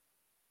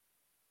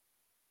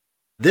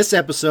This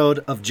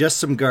episode of Just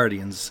Some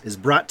Guardians is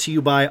brought to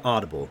you by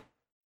Audible.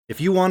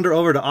 If you wander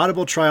over to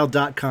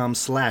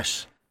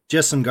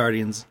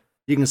audibletrial.com/justsomeguardians,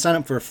 you can sign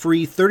up for a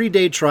free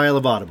 30-day trial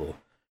of Audible,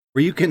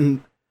 where you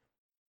can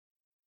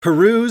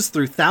peruse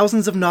through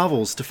thousands of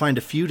novels to find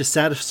a few to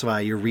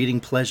satisfy your reading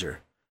pleasure.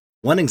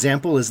 One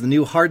example is the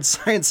new hard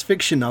science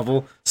fiction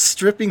novel,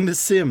 Stripping the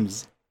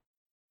Sims.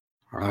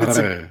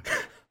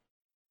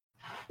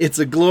 It's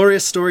a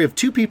glorious story of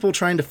two people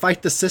trying to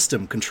fight the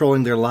system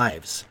controlling their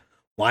lives.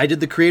 Why did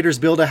the creators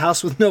build a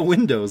house with no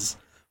windows?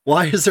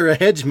 Why is there a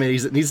hedge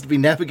maze that needs to be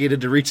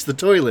navigated to reach the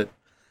toilet?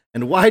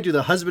 And why do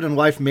the husband and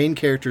wife main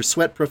characters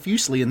sweat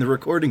profusely in the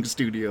recording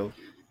studio?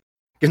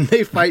 Can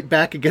they fight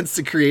back against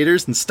the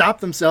creators and stop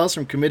themselves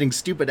from committing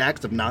stupid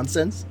acts of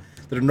nonsense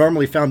that are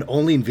normally found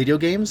only in video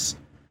games?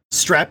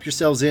 Strap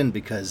yourselves in,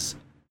 because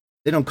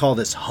they don't call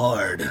this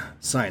hard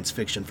science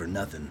fiction for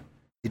nothing.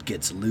 It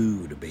gets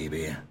lewd,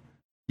 baby.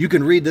 You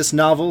can read this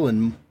novel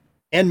and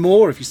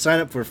more if you sign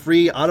up for a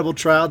free Audible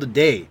trial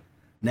today.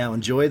 Now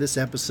enjoy this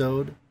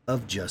episode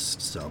of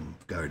Just Some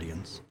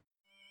Guardians.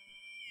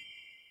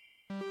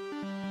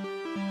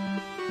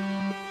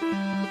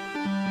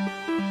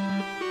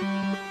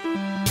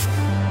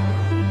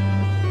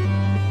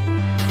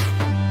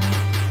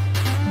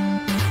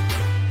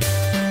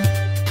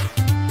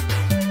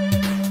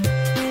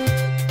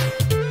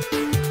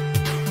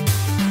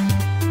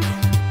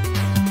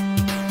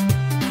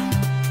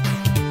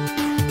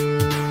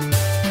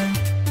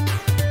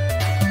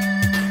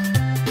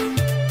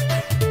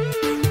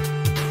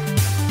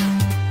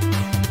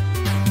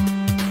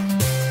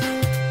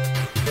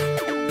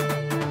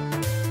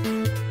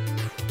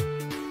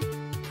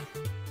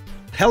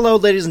 Hello,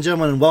 ladies and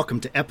gentlemen, and welcome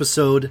to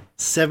episode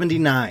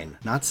 79,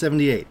 not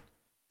 78.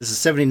 This is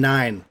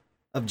 79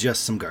 of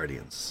Just Some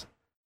Guardians.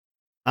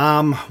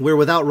 We're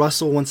without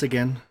Russell once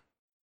again.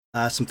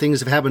 Some things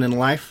have happened in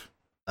life.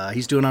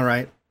 He's doing all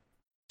right.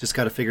 Just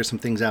got to figure some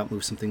things out,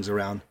 move some things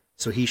around.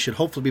 So he should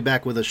hopefully be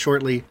back with us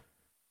shortly.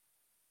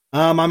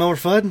 I'm Elmer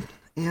Fudd,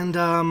 and,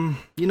 a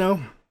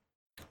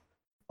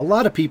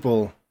lot of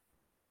people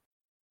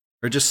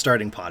are just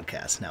starting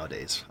podcasts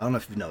nowadays. I don't know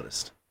if you've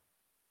noticed.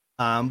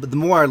 But the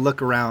more I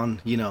look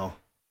around,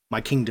 my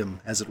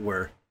kingdom, as it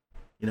were,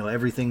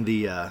 everything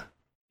the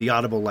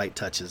Audible light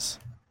touches,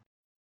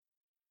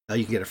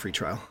 you can get a free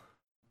trial.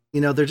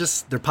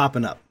 They're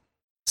popping up.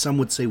 Some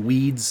would say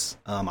weeds.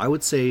 I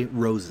would say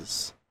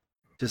roses.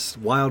 Just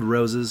wild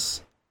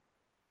roses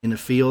in a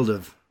field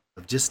of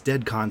just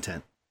dead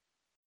content.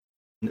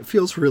 And it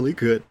feels really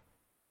good.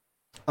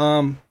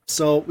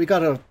 So we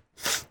got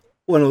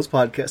one of those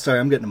podcasts. Sorry,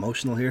 I'm getting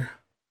emotional here.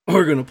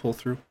 We're going to pull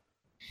through.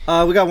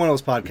 We got one of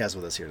those podcasts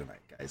with us here tonight,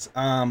 guys.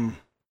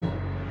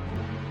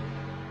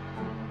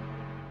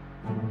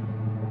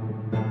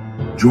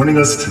 Joining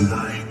us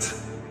tonight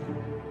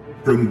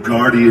from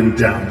Guardian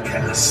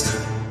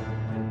Downcast,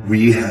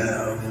 we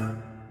have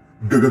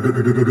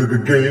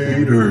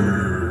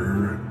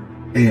Gator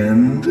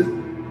and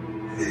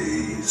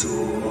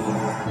Hazel.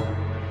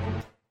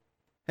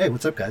 Hey,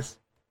 what's up, guys?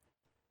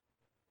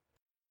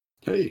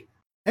 Hey.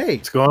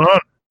 What's going on?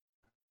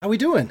 How we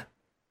doing?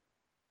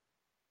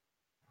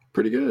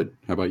 Pretty good.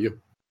 How about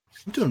you?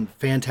 I'm doing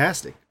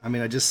fantastic. I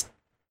mean, I just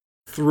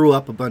threw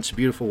up a bunch of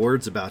beautiful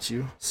words about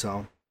you,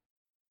 so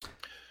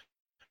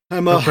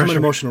I'm an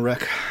emotional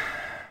wreck.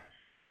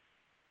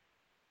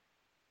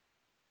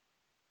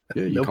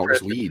 Yeah, you call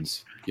us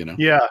weeds,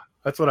 Yeah,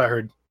 that's what I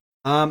heard.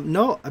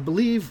 No, I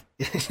believe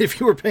if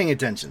you were paying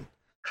attention.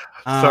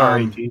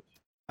 Sorry, G.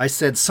 I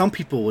said some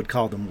people would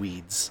call them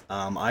weeds.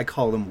 I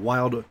call them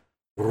wild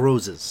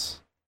roses.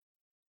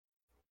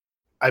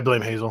 I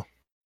blame Hazel.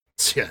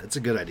 Yeah, it's a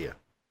good idea.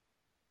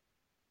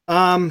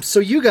 So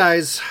you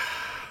guys,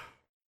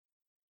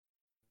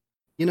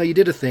 you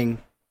did a thing.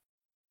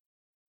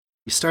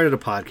 You started a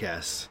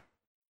podcast.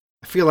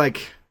 I feel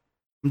like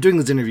I'm doing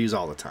these interviews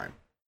all the time.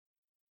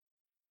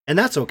 And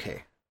that's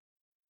okay,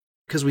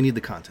 because we need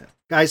the content.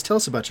 Guys, tell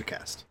us about your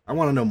cast. I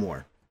want to know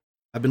more.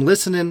 I've been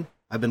listening.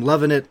 I've been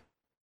loving it.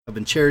 I've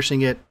been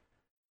cherishing it.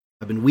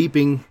 I've been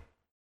weeping.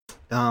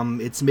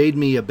 It's made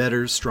me a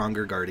better,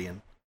 stronger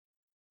guardian.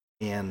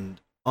 And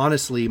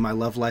honestly, my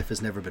love life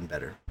has never been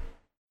better.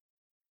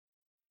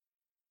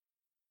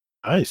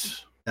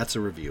 Nice. That's a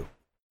review.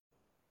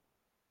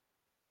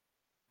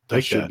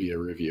 That should be a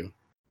review.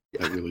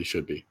 That really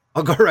should be.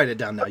 I'll go write it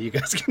down now. You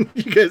guys can.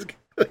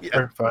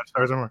 Yeah. 5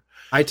 stars or more.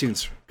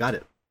 iTunes. Got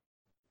it.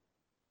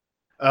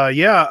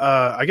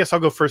 I guess I'll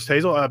go first,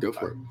 Hazel. Go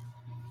for it.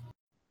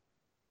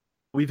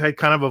 We've had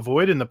kind of a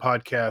void in the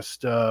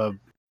podcast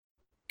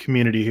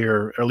community here,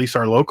 or at least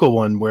our local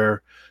one, where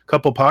a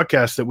couple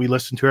podcasts that we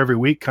listen to every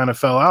week kind of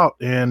fell out.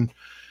 And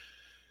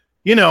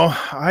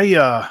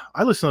I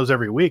listen to those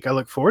every week. I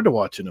look forward to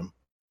watching them.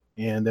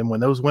 And then when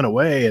those went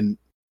away, and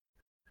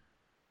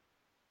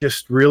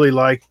just really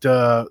liked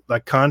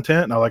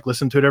content, and I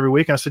listening to it every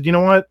week. And I said, you know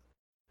what?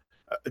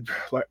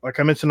 Like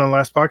I mentioned on the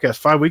last podcast,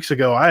 5 weeks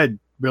ago, I had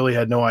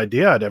no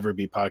idea I'd ever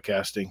be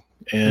podcasting.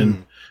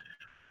 And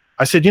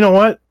I said, you know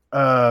what?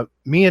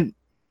 Me and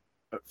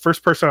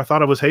first person I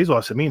thought of was Hazel.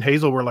 I said, me and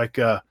Hazel were like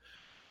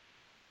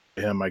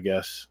him, I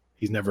guess.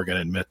 He's never going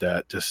to admit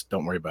that. Just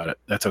don't worry about it.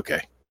 That's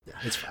okay. Yeah,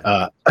 it's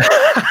fine.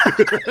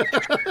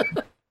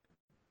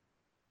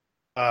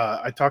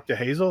 I talked to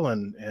Hazel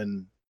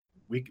and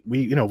we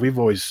we've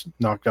always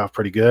knocked off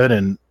pretty good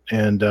and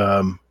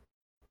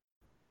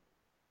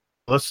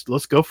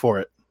let's go for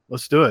it.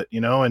 Let's do it,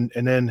 and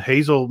then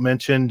Hazel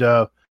mentioned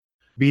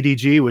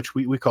BDG, which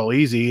we call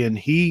Easy, and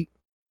he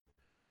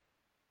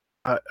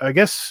I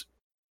guess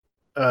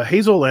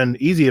Hazel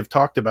and Easy have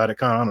talked about it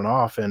kind of on and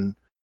off, and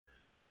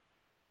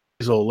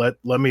Hazel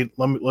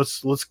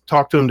let's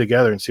talk to them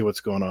together and see what's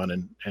going on,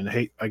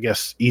 and I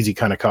guess Easy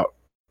kind of caught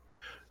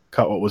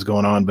what was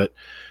going on, but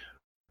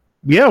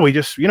yeah, we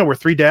just we're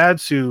three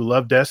dads who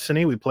love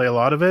Destiny. We play a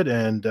lot of it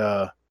and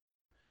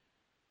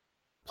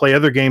play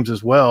other games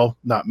as well.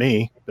 Not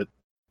me, but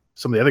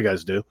some of the other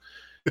guys do.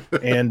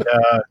 And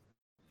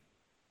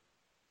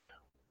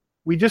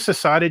we just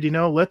decided,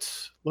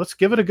 let's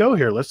give it a go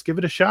here. Let's give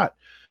it a shot.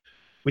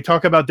 We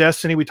talk about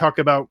Destiny. We talk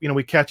about,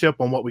 we catch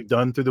up on what we've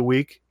done through the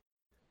week.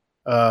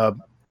 Like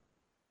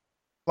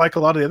a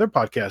lot of the other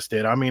podcasts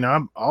did. I mean,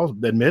 I'll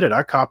admit it.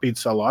 I copied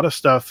a lot of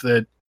stuff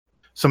that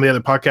some of the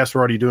other podcasts were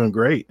already doing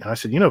great. And I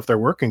said, if they're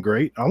working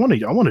great, I want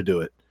to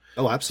do it.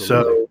 Oh,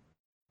 absolutely.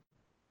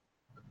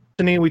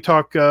 So we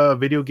talk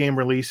video game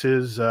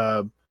releases.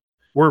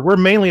 We're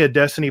mainly a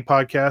Destiny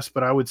podcast,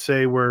 but I would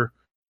say we're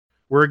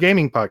a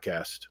gaming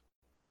podcast.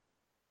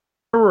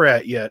 Where we're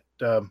at yet,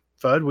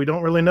 Fudd, we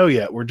don't really know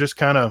yet. We're just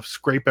kind of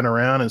scraping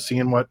around and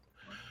seeing what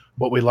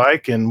we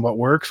like and what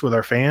works with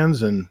our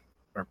fans and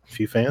our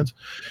few fans,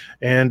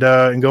 and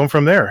going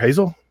from there.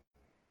 Hazel,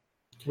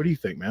 what do you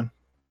think, man?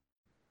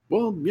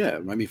 Well, yeah,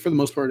 I mean, for the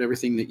most part,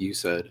 everything that you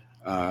said.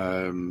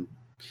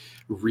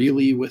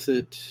 Really, with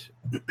it,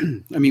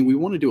 I mean, we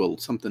want to do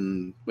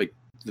something like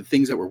the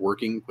things that were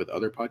working with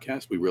other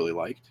podcasts we really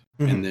liked,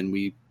 and then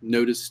we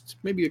noticed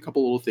maybe a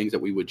couple little things that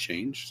we would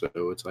change.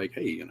 So it's like,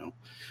 hey,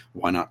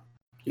 why not,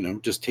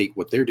 just take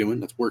what they're doing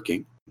that's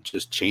working,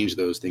 just change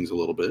those things a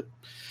little bit,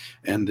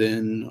 and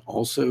then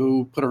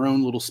also put our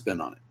own little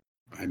spin on it.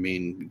 I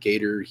mean,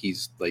 Gator,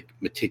 he's like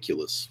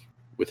meticulous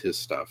with his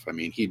stuff. I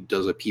mean, he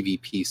does a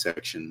PvP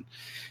section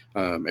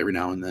every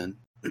now and then.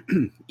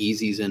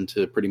 Easy's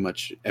into pretty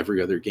much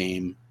every other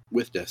game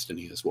with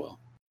Destiny as well.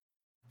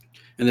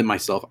 And then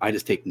myself, I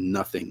just take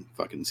nothing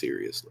fucking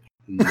seriously.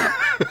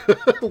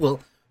 Nothing. Well,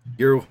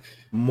 you're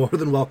more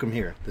than welcome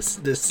here. This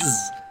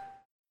is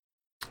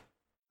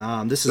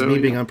me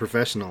being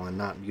unprofessional and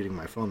not muting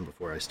my phone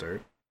before I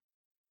start.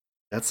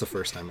 That's the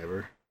first time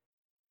ever.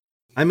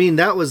 I mean,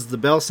 that was the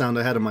bell sound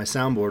I had on my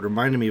soundboard,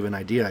 reminded me of an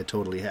idea I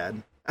totally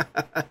had.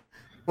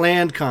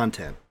 Planned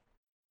content.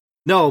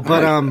 No,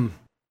 but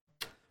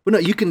no,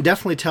 you can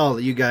definitely tell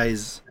that you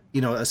guys,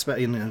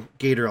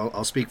 Gator,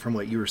 I'll speak from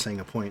what you were saying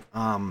a point.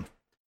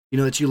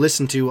 That you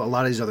listen to a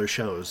lot of these other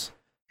shows,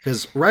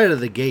 because right out of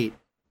the gate,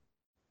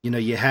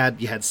 you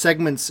had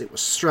segments. It was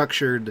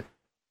structured.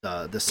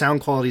 The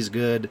sound quality is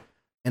good,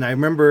 and I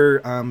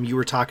remember you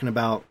were talking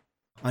about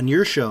on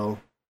your show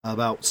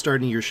about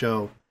starting your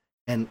show,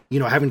 and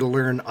having to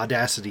learn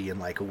Audacity in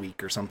like a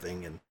week or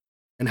something,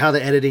 and how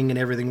the editing and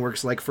everything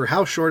works. Like, for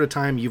how short a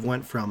time you've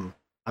went from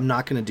I'm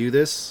not going to do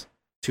this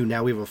to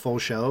now we have a full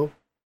show.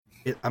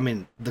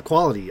 The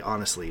quality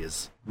honestly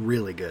is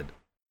really good.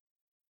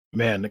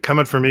 Man,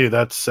 coming from you,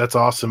 that's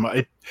awesome.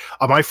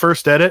 My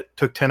first edit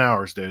took 10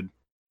 hours, dude.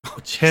 Oh,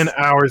 10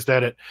 hours to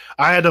edit.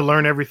 I had to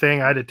learn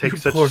everything. I had to take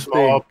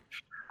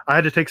I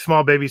had to take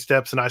small baby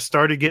steps, and I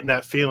started getting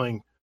that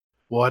feeling,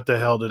 what the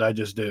hell did I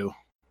just do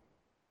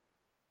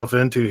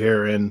into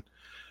here? And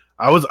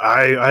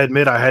I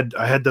admit I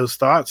had those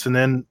thoughts, and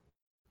then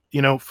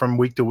from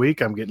week to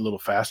week I'm getting a little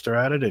faster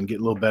at it and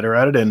getting a little better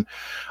at it. And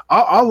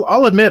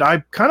I'll admit I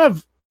kind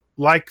of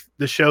like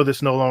the show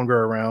that's no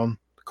longer around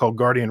called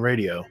Guardian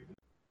Radio. I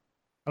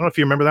don't know if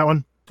you remember that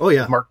one. Oh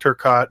yeah, Mark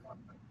Turcott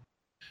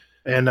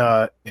and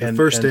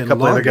first and a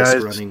couple other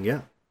guys running,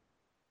 yeah.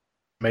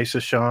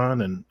 Mesa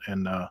Sean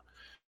and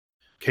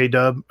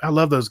K-Dub. I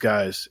love those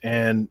guys,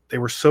 and they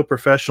were so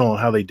professional in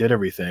how they did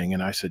everything.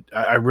 And I said,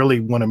 I really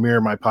want to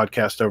mirror my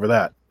podcast over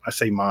that. I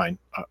say mine,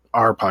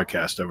 our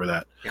podcast over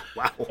that. Yeah,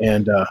 wow.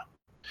 And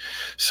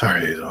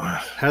sorry, Hazel.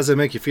 How does that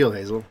make you feel,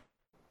 Hazel?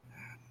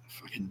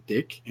 Fucking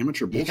dick,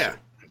 amateur bullshit. Yeah,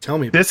 tell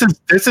me. This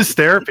is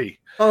therapy.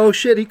 Oh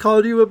shit, he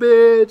called you a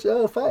bitch.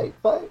 Oh, fight.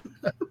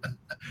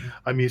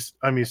 I'm used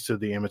to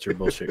the amateur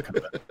bullshit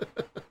coming back.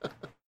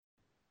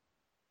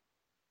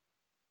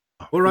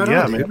 Well, right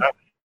on, man.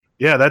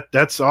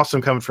 That's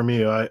awesome coming from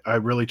you. I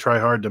really try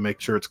hard to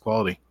make sure it's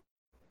quality.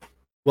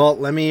 Well,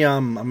 let me.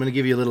 I'm going to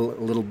give you a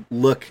little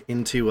look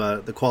into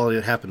the quality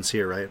that happens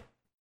here, right?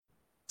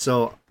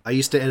 So I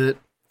used to edit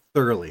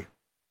thoroughly,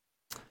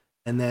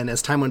 and then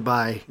as time went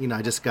by,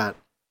 I just got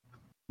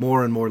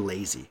more and more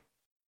lazy.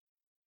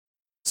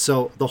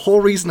 So the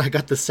whole reason I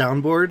got the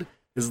soundboard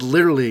is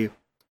literally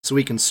so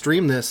we can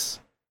stream this.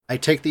 I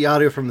take the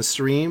audio from the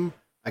stream,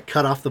 I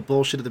cut off the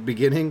bullshit at the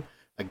beginning,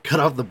 I cut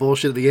off the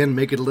bullshit at the end,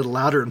 make it a little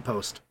louder in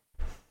post.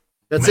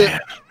 That's Man,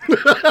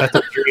 that's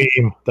a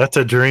dream. That's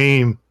a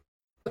dream.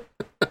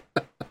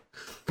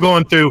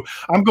 I'm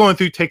going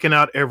through taking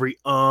out every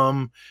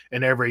and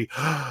every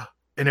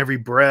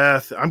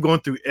breath. I'm going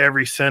through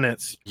every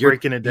sentence,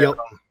 breaking it down.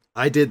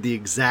 I did the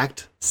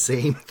exact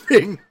same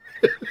thing.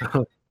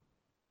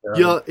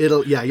 You'll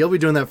be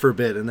doing that for a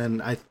bit, and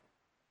then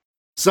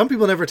some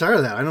people never tire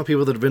of that. I know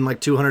people that have been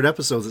like 200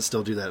 episodes that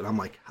still do that, and I'm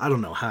like, I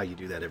don't know how you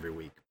do that every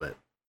week, but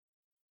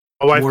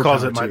my wife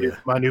calls it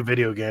my new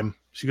video game.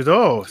 She goes,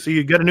 "Oh, so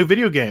you got a new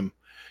video game?"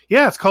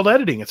 Yeah, it's called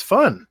editing. It's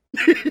fun.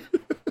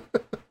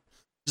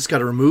 Just got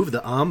to remove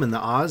the and the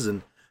ahs.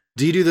 And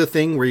do you do the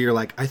thing where you're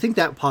like, I think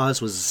that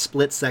pause was a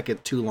split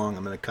second too long.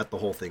 I'm going to cut the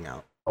whole thing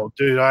out. Oh,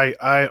 dude,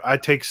 I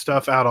take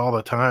stuff out all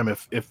the time.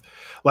 If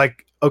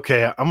like,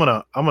 okay, I'm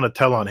gonna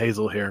tell on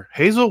Hazel here.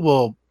 Hazel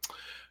will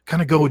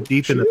kind of go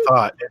deep into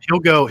thought, and he'll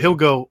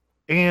go,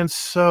 and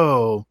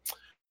so,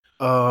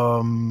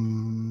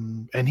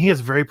 and he has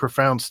very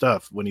profound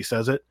stuff when he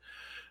says it.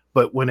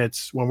 But when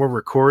we're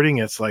recording,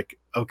 it's like,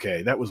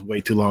 okay, that was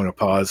way too long a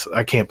pause.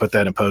 I can't put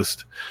that in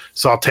post.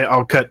 So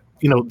I'll cut,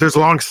 there's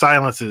long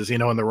silences, in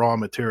the raw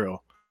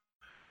material.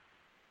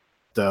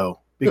 So,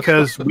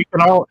 because we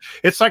can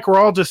it's like we're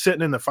all just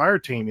sitting in the fire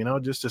team,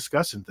 just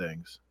discussing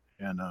things.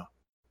 And,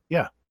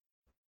 yeah.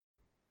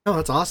 Oh,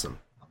 that's awesome.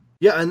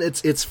 Yeah. And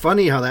it's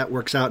funny how that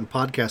works out in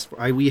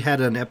podcast. We had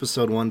an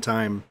episode one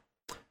time.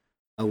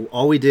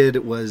 All we did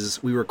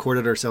was we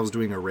recorded ourselves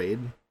doing a raid.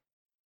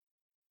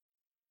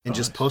 And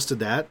just posted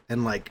that,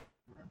 and I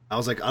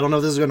was like, I don't know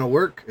if this is going to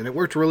work, and it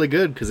worked really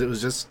good because it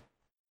was just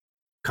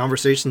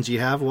conversations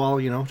you have while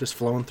just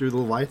flowing through the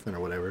Leviathan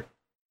or whatever.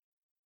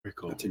 Very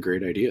cool. That's a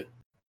great idea.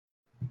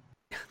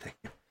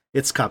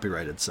 It's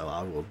copyrighted, so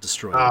I will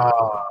destroy it.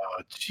 Oh,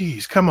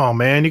 jeez, come on,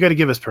 man! You got to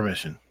give us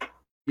permission.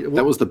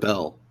 That was the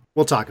bell.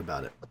 We'll talk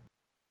about it.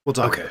 We'll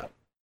talk about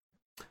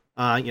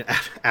it.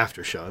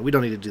 After show. We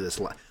don't need to do this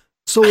live.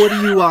 So, what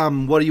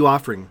are you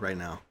offering right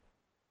now?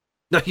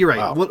 No, you're right.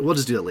 Wow. We'll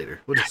just do it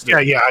later. That's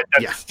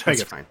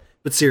fine.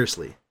 But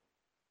seriously,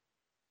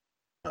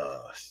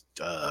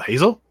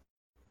 Hazel,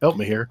 help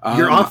me here.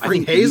 You're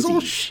offering Hazel?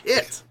 Easy.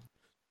 Shit.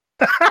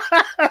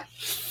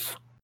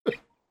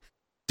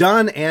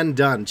 Done and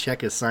done.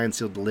 Check is signed,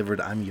 sealed,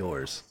 delivered. I'm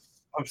yours.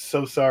 I'm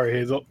so sorry,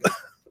 Hazel.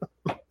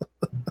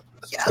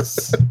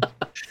 Yes.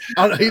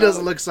 Oh no, he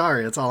doesn't look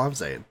sorry. That's all I'm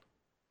saying.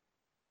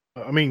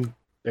 I mean,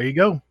 there you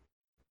go.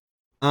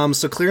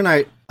 So Clear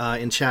Knight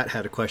in chat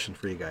had a question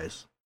for you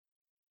guys.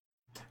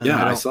 And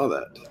yeah, I saw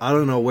that. I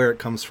don't know where it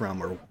comes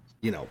from or,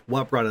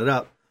 what brought it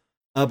up.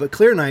 But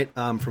Clear Knight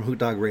from Hoot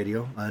Dog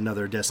Radio,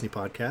 another Destiny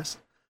podcast,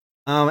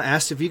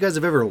 asked if you guys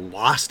have ever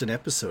lost an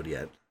episode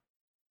yet.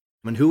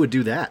 I mean, who would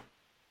do that?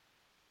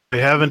 I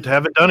haven't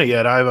done it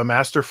yet. I have a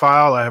master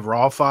file. I have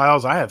raw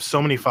files. I have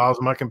so many files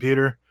on my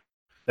computer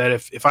that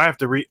if I have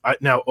to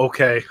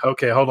okay,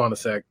 hold on a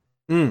sec.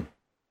 I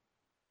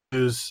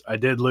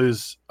did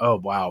lose. Oh,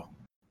 wow.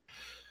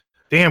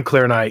 Damn,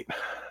 Clear Knight.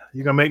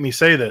 You're going to make me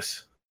say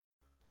this.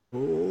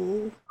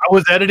 Oh. I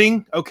was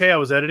editing,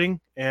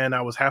 and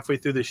I was halfway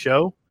through the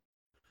show,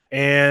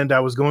 and I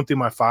was going through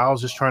my files,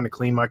 just trying to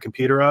clean my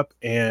computer up,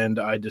 and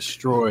I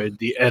destroyed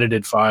the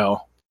edited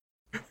file.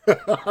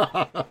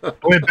 I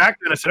went back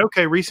and I said,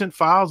 okay, recent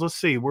files, let's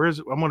see, I'm going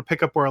to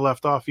pick up where I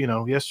left off,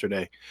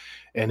 yesterday,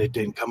 and it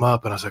didn't come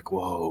up, and I was like,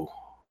 whoa,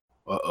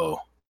 uh-oh,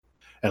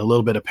 and a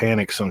little bit of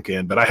panic sunk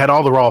in, but I had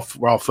all the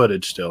raw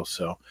footage still,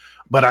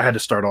 but I had to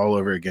start all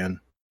over again.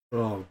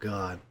 Oh,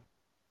 God.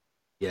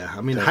 Yeah,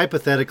 I mean,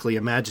 hypothetically,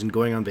 imagine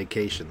going on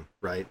vacation,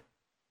 right?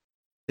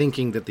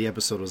 Thinking that the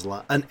episode was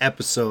an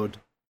episode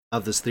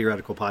of this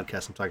theoretical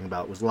podcast I'm talking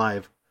about was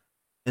live,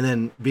 and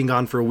then being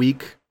gone for a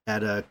week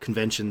at a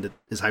convention that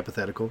is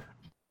hypothetical.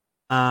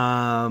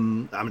 I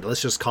mean,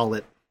 let's just call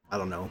it, I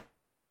don't know,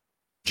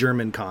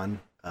 German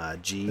Con,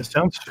 G. It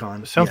sounds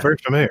very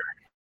familiar.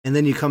 And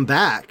then you come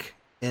back,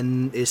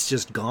 and it's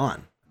just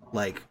gone.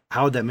 Like,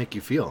 how would that make you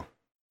feel?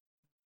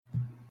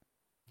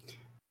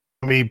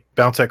 Let me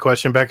bounce that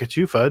question back at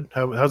you, Fudd.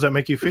 How does that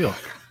make you feel?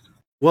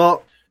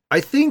 Well, I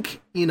think,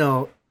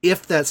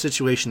 if that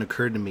situation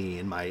occurred to me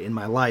in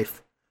my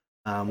life,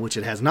 which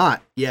it has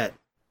not yet,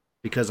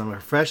 because I'm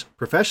a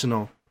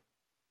professional,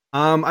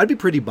 I'd be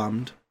pretty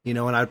bummed, and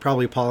I'd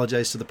probably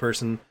apologize to the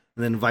person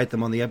and then invite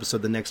them on the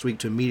episode the next week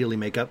to immediately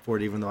make up for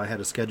it, even though I had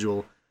a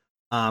schedule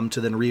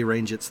to then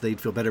rearrange it so they'd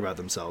feel better about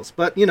themselves.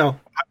 But,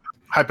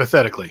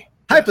 Hypothetically,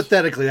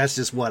 that's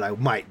just what I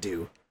might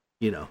do,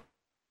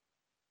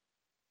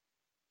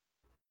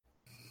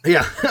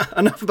 Yeah,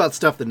 enough about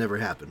stuff that never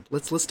happened.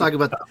 Let's talk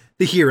about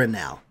the here and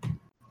now.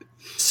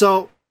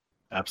 So,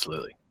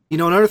 absolutely.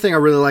 Another thing I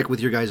really like with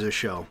your guys'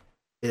 show,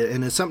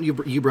 and it's something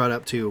you brought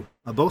up too,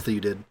 both of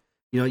you did.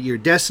 You're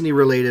Destiny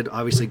related,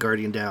 obviously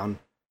Guardian Down.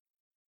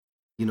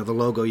 The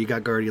logo, you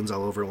got Guardians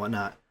all over and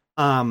whatnot.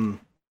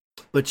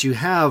 But you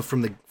have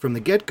from the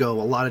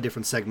get-go a lot of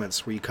different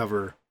segments where you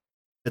cover.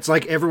 It's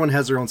like everyone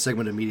has their own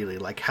segment immediately.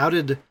 Like how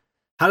did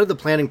the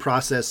planning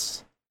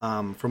process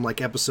from like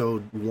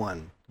episode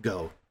 1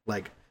 go?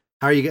 Like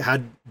how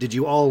did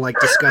you all like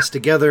discuss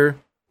together?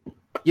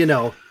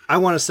 I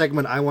want a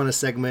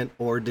segment,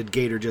 or did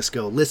Gator just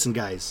go, listen,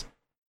 guys,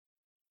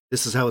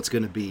 this is how it's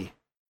going to be,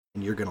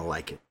 and you're going to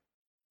like it?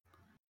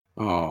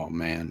 Oh,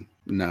 man.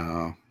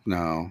 No.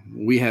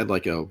 We had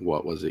like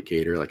what was it,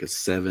 Gator? Like a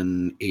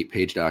 7-8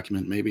 page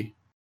document, maybe?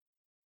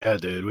 Yeah,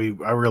 dude. We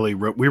really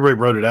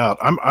wrote it out.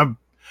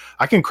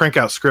 I can crank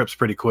out scripts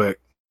pretty quick.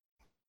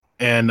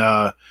 And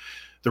the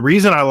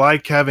reason I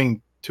like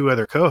having two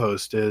other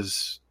co-hosts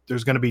is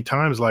there's going to be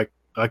times like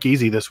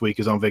Easy this week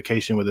is on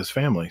vacation with his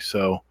family.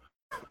 So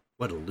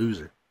what a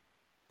loser.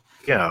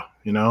 Yeah,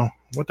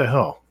 what the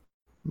hell?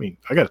 I mean,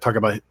 I got to talk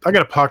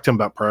to him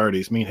about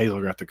priorities. Me and Hazel are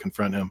going to have to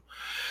confront him.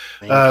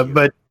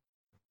 But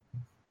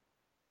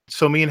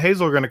so me and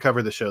Hazel are going to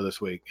cover the show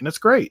this week, and it's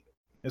great.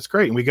 It's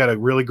great. And we got a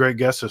really great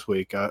guest this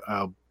week.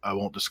 I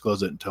won't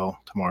disclose it until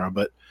tomorrow,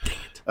 but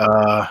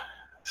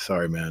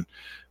sorry, man.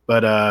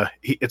 But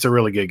it's a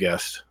really good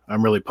guest.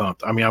 I'm really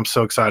pumped. I mean, I'm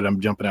so excited.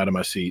 I'm jumping out of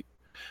my seat.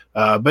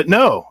 But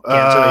no.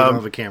 Yeah, until you don't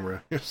have a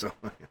camera. So.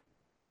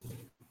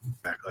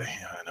 Exactly.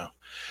 Yeah, I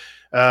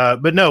know.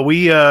 But no,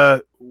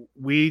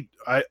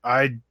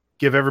 I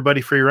give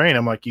everybody free reign.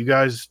 I'm like, you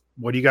guys,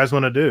 what do you guys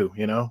want to do?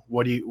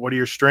 What are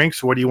your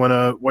strengths? What do you want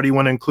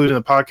to include in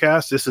the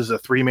podcast? This is a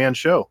 3-man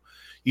show.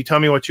 You tell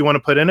me what you want to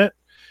put in it.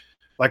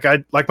 Like my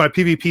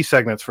PvP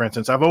segments, for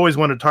instance. I've always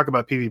wanted to talk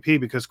about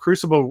PvP because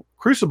Crucible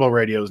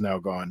Radio is now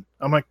gone.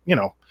 I'm like,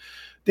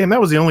 damn,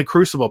 that was the only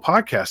Crucible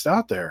podcast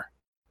out there,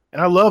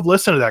 and I love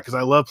listening to that because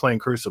I love playing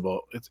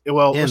Crucible.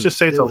 Let's just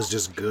say it was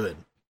just good.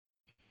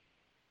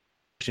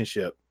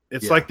 Relationship.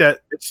 It's like that.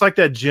 It's like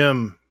that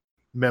gym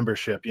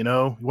membership.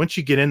 Once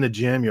you get in the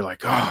gym, you're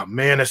like, oh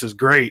man, this is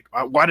great.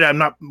 Why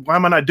am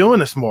I not doing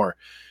this more?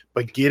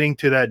 But getting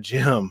to that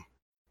gym.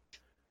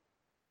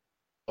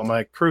 I'm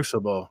like,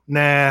 Crucible,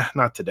 nah,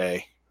 not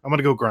today. I'm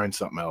gonna go grind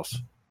something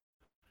else.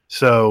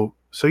 So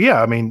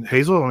yeah. I mean,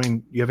 Hazel. I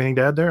mean, you have anything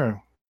to add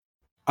there?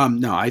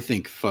 No, I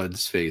think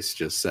Fudd's face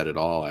just said it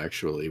all.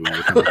 Actually, when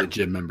it comes to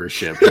gym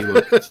membership, he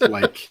looked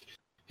like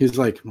he's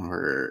like,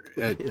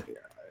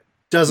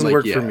 doesn't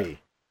work for me.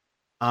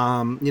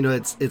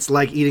 It's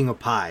like eating a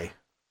pie.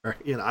 Or,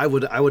 I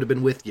would have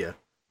been with you.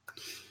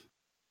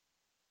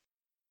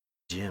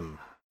 Gym.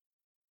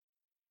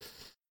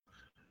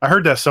 I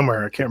heard that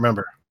somewhere. I can't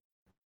remember.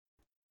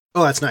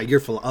 Oh, that's not your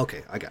fault.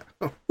 Okay, I got it.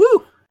 Oh,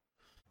 woo!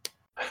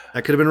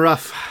 That could have been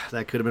rough.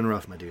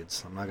 My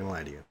dudes. I'm not going to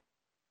lie to you.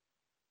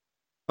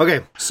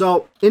 Okay,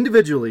 so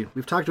individually,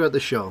 we've talked about the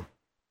show.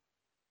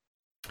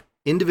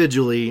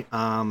 Individually,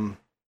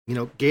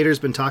 Gator's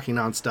been talking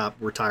nonstop.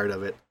 We're tired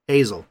of it.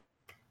 Hazel.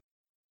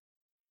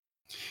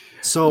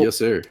 So, yes,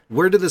 sir.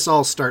 Where did this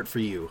all start for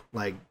you?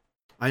 Like,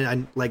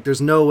 I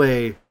there's no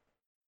way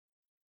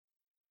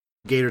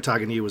Gator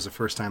talking to you was the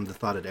first time the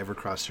thought had ever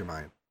crossed your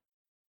mind.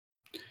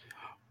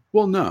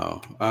 Well,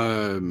 no.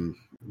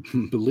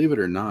 Believe it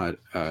or not,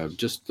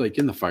 just like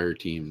in the fire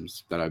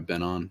teams that I've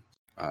been on,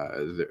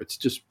 it's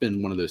just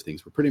been one of those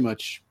things where pretty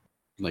much,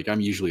 like,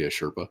 I'm usually a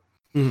Sherpa.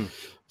 Mm-hmm.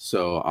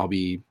 So I'll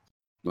be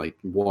like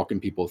walking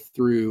people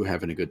through,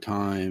 having a good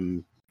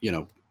time.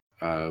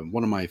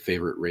 One of my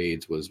favorite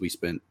raids was we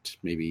spent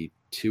maybe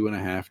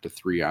 2.5 to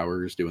 3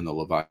 hours doing the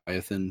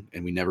Leviathan,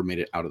 and we never made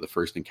it out of the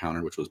first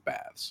encounter, which was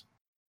baths.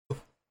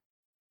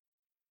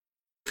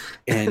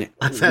 And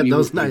I've had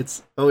those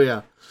nights. Oh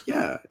yeah.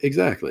 Yeah,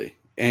 exactly.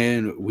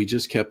 And we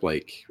just kept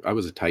I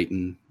was a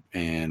Titan,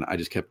 and I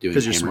just kept doing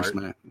hammer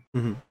smack.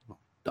 Mm-hmm.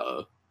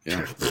 Duh.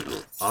 Yeah.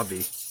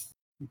 Obvi.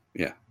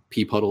 Yeah.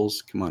 Pea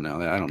puddles. Come on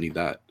now. I don't need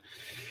that.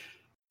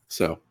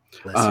 So,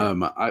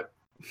 I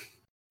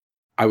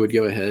would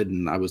go ahead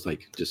and I was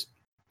like just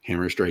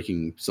hammer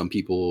striking some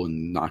people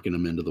and knocking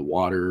them into the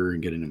water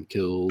and getting them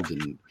killed.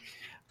 And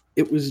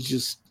it was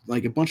just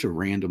like a bunch of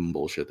random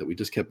bullshit that we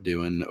just kept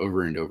doing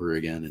over and over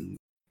again. And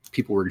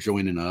people were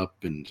joining up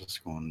and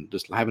just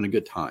having a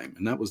good time.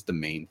 And that was the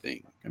main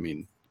thing. I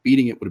mean,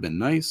 beating it would have been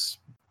nice,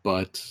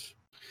 but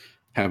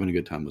having a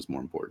good time was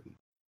more important.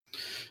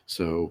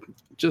 So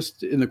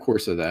just in the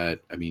course of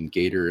that, I mean,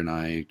 Gator and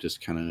I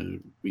just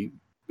we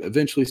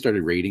eventually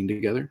started raiding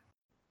together.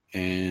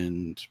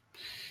 And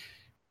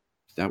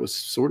that was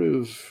sort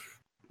of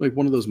like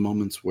one of those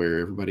moments where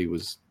everybody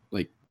was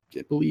like,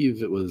 I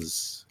believe it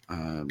was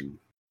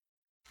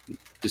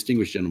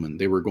Distinguished Gentlemen.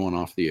 They were going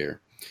off the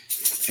air,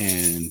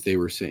 and they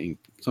were saying,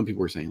 some people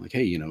were saying like,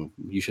 hey,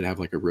 you should have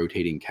like a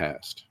rotating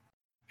cast.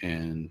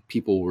 And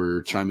people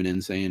were chiming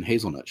in saying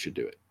Hazelnut should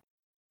do it.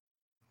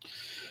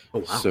 Oh,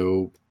 wow.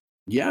 So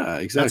yeah,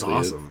 exactly.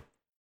 That's awesome.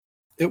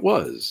 It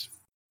was.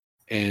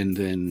 And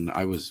then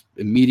I was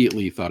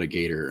immediately thought of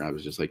Gator. I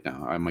was just like,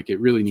 no, I'm like,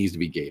 it really needs to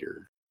be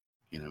Gator.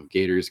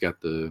 Gator's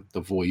got the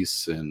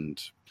voice, and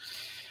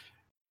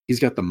he's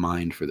got the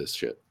mind for this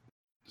shit.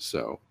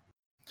 So,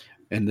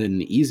 and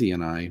then Easy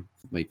and I,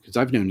 because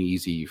I've known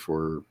Easy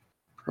for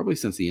probably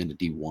since the end of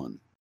D1.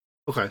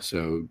 Okay.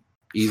 So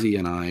Easy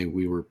and I,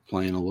 we were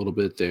playing a little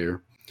bit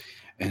there,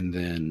 and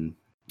then,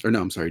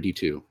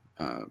 D2.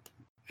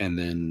 And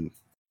then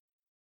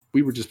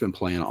we were just been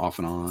playing off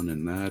and on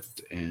and that,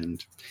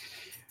 and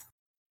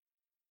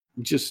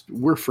just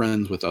we're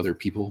friends with other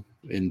people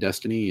in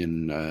Destiny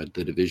and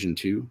the Division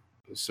 2.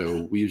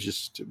 So we've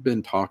just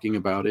been talking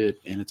about it,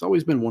 and it's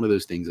always been one of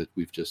those things that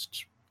we've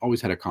just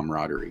always had a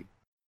camaraderie.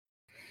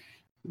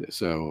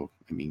 So,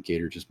 I mean,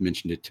 Gator just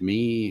mentioned it to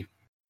me,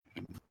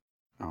 and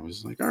I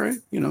was like, all right,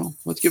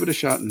 let's give it a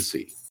shot and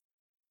see.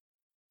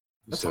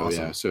 That's so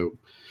awesome.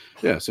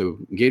 so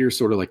Gator's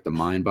sort of like the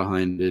mind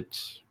behind it.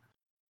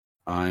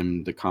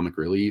 I'm the comic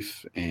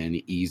relief, and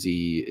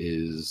Easy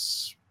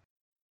is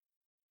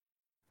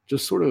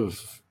just sort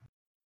of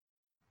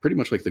pretty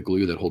much like the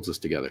glue that holds us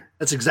together.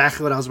 That's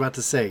exactly what I was about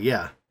to say.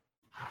 Yeah.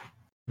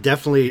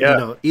 Definitely,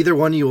 Yeah. either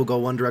one of you will go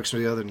one direction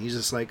or the other, and he's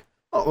just like,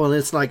 oh, and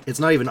it's like, it's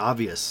not even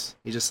obvious.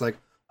 He's just like,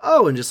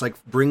 oh, and just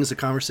like brings the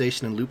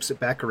conversation and loops it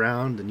back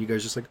around, and you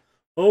guys just like,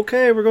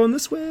 okay, we're going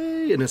this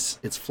way, and it's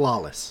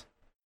flawless.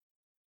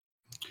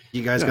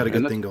 You guys got a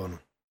good thing going.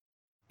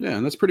 Yeah,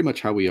 and that's pretty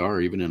much how we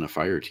are, even in a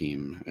fire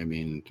team. I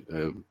mean,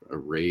 a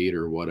raid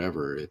or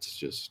whatever. It's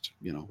just,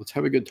 let's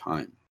have a good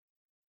time.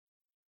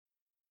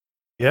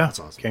 Yeah, that's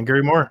awesome. Can't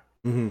agree more.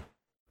 Mm-hmm.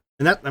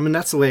 And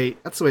that's the way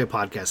a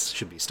podcast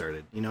should be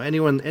started.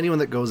 Anyone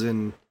that goes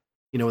in,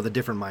 with a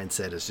different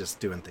mindset is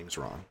just doing things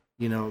wrong.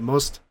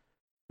 Most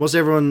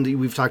everyone that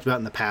we've talked about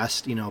in the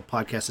past,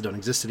 podcasts that don't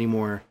exist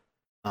anymore,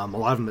 a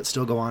lot of them that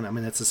still go on. I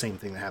mean, that's the same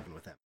thing that happened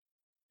with them.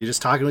 You're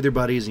just talking with your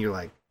buddies, and you're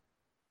like,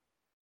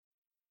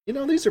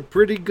 these are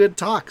pretty good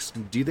talks.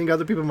 Do you think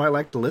other people might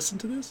like to listen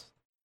to this?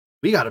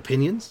 We got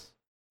opinions.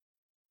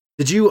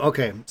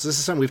 Okay, so this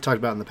is something we've talked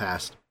about in the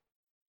past.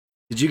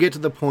 Did you get to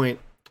the point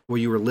where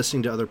you were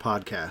listening to other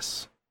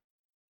podcasts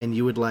and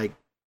you would like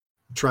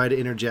try to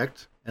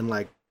interject and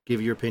like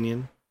give your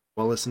opinion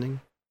while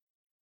listening?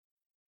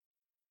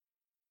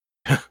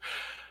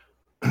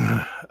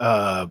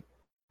 I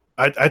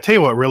tell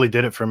you what really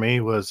did it for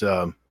me was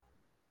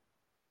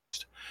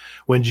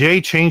when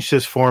Jay changed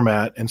his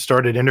format and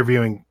started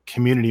interviewing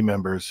community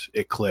members,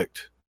 it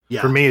clicked. Yeah.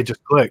 For me, it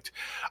just clicked.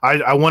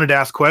 I wanted to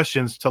ask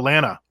questions to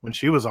Lana when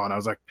she was on. I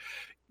was like,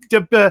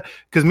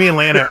 because me and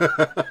Lana,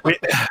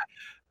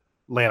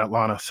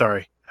 Lana,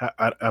 sorry.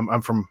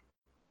 I'm from,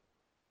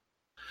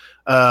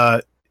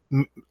 I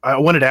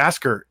wanted to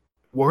ask her,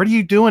 what are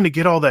you doing to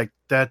get all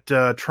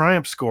that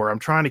triumph score? I'm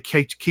trying to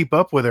keep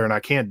up with her and I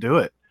can't do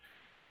it.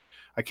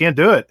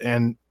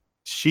 And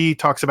she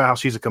talks about how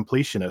she's a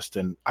completionist,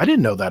 and I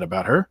didn't know that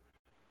about her.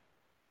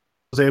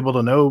 I was able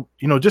to know,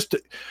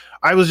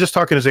 I was just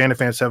talking to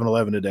Xanafan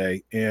 711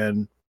 today,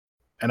 and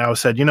I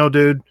said,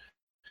 dude,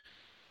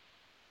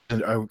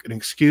 an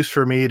excuse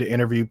for me to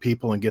interview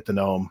people and get to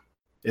know them.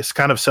 It's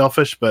kind of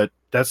selfish, but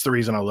that's the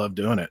reason I love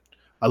doing it.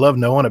 I love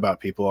knowing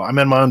about people. I'm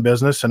in my own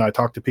business and I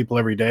talk to people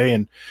every day.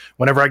 And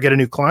whenever I get a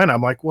new client,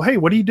 I'm like, well, hey,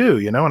 what do you do?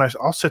 And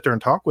I'll sit there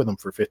and talk with them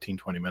for 15,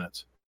 20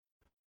 minutes.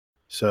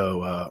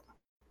 So,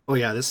 oh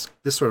yeah, this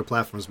sort of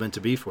platform is meant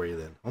to be for you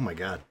then. Oh my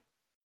God.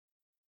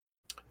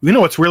 You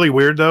know what's really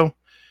weird though?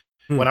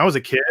 When I was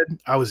a kid,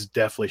 I was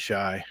deathly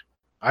shy.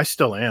 I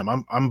still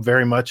am. I'm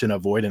very much an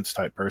avoidance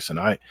type person.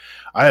 I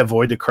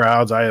avoid the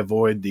crowds. I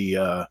avoid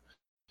the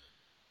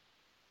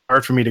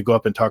hard for me to go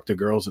up and talk to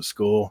girls at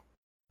school.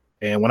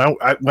 And when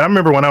I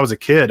remember when I was a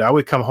kid, I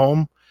would come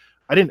home.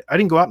 I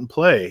didn't go out and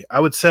play.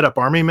 I would set up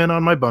army men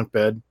on my bunk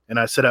bed, and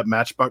I set up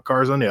matchbox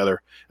cars on the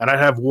other, and I'd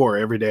have war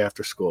every day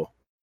after school.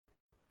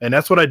 And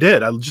that's what I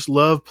did. I just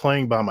love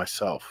playing by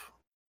myself.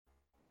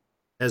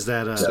 Has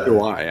that? So do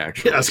I,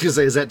 actually. Yeah, I was gonna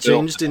say, has that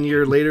changed in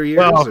your later years?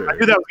 Well, I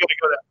knew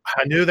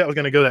that was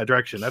going to go that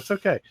direction. That's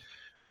okay.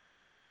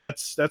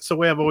 That's the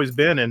way I've always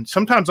been. And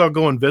sometimes I'll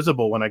go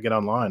invisible when I get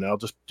online. I'll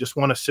just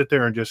want to sit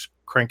there and just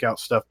crank out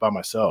stuff by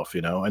myself,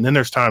 And then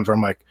there's times where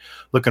I'm like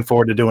looking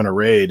forward to doing a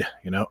raid,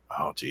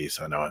 Oh, geez,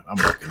 I know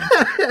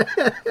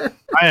it.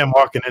 I am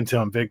walking into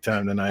them big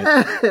time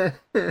tonight.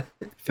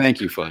 Thank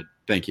you, Fudd.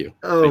 Thank you.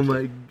 Oh,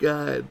 my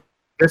God.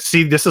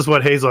 See, this is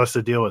what Hazel has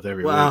to deal with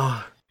every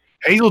week.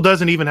 Hazel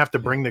doesn't even have to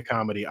bring the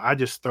comedy. I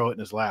just throw it in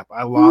his lap.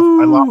 I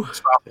lob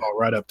the softball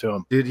right up to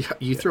him. Dude,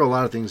 you throw a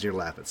lot of things in your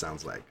lap, it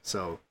sounds like.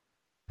 So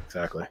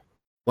exactly.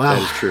 Wow.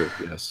 That is true,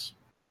 yes.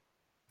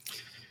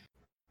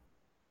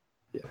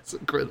 Yeah, it's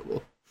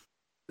incredible.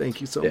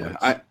 Thank you so much.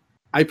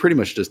 I pretty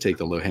much just take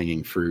the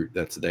low-hanging fruit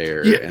that's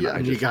there and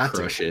I just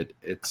crush it.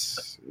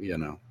 It's,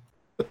 Yeah.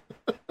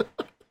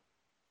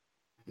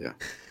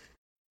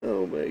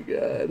 Oh, my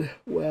God.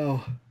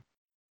 Wow.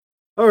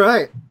 All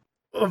right.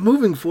 Well,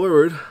 moving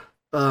forward,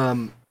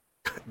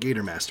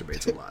 Gator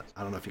masturbates a lot.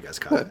 I don't know if you guys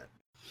caught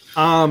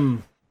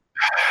that.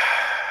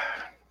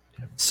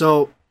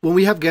 So when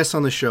we have guests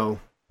on the show,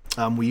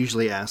 we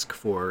usually ask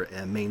for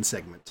a main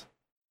segment,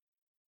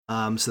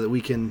 so that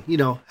we can,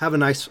 have a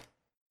nice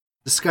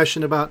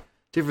discussion about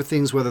different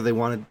things, whether they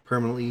wanted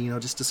permanently,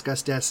 just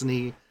discuss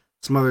Destiny,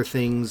 some other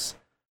things.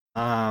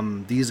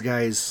 These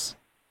guys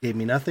gave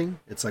me nothing.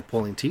 It's like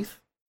pulling teeth.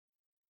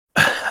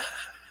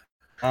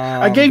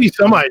 I gave you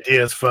some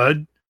ideas,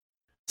 Fudd.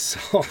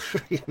 So,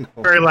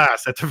 very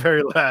last. At the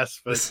very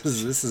last. But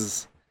this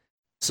is.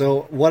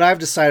 So what I've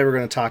decided we're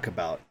going to talk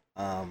about,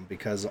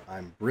 because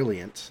I'm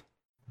brilliant.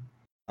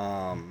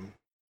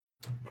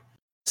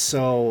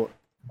 So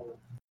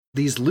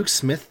these Luke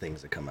Smith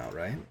things that come out,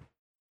 right?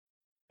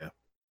 Yeah.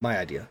 My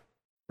idea,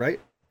 right?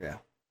 Yeah.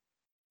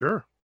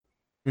 Sure.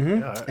 Mm-hmm.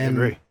 Yeah, I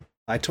agree.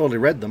 I totally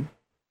read them,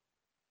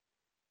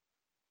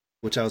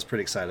 which I was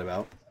pretty excited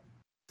about.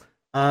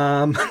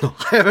 I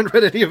haven't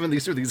read any of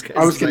these guys.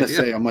 I was going to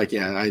say, I'm like,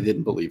 yeah, I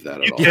didn't believe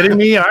that at all. You kidding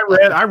me?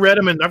 I read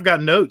them, and I've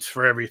got notes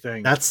for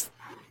everything. That's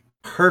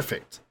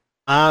perfect.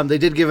 They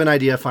did give an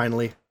idea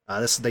finally.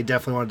 They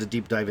definitely wanted to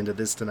deep dive into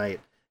this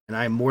tonight, and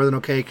I am more than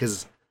okay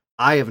because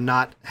I have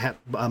not had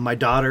my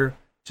daughter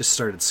just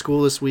started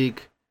school this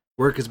week.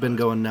 Work has been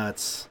going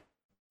nuts.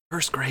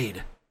 First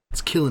grade,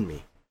 it's killing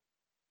me.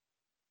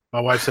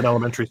 My wife's an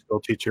elementary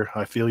school teacher.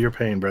 I feel your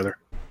pain, brother.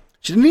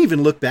 She didn't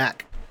even look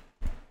back.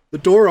 The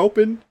door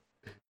opened.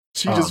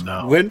 She just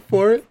went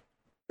for it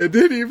and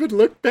didn't even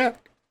look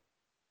back.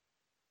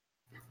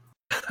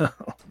 But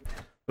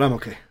I'm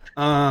okay.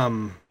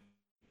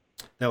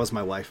 That was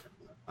my wife,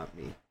 not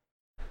me.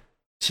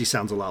 She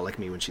sounds a lot like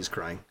me when she's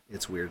crying.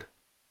 It's weird.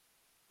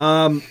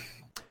 Well,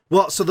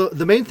 so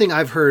the main thing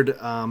I've heard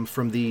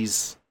from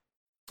these,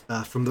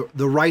 from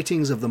the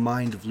writings of the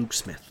mind of Luke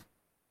Smith,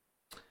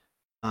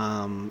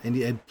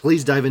 and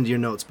please dive into your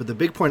notes, but the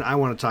big point I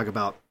want to talk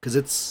about, because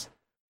it's,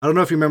 I don't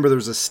know if you remember, there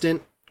was a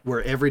stint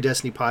where every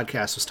Destiny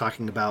podcast was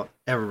talking about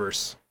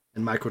Eververse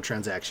and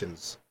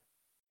microtransactions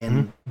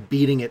and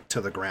beating it to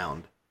the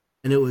ground.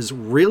 And it was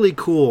really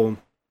cool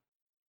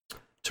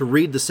to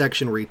read the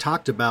section where he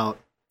talked about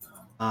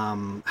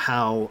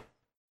how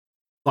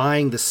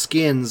buying the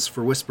skins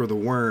for Whisper the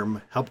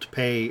Worm helped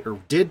pay, or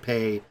did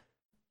pay,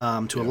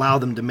 to allow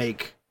them to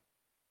make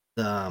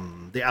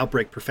the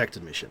Outbreak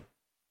Perfected mission.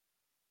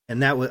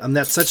 And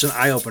that's such an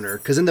eye-opener,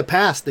 because in the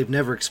past, they've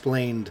never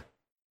explained,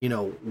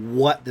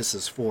 what this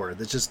is for.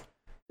 That's just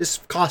this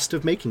cost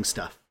of making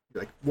stuff.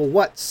 You're like, well,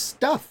 what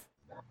stuff?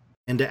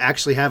 And to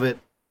actually have it,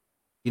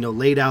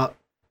 laid out,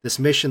 this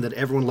mission that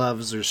everyone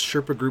loves. There's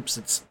Sherpa groups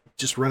that's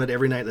just run it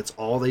every night. That's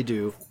all they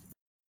do.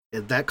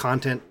 And that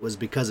content was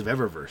because of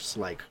Eververse.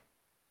 Like,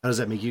 how does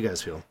that make you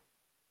guys feel?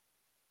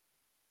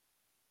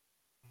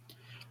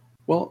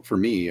 Well, for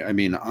me, I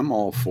mean, I'm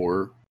all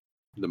for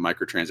the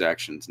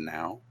microtransactions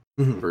now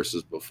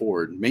versus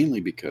before,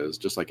 mainly because,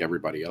 just like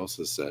everybody else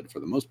has said,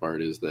 for the most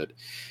part, is that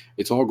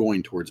it's all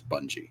going towards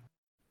Bungie.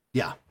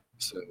 Yeah.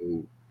 So,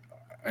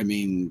 I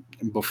mean,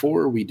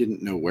 before we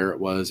didn't know where it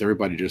was.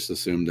 Everybody just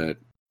assumed that,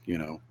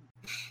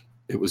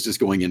 it was just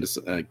going into,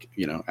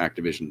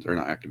 Activision, or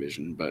not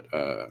Activision, but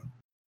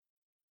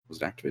was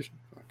it Activision?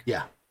 Fuck.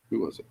 Yeah. Who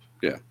was it?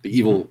 Yeah, the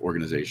evil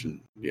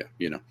organization. Yeah,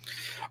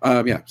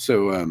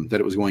 So that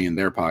it was going in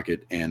their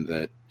pocket, and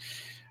that,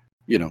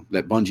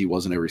 that Bungie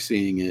wasn't ever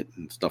seeing it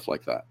and stuff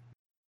like that.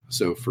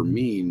 So for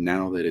me,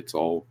 now that it's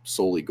all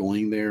solely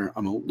going there,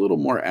 I'm a little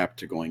more apt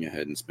to going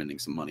ahead and spending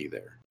some money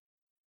there.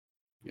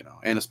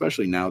 And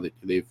especially now that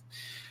they've,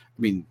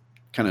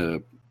 kind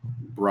of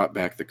brought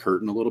back the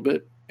curtain a little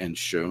bit and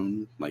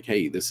shown, like,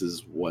 hey, this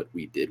is what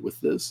we did with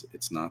this.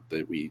 It's not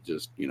that we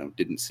just,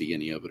 didn't see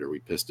any of it or we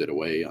pissed it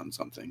away on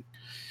something.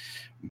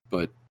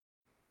 But,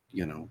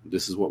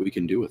 this is what we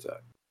can do with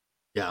that.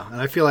 Yeah, and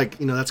I feel like,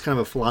 that's kind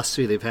of a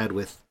philosophy they've had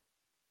with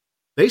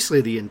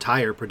basically the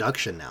entire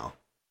production now.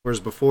 Whereas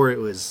before it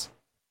was,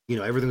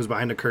 everything was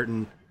behind a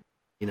curtain.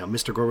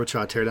 Mr.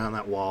 Gorbachev tear down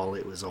that wall.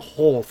 It was a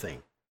whole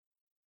thing.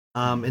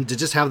 And to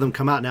just have them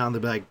come out now and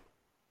they'll be like,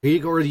 here you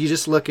go, or you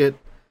just look at,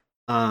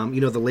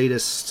 the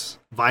latest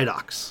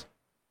Vidocs.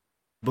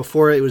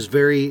 Before it was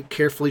very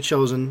carefully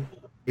chosen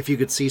if you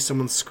could see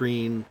someone's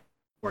screen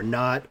or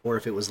not, or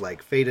if it was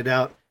like faded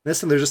out. This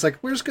time they're just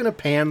like, we're just going to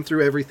pan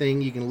through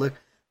everything. You can look,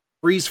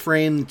 freeze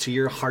frame to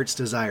your heart's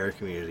desire,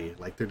 community.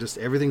 Like, they're just,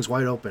 everything's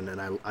wide open,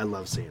 and I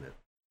love seeing it.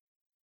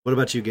 What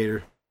about you,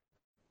 Gator?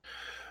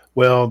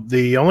 Well,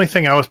 the only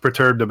thing I was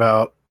perturbed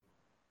about,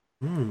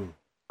 I don't know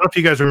if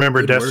you guys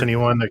remember Destiny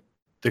 1,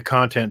 the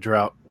content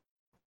drought.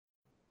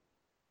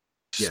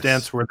 Yes.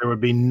 Stints where there would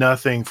be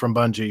nothing from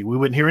Bungie. We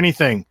wouldn't hear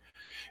anything.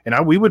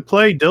 And we would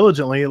play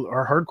diligently,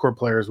 our hardcore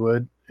players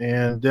would,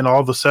 and then all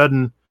of a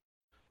sudden,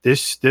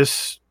 this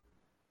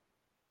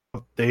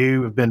they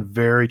have been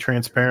very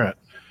transparent.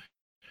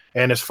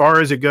 And as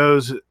far as it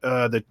goes,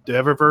 the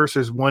Eververse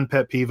is one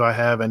pet peeve I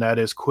have, and that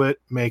is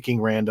quit making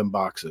random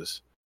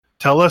boxes.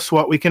 Tell us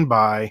what we can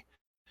buy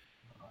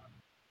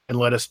and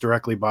let us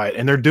directly buy it.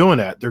 And they're doing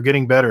that. They're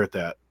getting better at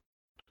that.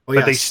 Oh,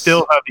 but they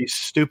still have these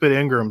stupid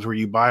engrams where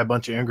you buy a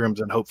bunch of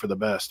engrams and hope for the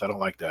best. I don't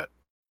like that.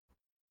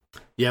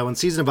 Yeah, when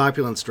Season of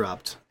Opulence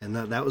dropped, and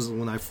that was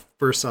when I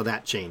first saw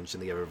that change in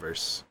the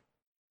Eververse.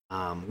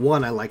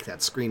 One, I like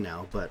that screen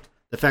now, but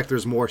the fact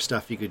there's more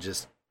stuff you could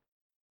just...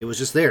 It was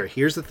just there.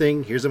 Here's the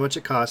thing. Here's how much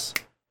it costs.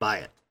 Buy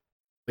it.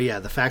 But yeah,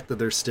 the fact that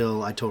there's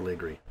still... I totally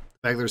agree.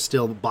 The fact there's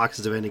still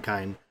boxes of any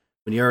kind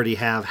when you already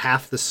have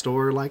half the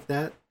store like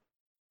that,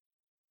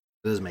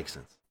 it does make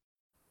sense.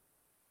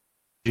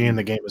 In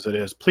the game as it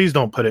is. Please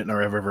don't put it in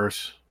our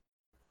Eververse.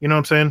 You know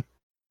what I'm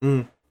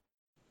saying?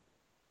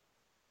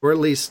 Or at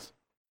least,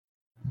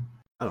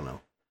 I don't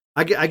know.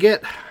 I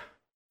get,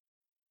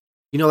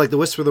 like the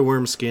Whisper the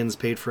Worm skins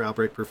paid for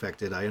Outbreak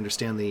Perfected. I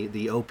understand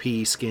the OP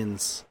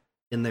skins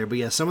in there. But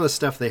yeah, some of the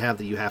stuff they have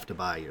that you have to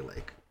buy, you're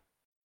like,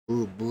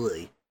 oh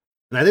boy.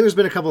 And I think there's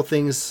been a couple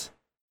things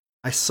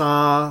I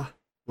saw,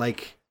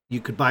 like,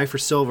 you could buy for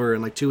silver,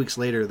 and like 2 weeks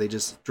later, they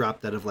just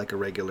dropped that of like a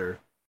regular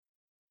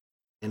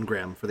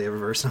engram for the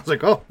Eververse. And I was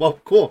like, oh, well,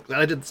 cool.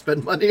 Glad I didn't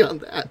spend money on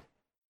that.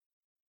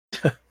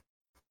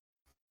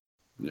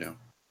 Yeah.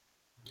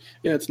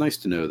 Yeah, it's nice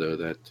to know, though,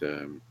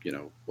 that,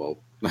 well,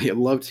 I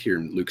loved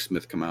hearing Luke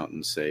Smith come out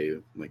and say,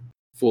 like,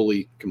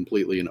 fully,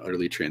 completely, and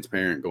utterly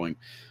transparent, going,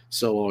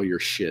 sell all your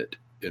shit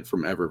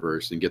from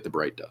Eververse and get the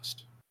Bright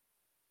Dust.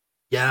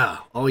 Yeah.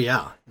 Oh,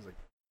 yeah. He's like,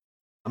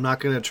 I'm not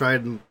going to try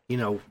and,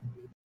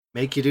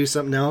 make you do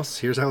something else.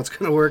 Here's how it's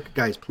going to work.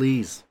 Guys,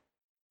 please.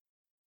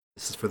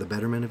 This is for the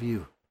betterment of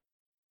you.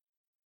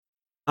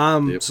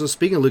 Yep. So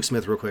speaking of Luke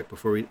Smith real quick,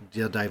 before we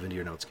dive into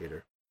your notes,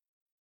 Gator.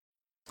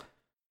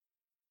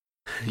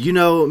 You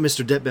know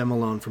Mr. Deadpan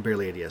Malone from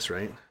Barely ADS,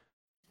 right?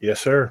 Yes,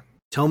 sir.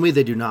 Tell me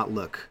they do not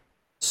look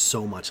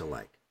so much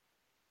alike.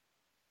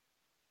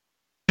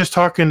 Just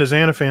talking to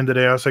Xanafan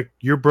today, I was like,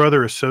 your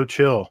brother is so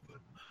chill.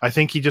 I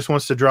think he just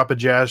wants to drop a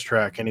jazz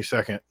track any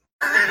second.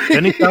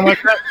 Doesn't he sound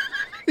like that?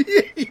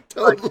 Yeah, he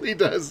totally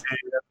does. Hey,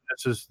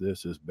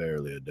 this is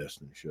Barely a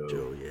Destiny show.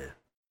 Joe, yeah.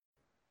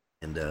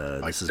 And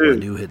Like, this is dude.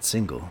 my new hit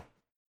single.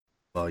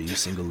 All you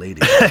single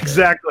ladies.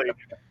 Exactly.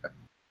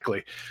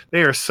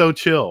 They are so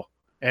chill.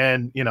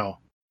 And, that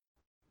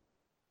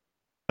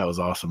was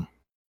awesome.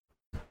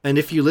 And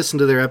if you listen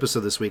to their episode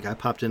this week, I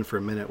popped in for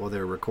a minute while they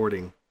were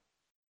recording.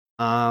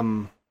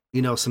 Some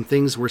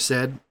things were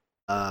said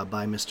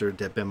by Mr.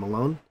 Deadpan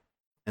Malone,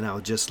 and I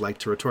would just like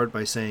to retort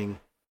by saying,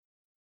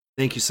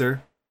 thank you,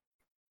 sir.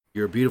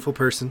 You're a beautiful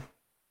person.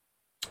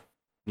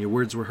 Your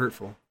words were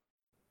hurtful,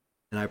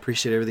 and I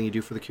appreciate everything you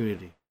do for the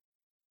community.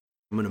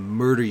 I'm going to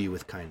murder you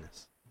with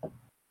kindness. I'm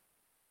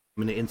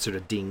going to insert a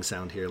ding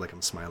sound here like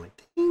I'm smiling.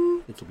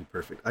 Ding. It'll be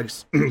perfect. I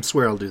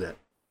swear I'll do that.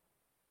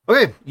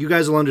 Okay, you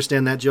guys will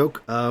understand that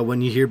joke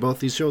when you hear both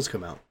these shows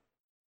come out.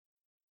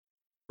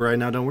 For right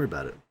now, don't worry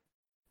about it.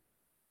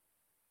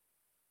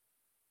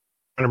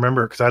 I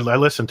remember because I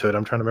listened to it.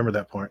 I'm trying to remember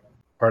that part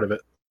of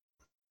it.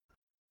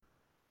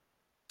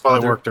 While I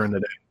work during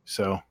the day,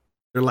 so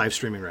they're live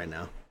streaming right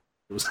now.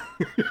 It was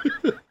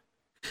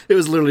it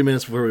was literally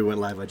minutes before we went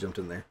live. I jumped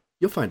in there.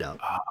 You'll find out.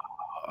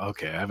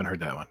 Okay, I haven't heard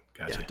that one.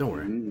 Gotcha. Yeah, don't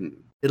worry,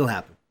 it'll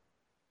happen.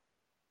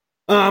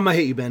 I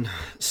hate you, Ben.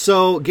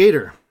 So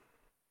Gator,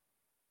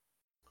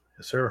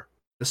 Yes, sir.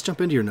 let's jump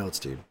into your notes,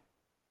 dude.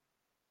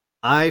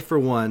 I, for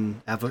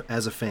one,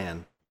 as a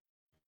fan,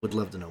 would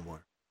love to know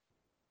more.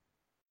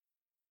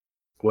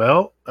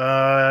 Well,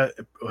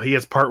 he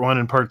has part 1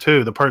 and part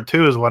 2. The part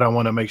 2 is what I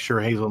want to make sure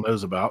Hazel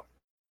knows about.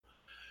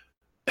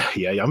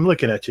 Yeah, I'm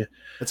looking at you.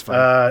 That's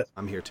fine.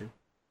 I'm here too.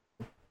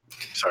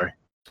 Sorry.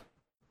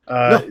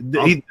 I'll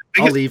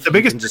leave. The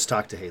biggest. And just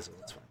talk to Hazel.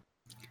 That's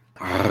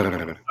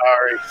fine.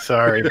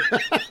 Sorry.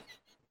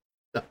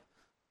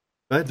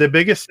 But The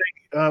biggest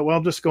thing.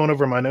 I'm just going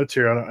over my notes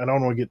here. I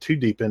don't want to get too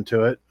deep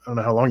into it. I don't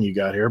know how long you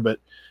got here, but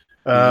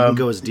you can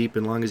go as deep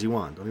and long as you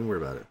want. Don't even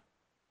worry about it.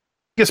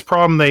 biggest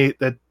problem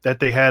that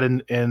they had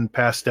in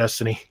past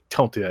Destiny,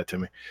 don't do that to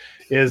me,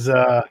 is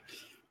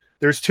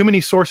there's too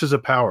many sources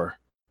of power,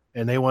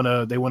 and they want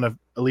to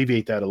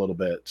alleviate that a little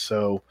bit.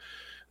 So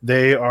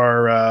they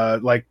are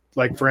like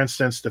for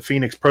instance the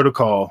Phoenix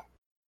Protocol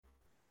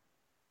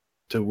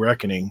to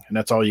Reckoning, and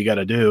that's all you got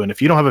to do. And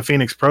if you don't have a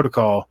Phoenix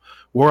Protocol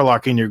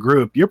Warlock in your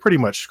group, you're pretty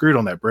much screwed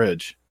on that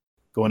bridge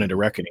going into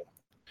Reckoning.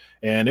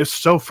 And it's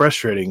so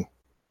frustrating.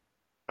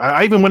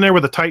 I even went there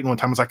with a Titan one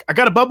time. I was like, I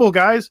got a bubble,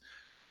 guys.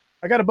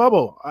 I got a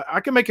bubble. I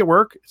can make it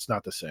work. It's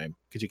not the same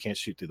because you can't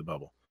shoot through the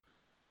bubble.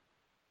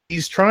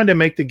 He's trying to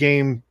make the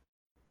game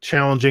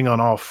challenging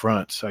on all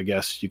fronts, I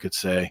guess you could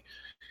say.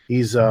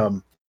 He's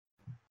and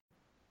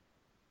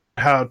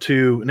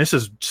this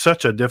is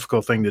such a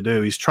difficult thing to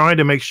do. He's trying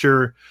to make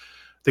sure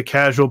the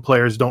casual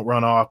players don't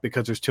run off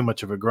because there's too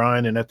much of a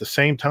grind. And at the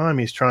same time,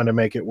 he's trying to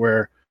make it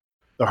where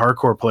the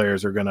hardcore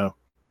players are going to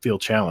feel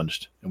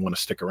challenged and want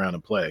to stick around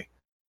and play.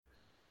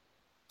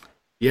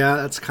 Yeah,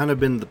 that's kind of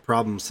been the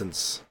problem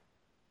since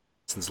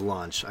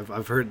launch.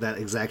 I've heard that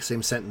exact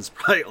same sentence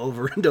probably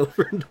over and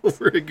over and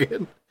over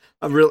again.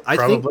 I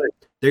think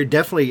they're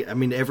definitely. I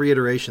mean, every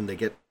iteration they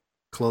get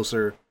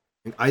closer.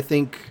 I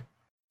think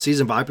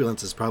Season of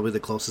Opulence is probably the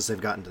closest they've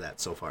gotten to that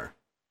so far.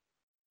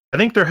 I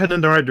think they're heading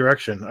in the right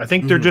direction. I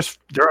think they're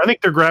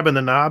grabbing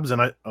the knobs,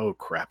 and oh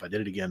crap, I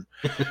did it again.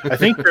 I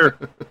think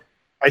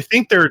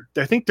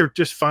they're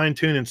just fine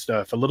tuning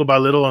stuff a little by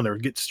little, and they're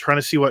trying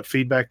to see what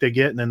feedback they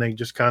get, and then they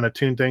just kind of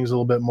tune things a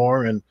little bit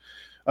more. And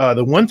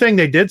the one thing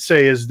they did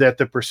say is that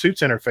the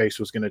pursuits interface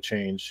was going to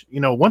change. You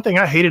know, one thing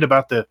I hated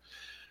about I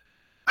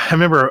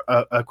remember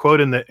a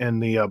quote in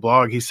the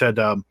blog. He said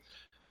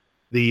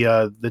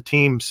the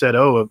team said,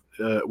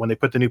 when they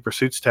put the new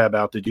pursuits tab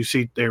out, did you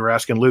see? They were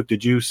asking Luke,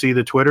 did you see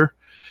the Twitter?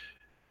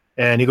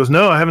 And he goes,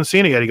 no, I haven't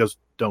seen it yet. He goes,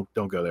 don't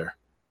go there.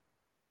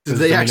 Did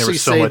they actually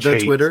say the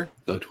Twitter?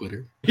 The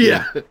Twitter.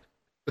 Yeah.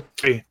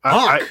 Hey,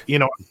 I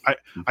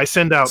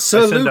send out.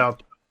 So I send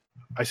out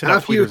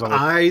have tweeters you all the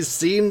time.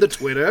 seen the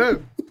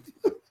Twitter?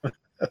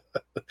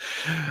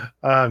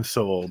 I'm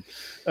so old.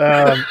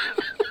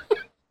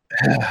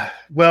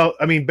 Well,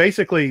 I mean,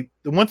 basically,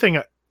 the one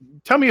thing.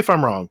 Tell me if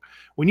I'm wrong.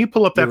 When you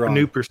pull up that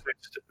new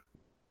pursuits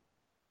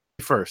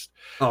first,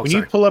 when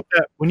you pull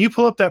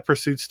up that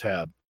pursuits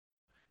tab,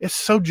 it's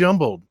so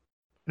jumbled.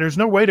 There's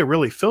no way to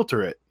really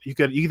filter it. You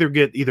could either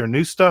get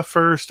new stuff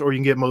first, or you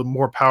can get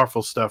more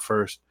powerful stuff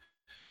first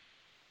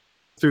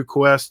through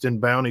quests and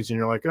bounties, and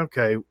you're like,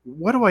 okay,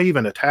 what do I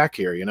even attack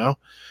here? You know,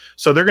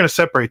 so they're going to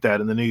separate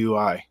that in the new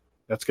UI.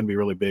 That's going to be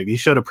really big. He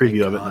showed a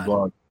preview of it in the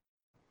blog.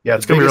 Yeah,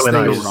 it's going to be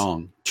really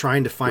nice.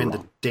 Trying to find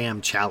the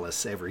damn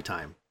chalice every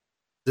time.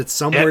 It's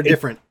somewhere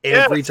different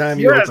every time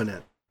you open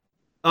it.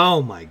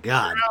 Oh my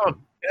god! It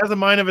has a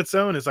mind of its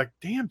own. It's like,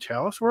 damn,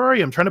 chalice, where are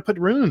you? I'm trying to put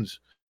runes.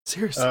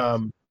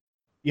 Seriously.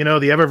 You know,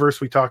 the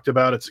Eververse we talked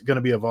about, it's going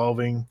to be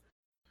evolving.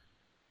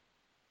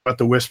 About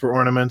the Whisper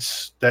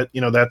ornaments, that,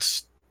 you know,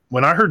 that's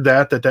when I heard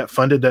that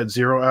funded that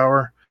 0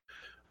 hour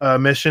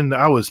mission,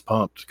 I was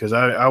pumped, because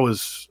I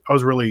was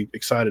really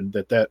excited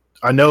that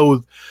I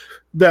know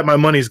that my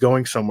money's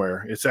going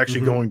somewhere. It's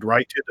actually going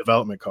right to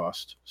development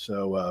cost.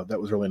 So that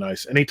was really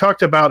nice. And he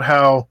talked about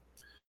how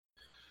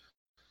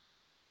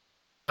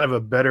kind of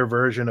a better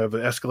version of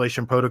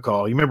Escalation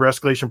Protocol. You remember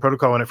Escalation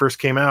Protocol when it first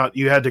came out?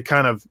 You had to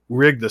kind of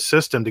rig the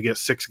system to get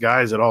 6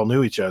 guys that all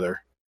knew each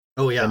other.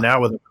 Oh yeah. And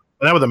now with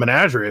a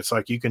menagerie, it's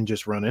like you can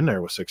just run in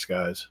there with 6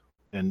 guys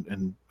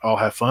and all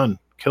have fun,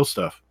 kill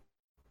stuff.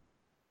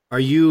 Are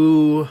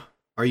you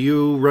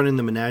running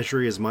the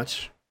menagerie as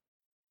much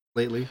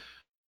lately?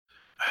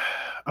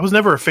 I was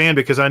never a fan,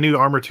 because I knew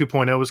Armor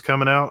 2.0 was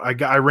coming out.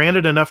 I ran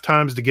it enough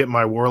times to get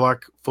my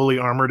Warlock fully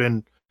armored,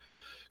 and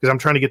because I'm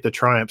trying to get the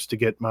Triumphs to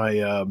get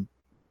my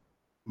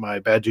my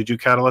Bad Juju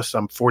Catalyst.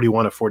 I'm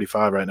 41 of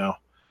 45 right now.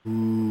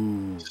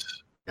 Ooh.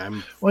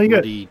 I'm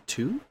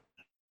 42?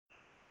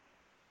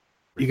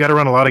 You got to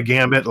run a lot of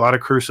Gambit, a lot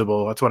of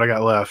Crucible. That's what I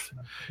got left.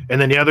 And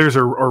then the others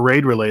are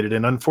raid related,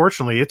 and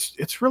unfortunately,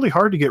 it's really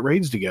hard to get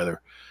raids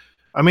together.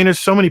 I mean, there's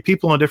so many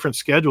people on different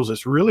schedules.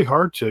 It's really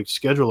hard to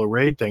schedule a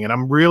raid thing. And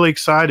I'm really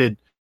excited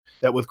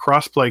that with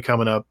crossplay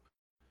coming up,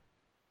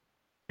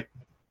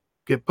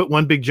 put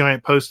one big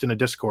giant post in the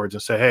Discords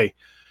and say, hey,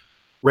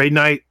 raid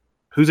night,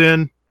 who's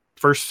in?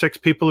 First 6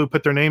 people who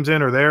put their names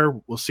in are there.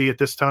 We'll see you at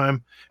this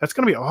time. That's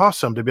going to be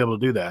awesome to be able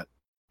to do that.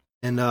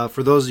 And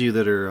for those of you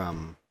that are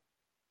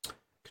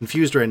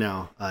confused right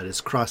now, it is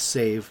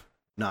cross-save,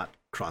 not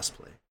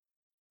crossplay.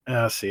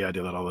 See, I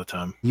do that all the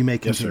time. You may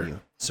continue,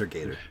 Sir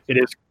Gator. It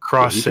is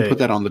cross. You can put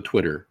that on the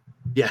Twitter.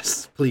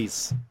 Yes,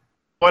 please.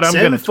 But I'm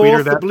going to tweet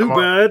her that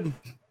Bluebird.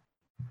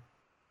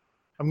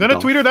 I'm going to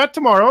tweet her that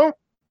tomorrow.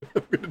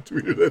 I'm going to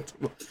tweet her that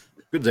tomorrow.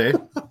 Good day.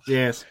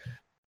 Yes.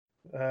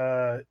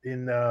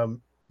 In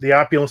the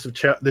opulence of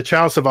the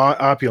chalice of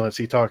opulence,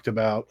 he talked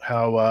about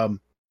how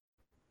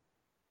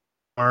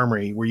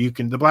armory, where you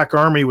can, the Black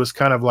Armory was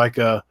kind of like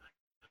a,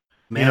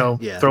 throw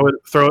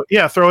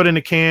it in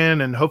a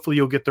can, and hopefully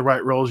you'll get the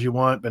right rolls you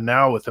want. But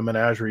now with the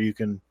menagerie, you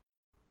can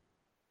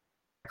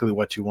exactly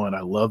what you want.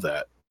 I love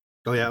that.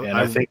 Oh yeah,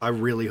 and I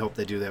really hope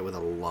they do that with a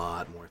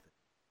lot more things.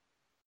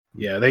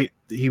 Yeah,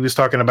 he was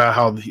talking about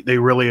how they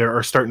really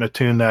are starting to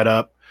tune that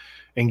up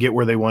and get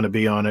where they want to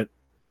be on it.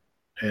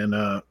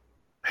 And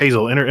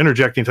Hazel,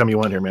 interject anytime you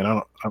want here,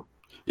 man.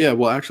 Yeah,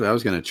 well, actually, I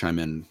was going to chime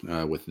in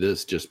with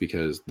this, just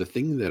because the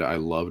thing that I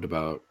loved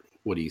about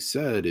what he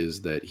said is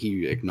that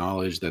he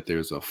acknowledged that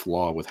there's a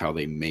flaw with how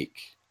they make,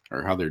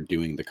 or how they're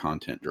doing the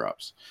content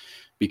drops,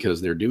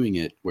 because they're doing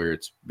it where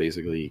it's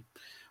basically,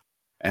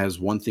 as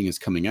one thing is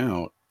coming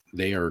out,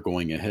 they are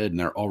going ahead and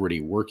they're already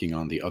working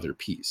on the other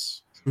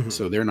piece. Mm-hmm.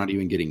 So they're not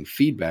even getting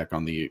feedback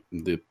on the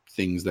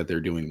things that they're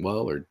doing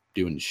well or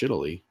doing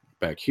shittily.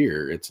 Back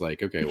here, it's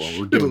like, okay, well,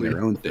 we're doing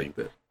their own thing.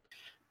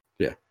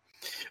 Yeah.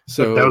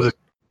 So that was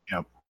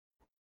yeah.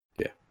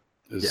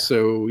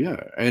 So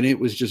yeah, and it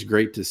was just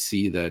great to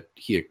see that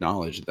he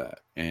acknowledged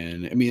that.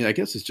 And I mean, I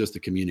guess it's just the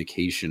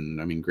communication.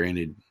 I mean,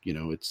 granted,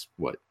 it's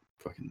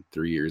fucking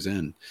 3 years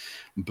in,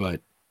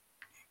 but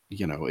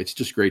it's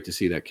just great to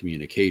see that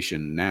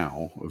communication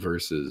now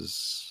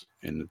versus,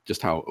 and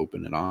just how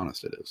open and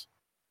honest it is.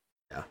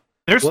 Yeah.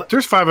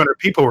 There's 500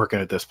 people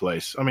working at this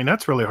place. I mean,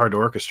 that's really hard to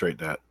orchestrate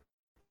that.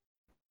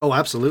 Oh,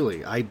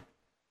 absolutely.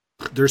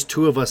 There's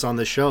 2 of us on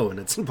the show, and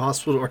it's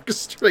impossible to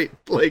orchestrate.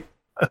 Like,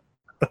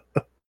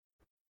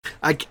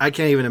 I can't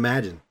even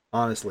imagine,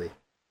 honestly.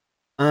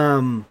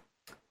 Something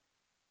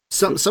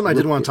I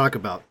did want to talk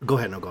about. Go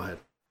ahead. No, go ahead.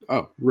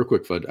 Oh, real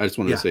quick, Fudd. I just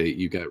wanted to say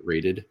you got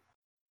rated,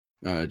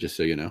 just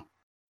so you know,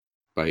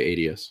 by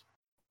ADS.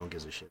 Don't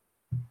give a shit.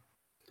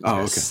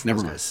 Oh, okay.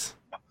 Never mind.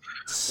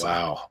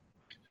 Wow.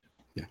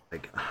 Yeah.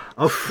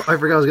 I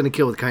forgot I was going to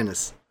kill with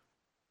kindness.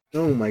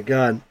 Oh my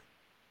god.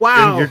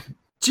 Wow.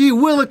 Gee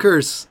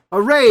willikers.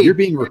 A raid. You're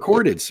being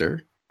recorded,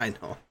 sir. I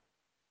know.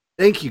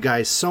 Thank you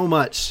guys so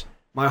much.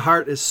 My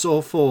heart is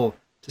so full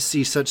to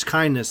see such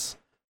kindness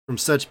from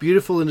such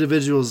beautiful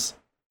individuals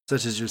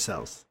such as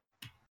yourselves.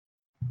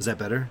 Is that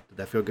better? Did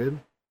that feel good?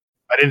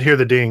 I didn't hear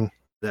the ding.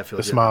 Did that feel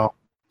the good? Smile.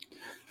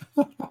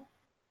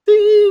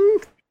 Ding.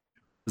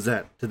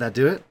 Did that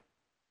do it?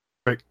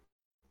 Right.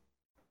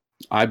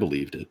 I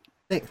believed it.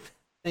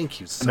 Thank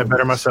you so And I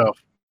better much.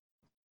 myself.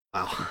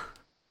 Wow.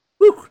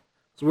 Whew. I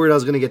was worried I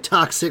was going to get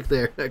toxic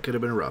there. That could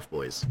have been rough,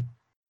 boys.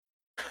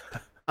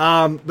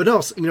 But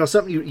no,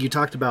 something you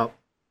talked about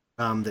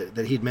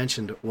that he'd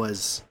mentioned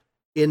was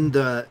in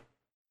the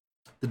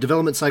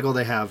development cycle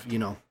they have,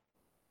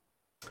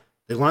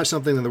 they launch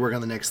something and they work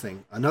on the next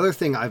thing. Another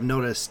thing I've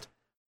noticed,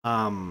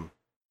 I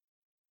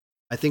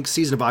think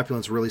Season of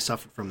Opulence really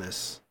suffered from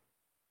this.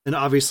 And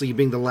obviously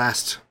being the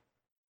last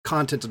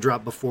content to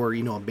drop before,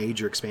 a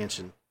major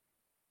expansion.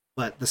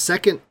 But the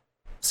second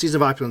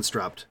Season of Opulence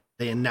dropped,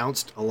 they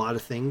announced a lot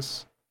of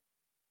things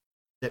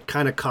that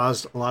kind of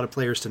caused a lot of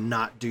players to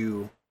not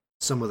do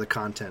some of the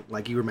content.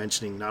 Like you were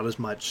mentioning, not as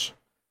much,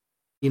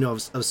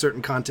 of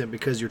certain content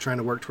because you're trying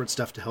to work towards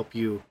stuff to help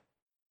you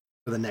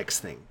for the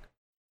next thing.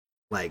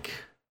 Like,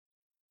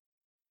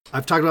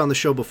 I've talked about on the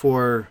show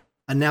before,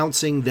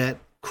 announcing that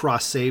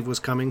cross save was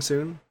coming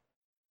soon.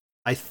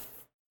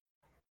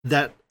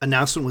 That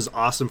announcement was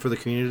awesome for the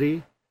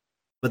community,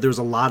 but there was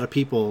a lot of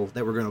people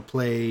that were going to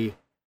play.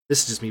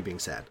 This is just me being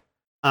sad.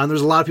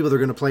 There's a lot of people that are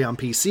going to play on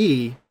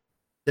PC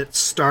that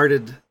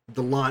started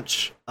the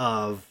launch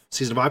of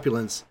Season of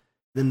Opulence.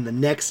 Then the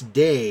next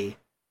day,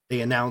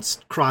 they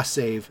announced cross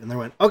save, and they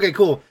went, "Okay,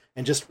 cool,"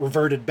 and just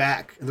reverted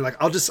back. And they're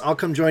like, "I'll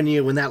come join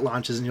you when that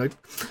launches." And you're like,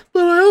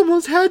 "But I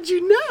almost had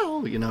you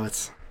now."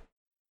 It's.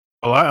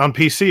 Well, on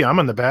PC, I'm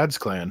in the Bads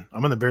clan.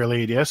 I'm in the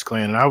Barely ADS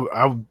clan,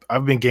 and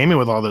I've been gaming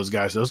with all those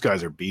guys. Those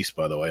guys are beasts,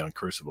 by the way, on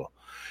Crucible.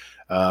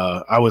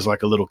 I was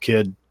like a little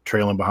kid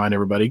trailing behind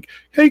everybody.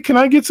 Hey, can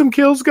I get some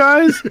kills,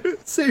 guys?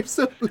 Save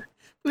some,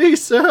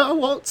 please, sir. I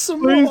want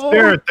some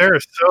more. They're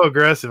so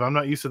aggressive. I'm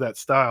not used to that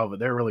style, but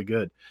they're really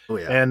good. Oh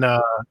yeah. And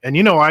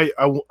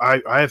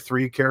I have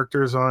 3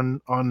 characters on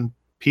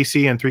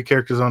PC and 3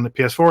 characters on the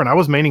PS4, and I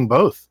was maining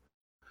both.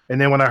 And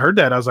then when I heard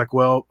that, I was like,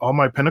 well, all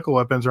my pinnacle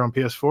weapons are on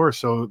PS4,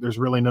 so there's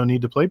really no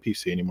need to play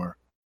PC anymore.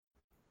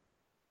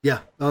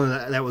 Yeah,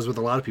 that was with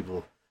a lot of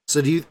people.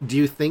 So do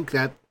you think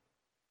that,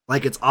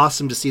 like, it's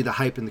awesome to see the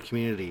hype in the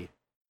community,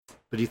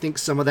 but do you think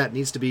some of that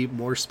needs to be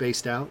more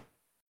spaced out?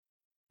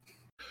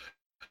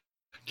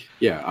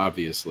 Yeah,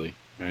 obviously.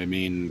 I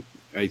mean,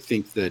 I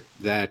think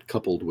that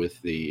coupled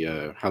with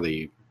the how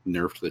they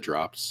nerfed the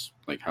drops,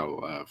 like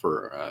how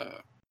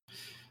for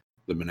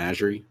the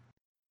Menagerie.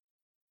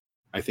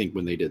 I think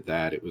when they did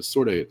that, it was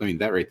sort of,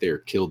 that right there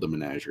killed the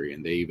Menagerie,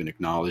 and they even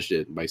acknowledged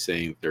it by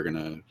saying they're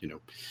going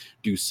to,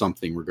 do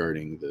something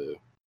regarding the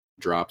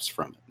drops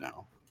from it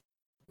now.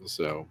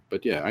 So,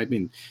 but yeah,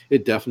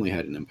 it definitely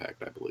had an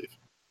impact, I believe.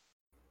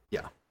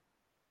 Yeah.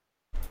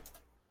 It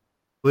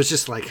was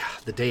just like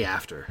the day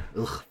after.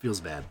 Ugh, feels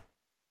bad.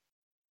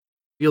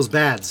 Feels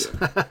bads.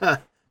 Yeah.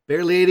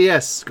 Barely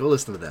ADS. Go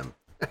listen to them.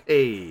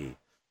 Hey.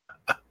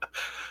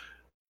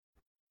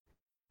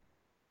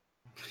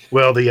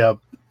 Well,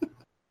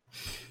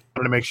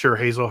 I'm going to make sure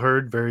Hazel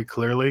heard very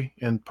clearly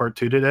in part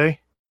 2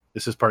 today.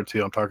 This is part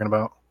 2 I'm talking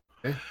about.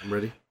 Okay, I'm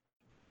ready.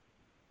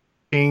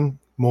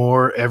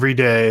 More every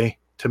day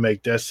to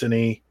make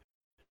Destiny.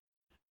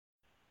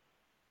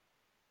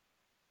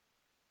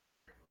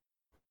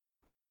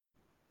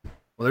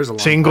 Well, there's a long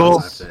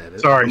single.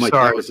 Sorry.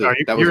 That was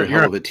a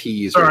hell of a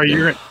tease. Sorry,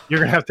 you're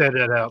gonna have to edit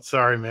that out.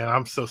 Sorry, man.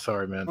 I'm so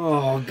sorry, man.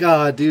 Oh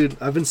God, dude,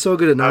 I've been so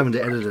good at not having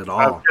to edit it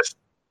all.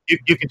 You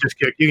can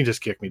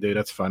just kick me, dude.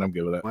 That's fine. I'm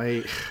good with that.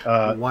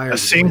 Why are a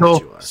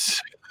single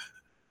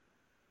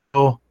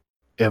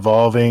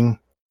evolving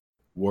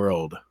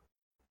world.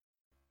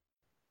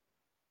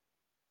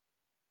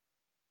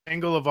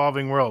 Single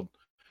evolving world.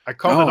 I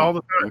called it all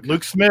the time. Okay.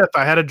 Luke Smith.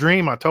 I had a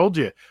dream. I told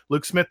you.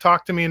 Luke Smith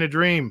talked to me in a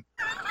dream.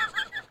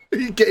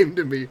 He came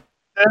to me.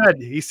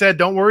 He said,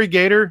 "Don't worry,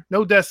 Gator.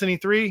 No Destiny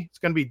 3. It's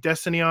going to be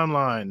Destiny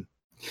Online.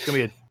 It's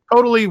going to be a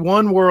totally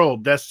one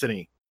world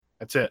Destiny.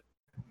 That's it."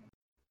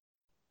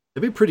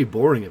 It'd be pretty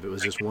boring if it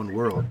was just one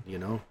world,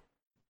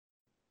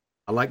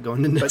 I like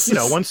going to Nessus.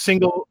 But, one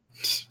single...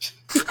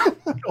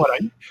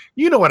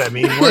 you know what I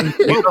mean. One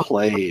well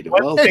played.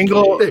 Well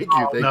single, played.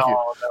 Thank you.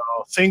 No.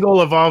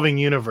 Single evolving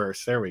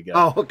universe. There we go.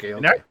 Oh, okay.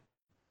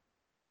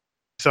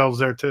 Selves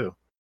there, too.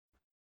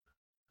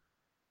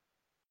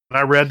 When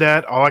I read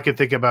that, all I could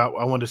think about,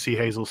 I wanted to see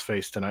Hazel's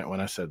face tonight when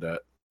I said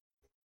that.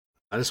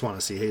 I just want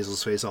to see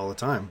Hazel's face all the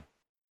time.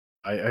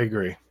 I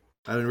agree.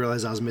 I didn't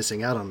realize I was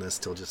missing out on this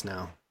till just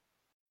now.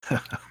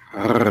 It's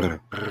gonna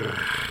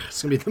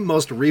be the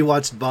most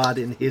rewatched VOD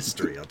in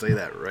history. I'll tell you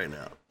that right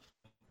now.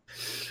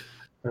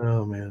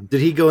 Oh man! Did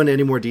he go into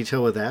any more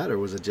detail with that, or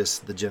was it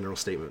just the general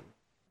statement?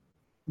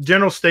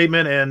 General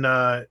statement, and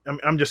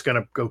I'm just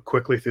gonna go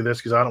quickly through this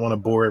because I don't want to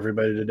bore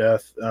everybody to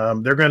death.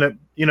 They're gonna,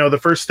 the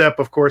first step,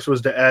 of course,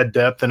 was to add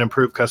depth and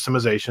improve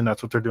customization.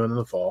 That's what they're doing in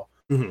the fall.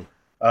 Mm-hmm.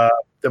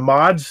 The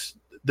mods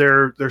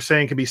they're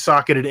saying can be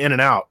socketed in and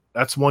out.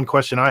 That's one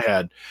question I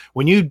had.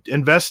 When you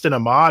invest in a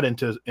mod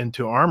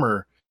into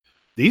armor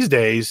these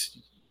days,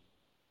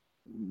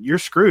 you're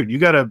screwed. You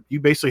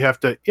basically have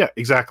to, yeah,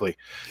 exactly.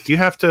 You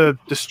have to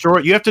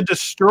destroy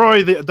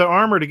the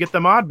armor to get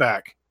the mod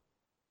back.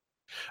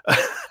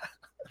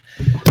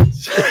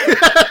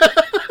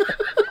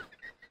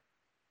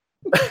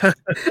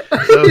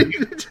 So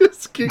You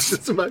just kicked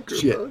this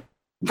microphone.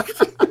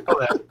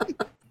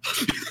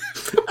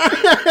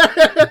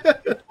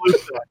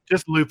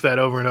 just loop that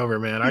over and over,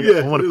 man. I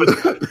Yeah. want to make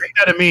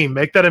that a meme.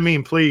 Make that a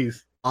meme,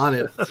 please. On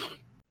it.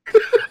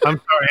 I'm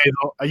sorry,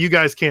 Hazel. You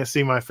guys can't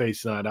see my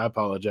face tonight. I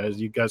apologize.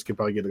 You guys could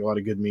probably get a lot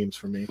of good memes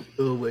from me.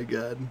 Oh my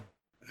god.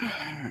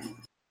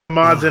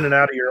 Mods in and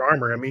out of your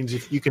armor. It means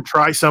if you can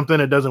try something,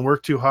 it doesn't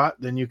work too hot,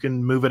 then you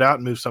can move it out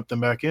and move something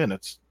back in.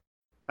 That's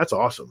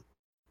awesome.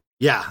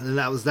 Yeah, and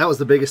that was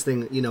the biggest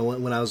thing, you know,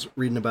 when I was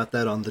reading about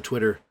that on the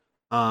Twitter.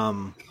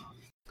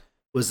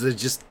 Was that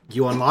just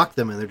you unlock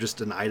them and they're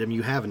just an item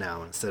you have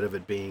now instead of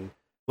it being,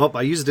 well,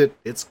 I used it,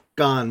 it's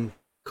gone.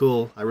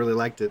 Cool. I really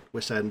liked it.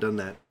 Wish I hadn't done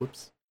that.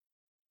 Whoops.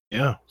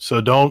 Yeah.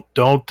 So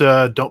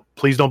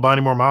please don't buy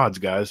any more mods,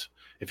 guys.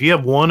 If you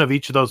have one of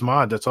each of those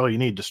mods, that's all you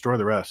need. Destroy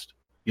the rest.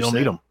 You don't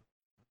need them.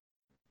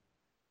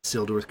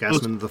 Sealed with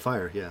Gasman of the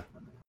Fire, yeah.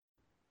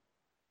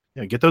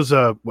 Yeah, get those.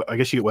 I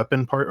guess you get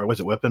weapon part, or was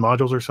it weapon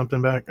modules or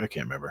something back? I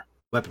can't remember.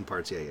 Weapon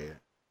parts, yeah.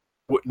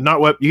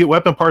 You get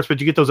weapon parts, but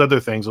you get those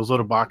other things, those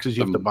little boxes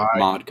you have to buy.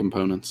 Mod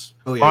components.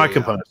 Oh yeah. Mod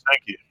components.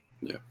 Thank you.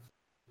 Yeah.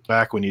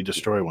 Back when you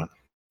destroy one.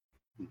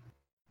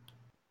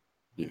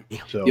 Yeah.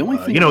 So The only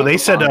thing they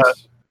said.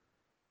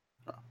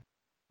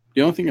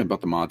 The only thing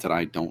about the mods that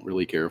I don't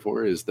really care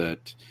for is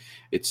that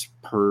it's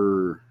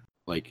per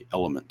like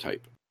element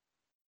type.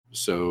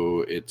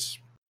 So it's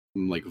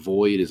like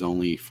void is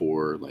only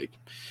for like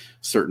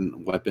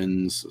certain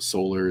weapons,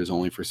 solar is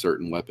only for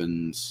certain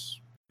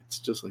weapons. It's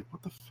just like,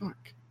 what the fuck?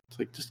 It's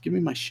like, just give me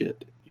my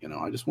shit. You know,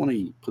 I just want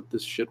to put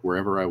this shit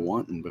wherever I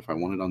want, and if I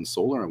want it on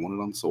solar, I want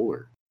it on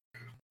solar.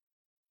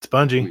 It's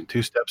Bungie.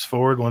 2 steps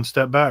forward, 1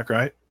 step back,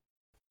 right?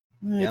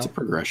 It's a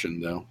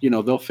progression, though. You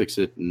know, they'll fix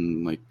it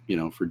in, like, you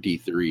know, for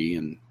D3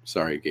 and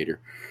sorry, Gator.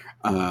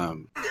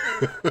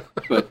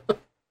 But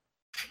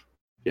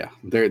yeah,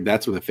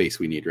 that's what the face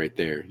we need right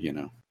there, you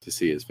know, to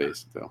see his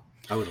face. So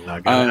I would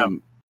like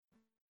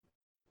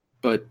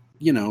but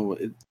you know,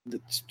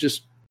 it's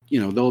just,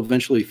 you know, they'll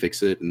eventually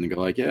fix it and they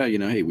go like, yeah, you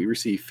know, hey, we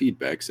received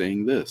feedback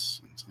saying this.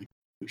 And it's like,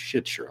 oh,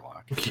 shit,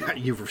 Sherlock. Yeah,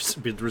 you've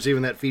been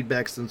receiving that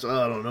feedback since,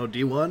 I don't know,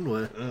 D1?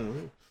 What?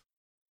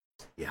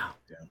 Yeah.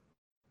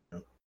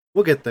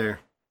 We'll get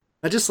there.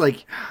 I just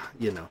like,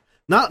 you know,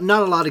 not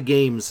a lot of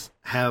games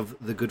have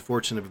the good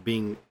fortune of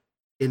being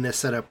in this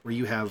setup where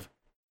you have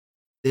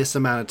this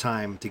amount of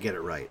time to get it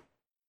right.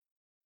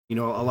 You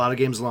know, a lot of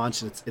games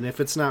launch and if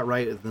it's not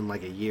right within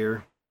like a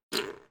year,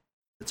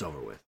 it's over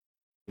with.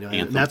 You know,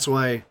 and that's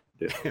why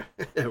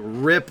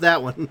rip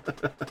that one.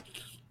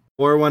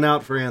 Pour one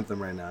out for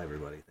Anthem right now,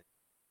 everybody.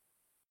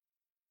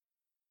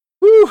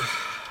 Woo!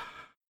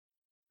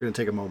 We're gonna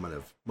take a moment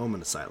of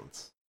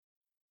silence.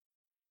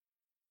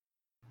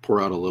 Pour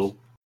out a little.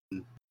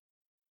 It's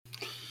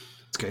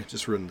okay,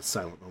 just ruin the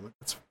silent moment.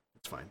 That's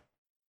fine.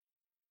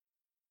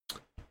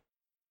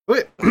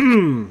 Okay,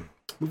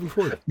 moving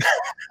forward.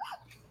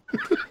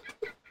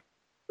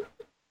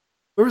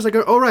 Where was I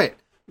going? Oh, right.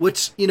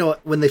 Which, you know,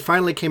 when they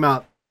finally came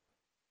out,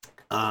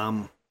 I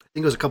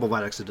think it was a couple of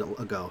Vidocs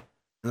ago,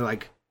 and they're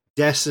like,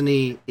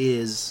 Destiny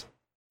is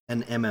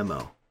an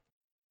MMO.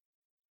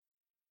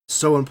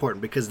 So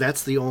important, because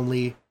that's the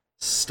only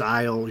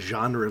style,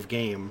 genre of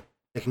game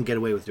that can get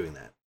away with doing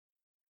that.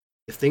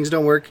 If things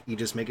don't work, you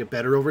just make it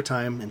better over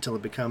time until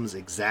it becomes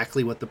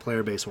exactly what the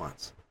player base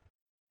wants.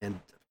 And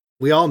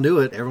we all knew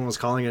it. Everyone was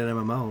calling it an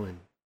MMO, and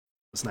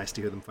it's nice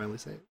to hear them finally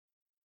say it.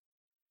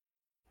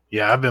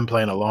 Yeah, I've been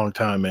playing a long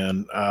time,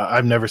 man.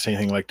 I've never seen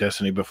anything like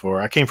Destiny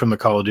before. I came from the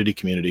Call of Duty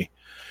community,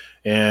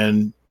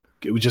 and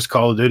it was just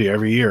Call of Duty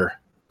every year.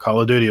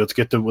 Call of Duty, let's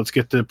get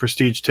the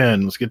Prestige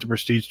 10, let's get the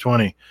Prestige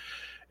 20.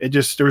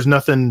 There was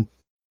nothing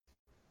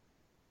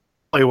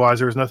play-wise.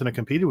 There was nothing to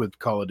compete with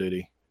Call of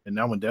Duty. And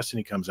now when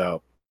Destiny comes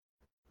out,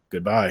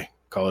 goodbye,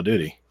 Call of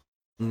Duty.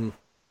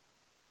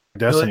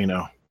 Destiny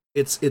now.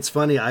 It's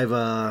funny. I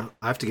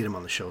have to get him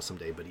on the show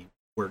someday, but he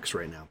works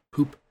right now.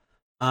 Poop.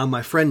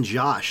 My friend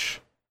Josh,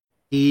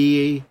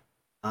 he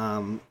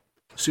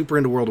super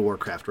into World of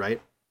Warcraft, right?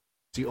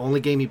 It's the only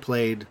game he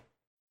played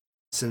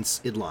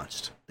since it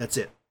launched. That's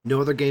it.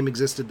 No other game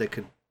existed that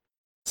could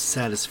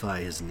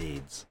satisfy his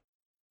needs.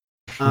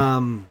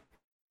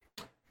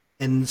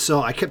 And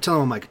so I kept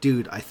telling him, like,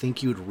 dude, I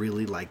think you would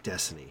really like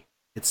Destiny.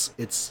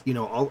 It's you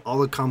know, all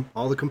the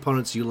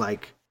components you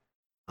like,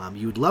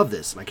 you would love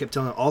this. And I kept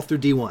telling him all through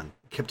D1.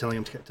 Kept telling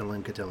him.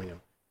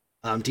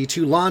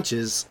 D2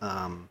 launches,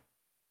 and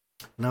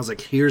I was like,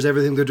 here's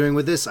everything they're doing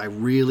with this. I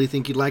really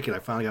think you'd like it. I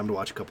finally got him to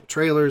watch a couple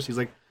trailers. He's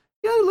like,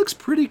 yeah, it looks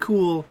pretty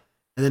cool.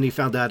 And then he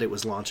found out it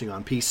was launching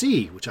on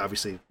PC, which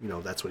obviously, you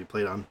know, that's what he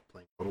played on,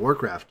 playing World of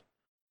Warcraft.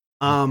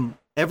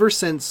 Ever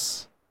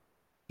since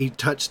he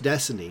touched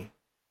Destiny,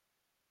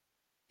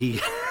 he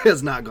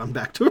has not gone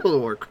back to World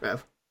of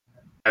Warcraft.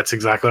 That's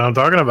exactly what I'm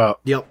talking about.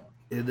 Yep.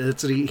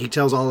 That's what he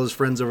tells all his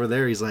friends over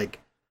there. He's like,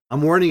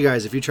 I'm warning you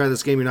guys, if you try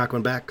this game, you're not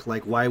going back.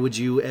 Like, why would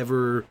you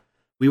ever...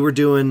 We were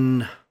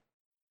doing...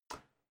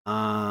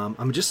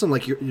 I'm just some,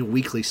 like, your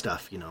weekly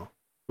stuff, you know.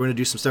 We're going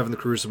to do some stuff in the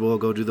Crucible,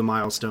 go do the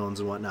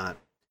milestones and whatnot.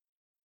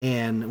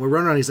 And we're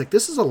running around. He's like,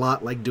 this is a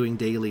lot like doing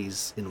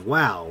dailies in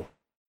WoW,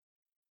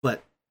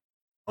 but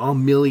a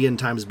million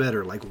times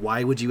better. Like,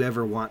 why would you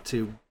ever want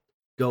to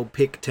go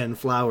pick 10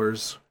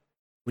 flowers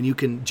when you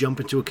can jump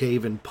into a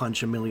cave and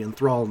punch a million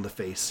thrall in the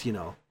face, you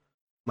know?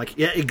 I'm like,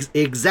 yeah,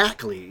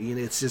 exactly. You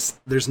know, it's just,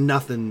 there's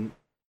nothing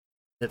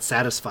that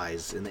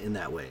satisfies in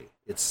that way.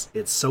 It's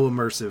so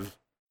immersive.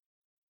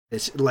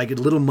 It's like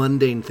little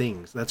mundane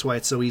things. That's why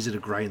it's so easy to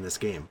grind this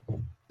game.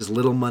 Just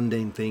little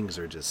mundane things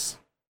are just,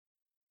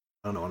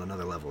 I don't know, on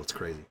another level. It's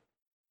crazy.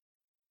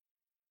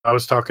 I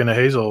was talking to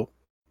Hazel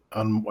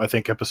on, I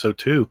think, episode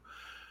 2.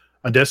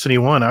 On Destiny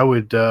 1, I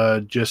would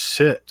just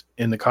sit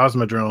in the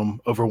Cosmodrome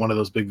over one of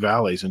those big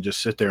valleys and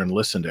just sit there and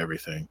listen to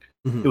everything.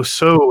 Mm-hmm.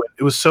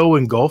 It was so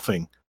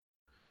engulfing.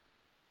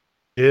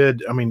 I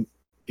mean,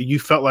 you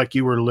felt like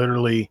you were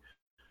literally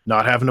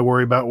not having to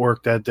worry about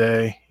work that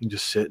day. You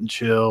just sit and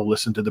chill,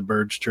 listen to the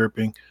birds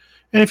chirping.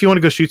 And if you want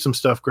to go shoot some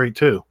stuff, great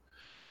too.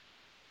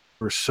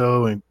 We're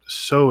so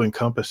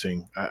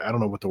encompassing. I don't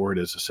know what the word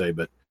is to say,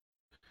 but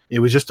it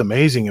was just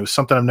amazing. It was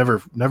something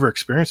I've never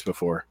experienced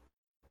before.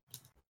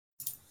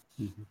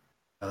 Mm-hmm.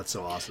 Oh, that's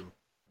so awesome.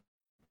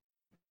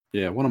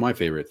 Yeah, one of my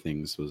favorite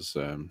things was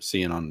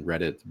seeing on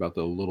Reddit about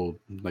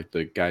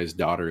the guy's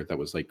daughter that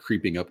was like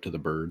creeping up to the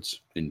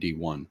birds in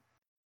D1.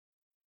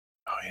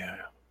 Oh yeah.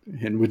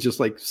 And would just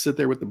like sit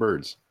there with the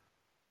birds.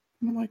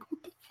 And I'm like,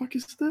 what the fuck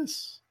is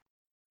this?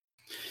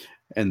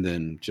 And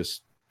then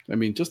just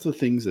the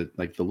things that,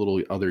 like, the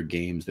little other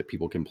games that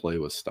people can play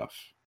with stuff.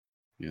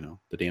 You know,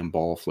 the damn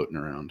ball floating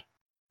around.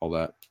 All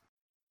that.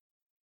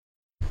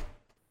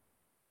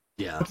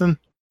 Yeah. Something.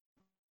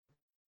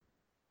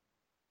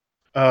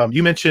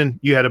 You mentioned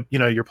you had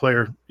your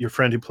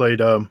friend who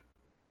played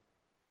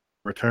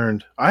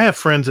Returned. I have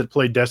friends that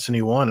played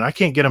Destiny 1 and I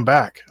can't get them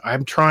back.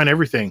 I'm trying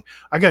everything.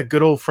 I got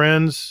good old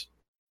friends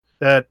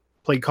that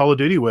played Call of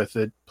Duty with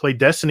that played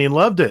Destiny and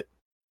loved it.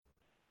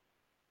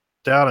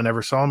 I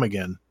never saw them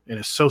again. And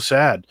it's so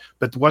sad.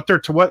 But what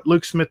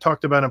Luke Smith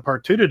talked about in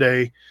part 2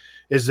 today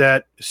is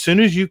that as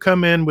soon as you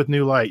come in with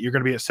new light, you're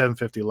going to be at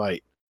 750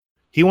 light.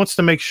 He wants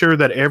to make sure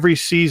that every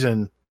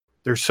season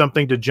there's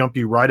something to jump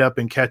you right up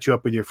and catch you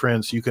up with your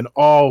friends. So you can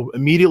all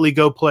immediately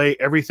go play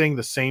everything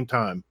the same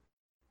time.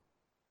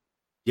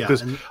 Yeah.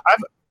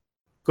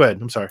 Go ahead.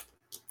 I'm sorry.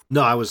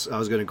 No, I was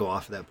going to go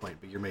off of that point,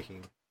 but you're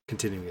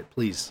continuing it.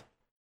 Please.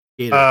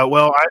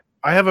 Well,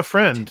 I have a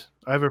friend.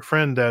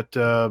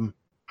 That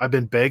I've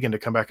been begging to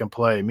come back and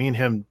play. Me and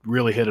him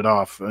really hit it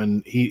off,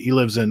 and he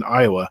lives in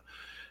Iowa.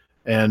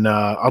 And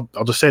I'll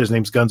just say his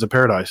name's Guns of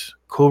Paradise.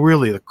 Cool,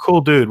 really, the cool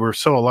dude. We're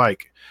so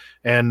alike.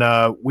 And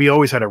we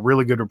always had a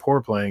really good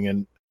rapport playing.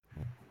 And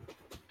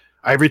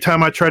every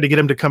time I tried to get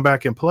him to come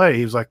back and play,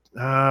 he was like,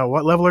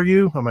 what level are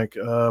you? I'm like,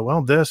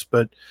 well, this.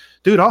 But,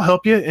 dude, I'll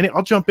help you. And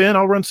I'll jump in.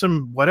 I'll run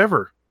some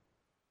whatever.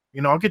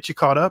 I'll get you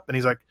caught up. And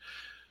he's like,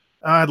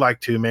 I'd like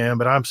to, man,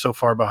 but I'm so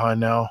far behind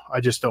now. I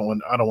don't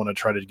want to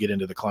try to get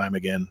into the climb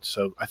again.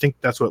 So I think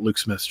that's what Luke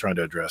Smith's trying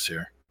to address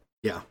here.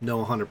 Yeah,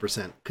 no,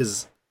 100%.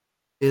 Because,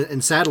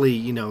 and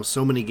sadly,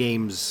 so many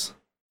games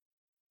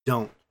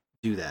don't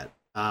do that.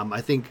 I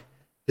think,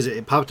 because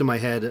it popped in my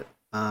head,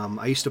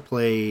 I used to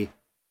play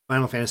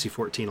Final Fantasy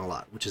 14 a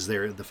lot, which is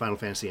the Final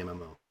Fantasy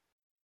MMO.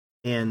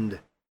 And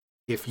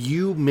if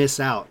you miss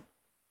out,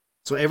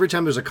 so every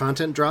time there's a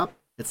content drop,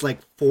 it's like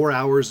 4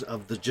 hours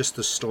of just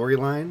the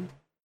storyline,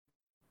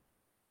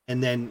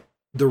 and then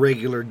the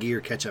regular gear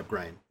catch-up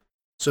grind.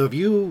 So if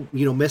you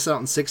miss out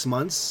in 6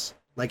 months,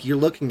 like, you're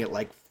looking at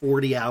like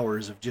 40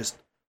 hours of just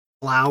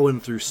plowing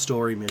through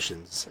story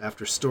missions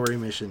after story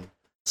mission,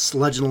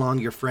 sludging along.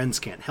 Your friends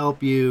can't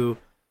help you,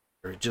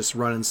 or just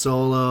running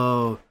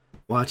solo,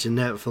 watching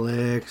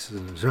Netflix,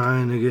 and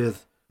trying to get...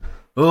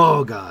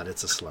 Oh, God,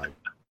 it's a slug.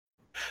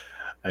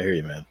 I hear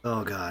you, man.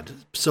 Oh, God.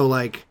 So,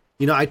 like,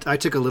 I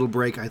took a little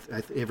break.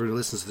 Everyone who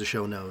listens to the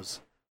show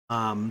knows,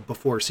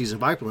 before Season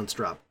of Violence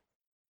dropped.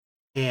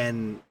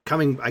 And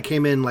I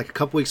came in like a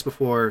couple weeks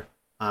before,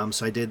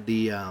 so I did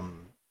the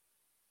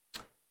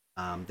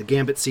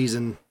Gambit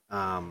season,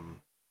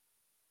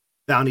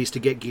 bounties to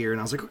get gear,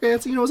 and I was like, okay,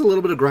 it's it was a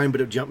little bit of grind,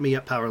 but it jumped me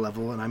up power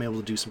level, and I'm able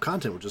to do some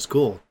content, which is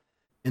cool.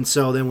 And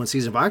so then when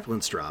Season of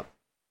Violence dropped,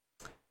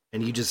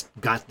 and you just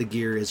got the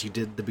gear as you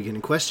did the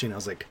beginning question, I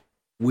was like,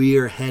 we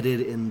are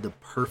headed in the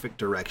perfect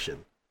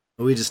direction.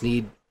 We just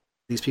need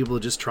these people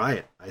to just try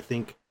it. I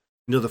think,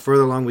 the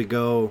further along we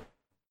go,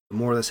 the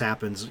more this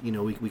happens,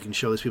 we can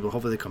show these people,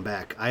 hopefully they come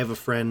back. I have a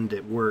friend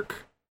at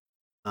work,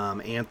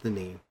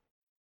 Anthony,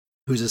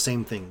 who's the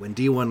same thing. When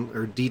D1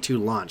 or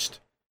D2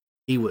 launched,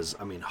 he was,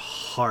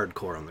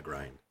 hardcore on the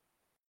grind.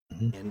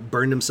 Mm-hmm. And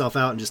burned himself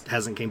out and just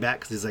hasn't came back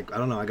because he's like, I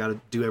don't know, I got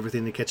to do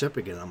everything to catch up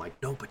again. And I'm like,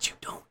 no, but you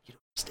don't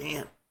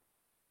understand.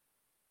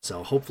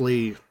 So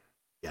hopefully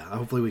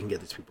we can get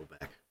these people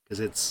back, because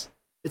it's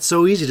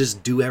so easy to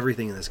just do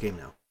everything in this game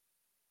now.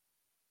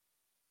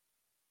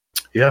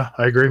 Yeah,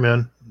 I agree,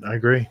 man. I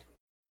agree.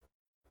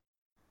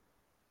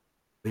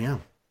 Yeah.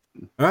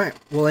 All right.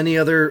 Well, any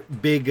other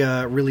big,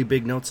 really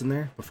big notes in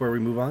there before we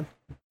move on?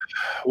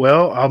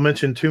 Well, I'll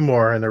mention 2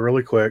 more, and they're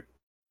really quick.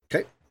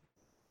 Okay.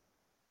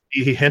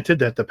 he hinted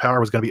that the power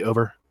was going to be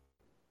over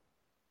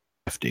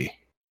 50.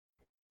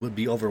 Would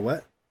be over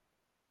what?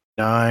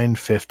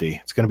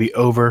 950. It's going to be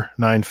over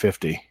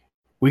 950.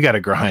 We got to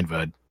grind,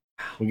 bud.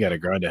 We got to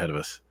grind ahead of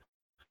us.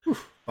 Whew.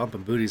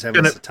 Bumping booties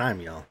having us the time,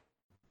 y'all.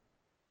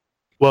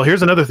 Well,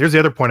 here's the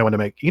other point I want to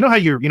make. You know how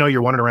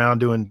you're wandering around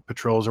doing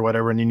patrols or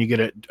whatever, and then you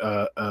get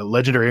a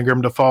legendary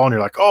Ingram to fall, and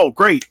you're like, oh,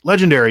 great,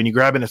 legendary, and you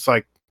grab it, and it's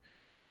like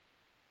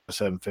a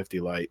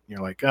 750 light. And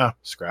you're like,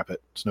 scrap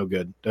it. It's no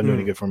good. Doesn't do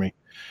any good for me.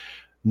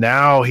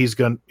 Now he's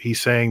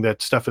saying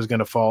that stuff is going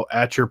to fall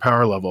at your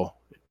power level.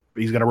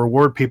 He's going to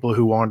reward people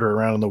who wander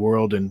around in the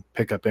world and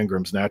pick up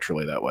Ingrams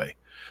naturally that way.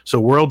 So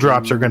world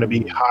drops are going to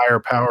be higher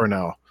power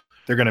now.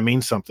 They're going to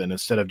mean something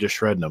instead of just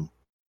shredding them.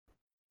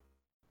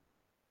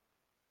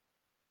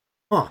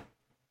 Huh.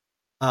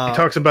 He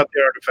talks about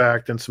the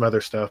artifact and some other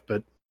stuff,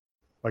 but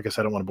like I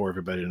said, I don't want to bore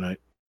everybody tonight.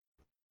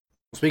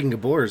 Speaking of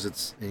boars,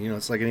 it's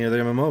like any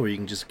other MMO where you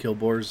can just kill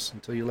boars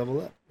until you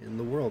level up in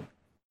the world.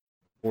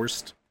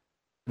 Forced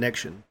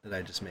connection that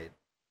I just made.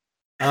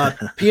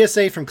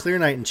 PSA from Clear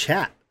Knight in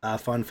chat.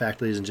 Fun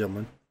fact, ladies and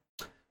gentlemen.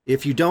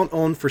 If you don't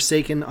own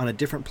Forsaken on a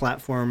different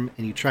platform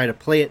and you try to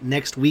play it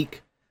next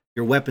week,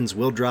 your weapons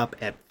will drop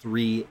at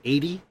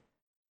 380.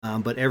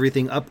 But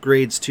everything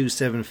upgrades to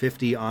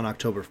 750 on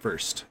October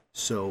 1st.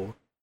 So,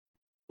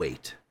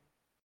 wait.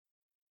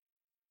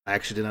 I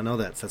actually did not know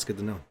that, so that's good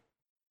to know.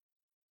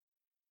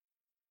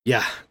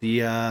 Yeah,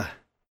 I'm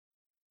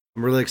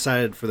really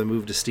excited for the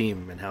move to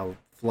Steam and how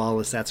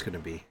flawless that's going to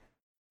be.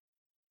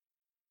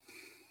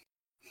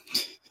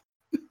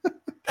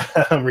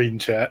 I'm reading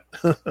chat.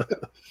 We're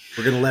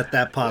going to let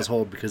that pause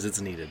hold because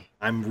it's needed.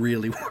 I'm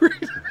really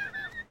worried.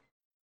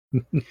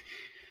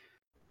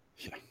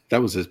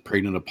 That was as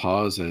pregnant a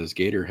pause as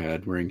Gator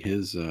had wearing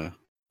his,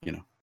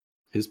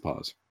 his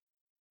pause.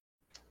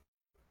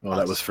 Well,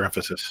 that was for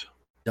emphasis.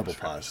 Double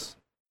pause.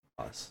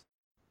 Pause.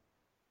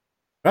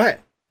 All right.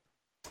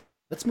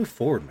 Let's move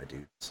forward, my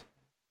dudes.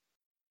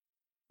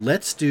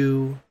 Let's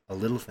do a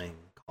little thing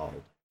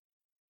called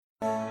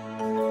Story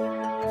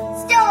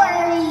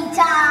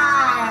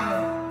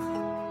Time!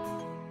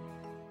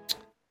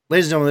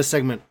 Ladies and gentlemen, this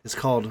segment is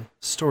called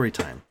Story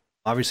Time.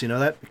 Obviously you know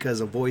that because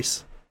a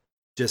voice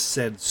just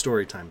said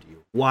story time to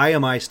you. Why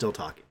am I still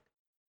talking?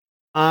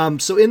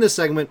 So in this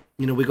segment,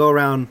 we go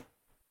around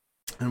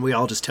and we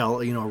all just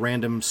tell, a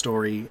random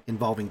story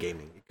involving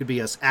gaming. It could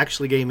be us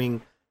actually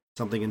gaming,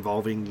 something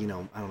involving,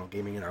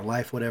 gaming in our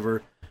life,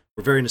 whatever.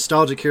 We're very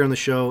nostalgic here on the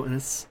show, and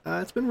it's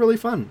been really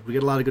fun. We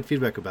get a lot of good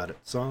feedback about it,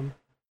 so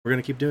we're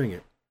going to keep doing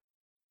it.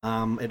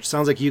 It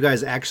sounds like you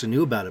guys actually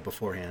knew about it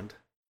beforehand.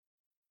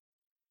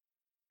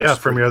 Yeah,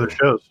 from your other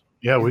shows.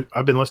 Yeah,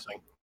 I've been listening.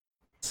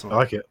 So, I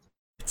like it.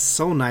 It's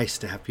so nice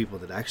to have people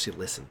that actually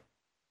listen.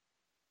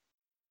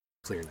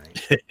 Clear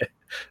Night.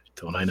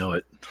 Don't I know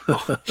it?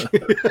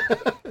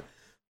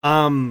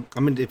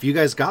 If you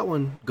guys got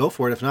one, go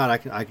for it. If not,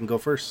 I can go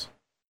first.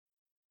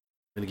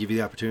 I'm going to give you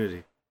the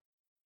opportunity.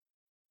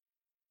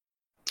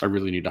 I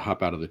really need to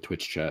hop out of the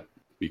Twitch chat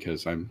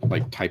because I'm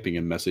typing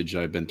a message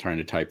I've been trying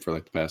to type for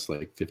the past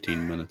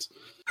 15 minutes.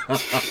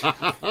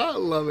 I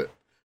love it.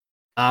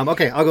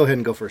 Okay, I'll go ahead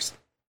and go first.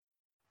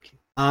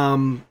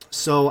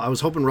 So I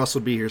was hoping Russ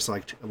would be here, so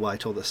I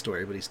told this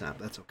story, but he's not.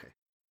 That's okay.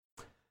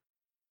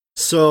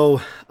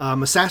 So,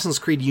 Assassin's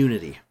Creed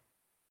Unity.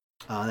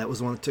 That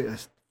was one that took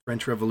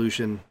French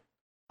Revolution.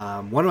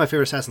 One of my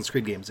favorite Assassin's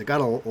Creed games. It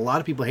got a lot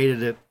of people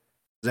hated it.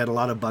 It had a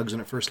lot of bugs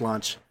when it first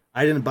launched.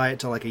 I didn't buy it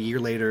till a year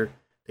later.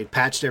 They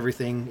patched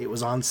everything. It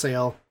was on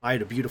sale. I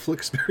had a beautiful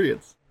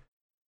experience.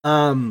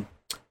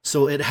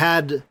 So it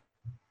had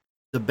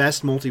the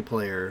best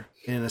multiplayer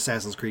in an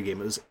Assassin's Creed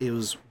game. It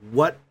was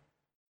what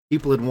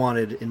people had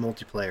wanted in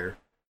multiplayer,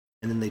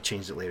 and then they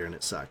changed it later and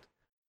it sucked.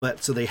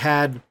 But so they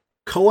had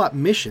co-op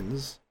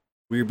missions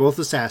where you're both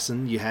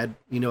assassin. You had,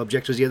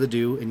 objectives you had to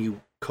do, and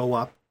you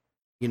co-op,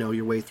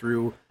 your way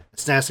through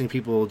assassinating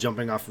people,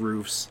 jumping off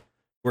roofs,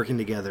 working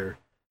together.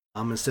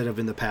 Instead of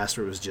in the past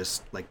where it was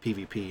just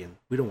PvP, and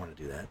we don't want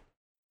to do that.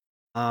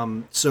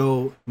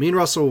 So me and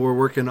Russell were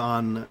working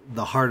on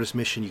the hardest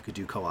mission you could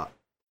do co-op,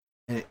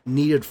 and it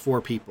needed 4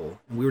 people,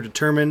 and we were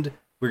determined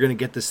we were going to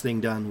get this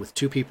thing done with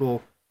 2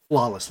 people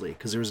flawlessly,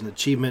 because there was an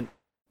achievement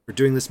for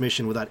doing this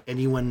mission without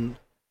an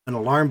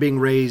alarm being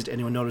raised,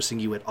 anyone noticing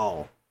you at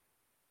all.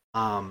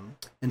 And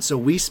so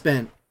we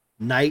spent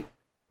night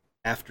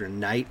after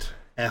night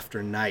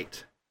after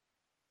night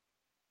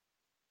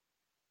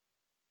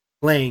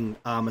playing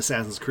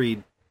Assassin's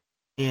Creed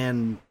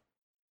and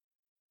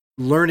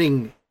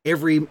learning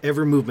every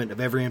movement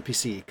of every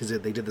NPC, because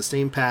they did the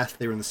same path,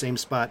 they were in the same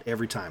spot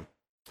every time.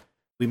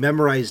 We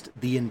memorized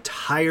the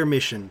entire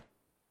mission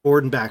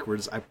forward and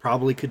backwards. I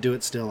probably could do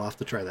it still. I'll have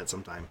to try that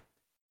sometime.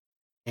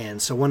 And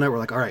so one night we're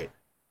like, all right,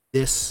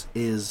 this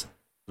is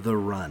the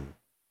run.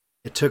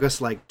 It took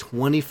us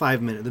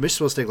 25 minutes. The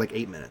mission was supposed to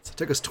take 8 minutes. It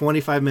took us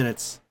 25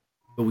 minutes,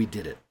 but we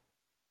did it.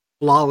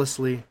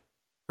 Flawlessly,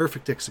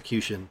 perfect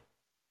execution.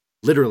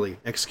 Literally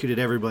executed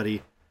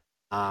everybody.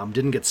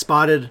 Didn't get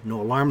spotted.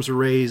 No alarms were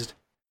raised.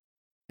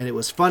 And it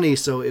was funny.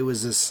 So it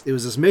was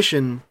this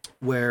mission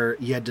where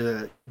you had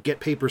to get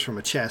papers from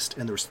a chest,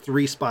 and there was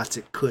 3 spots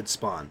it could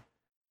spawn.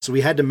 So we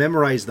had to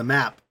memorize the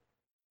map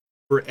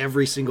for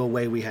every single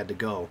way we had to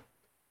go.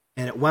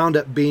 And it wound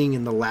up being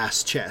in the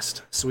last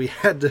chest. So we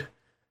had to,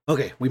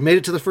 okay, we made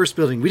it to the first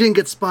building. We didn't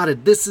get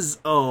spotted. This is,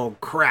 oh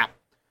crap.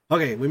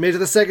 Okay, we made it to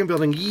the second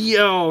building.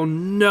 Yo,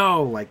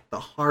 no, like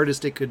the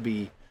hardest it could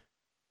be.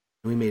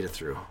 We made it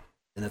through.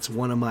 And that's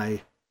one of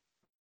my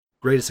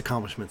greatest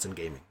accomplishments in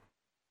gaming.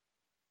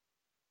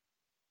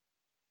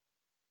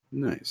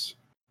 Nice.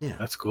 Yeah.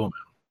 That's cool, man.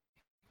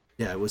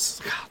 Yeah, it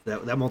was,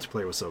 God, that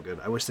multiplayer was so good.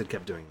 I wish they'd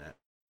kept doing that.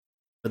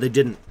 But they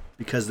didn't,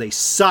 because they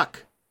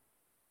suck.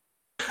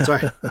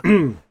 Sorry. What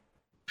do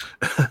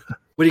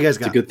you guys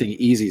got? It's a good thing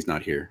Easy's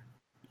not here.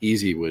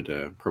 Easy would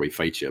probably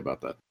fight you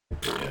about that.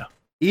 Yeah.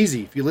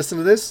 Easy, if you listen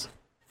to this,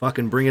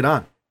 fucking bring it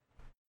on.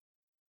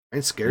 I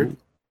ain't scared.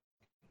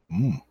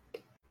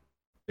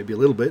 Maybe a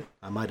little bit.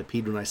 I might have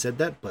peed when I said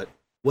that, but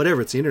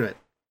whatever, it's the internet.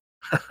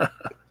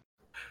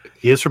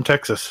 He is from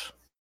Texas.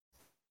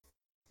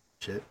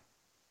 Shit.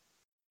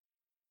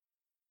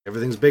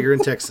 Everything's bigger in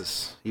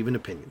Texas, even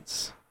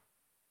opinions.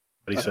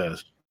 What he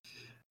says.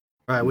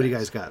 All right, what do you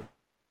guys got?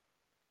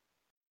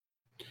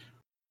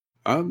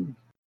 I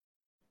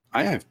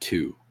have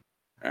 2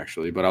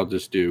 actually, but I'll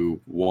just do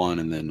one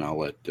and then I'll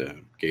let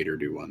Gator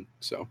do one.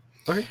 So,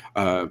 okay.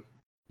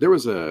 There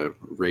was a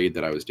raid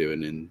that I was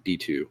doing in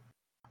D2.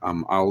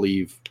 I'll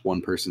leave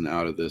one person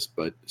out of this,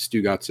 but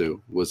Stugatsu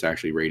was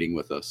actually raiding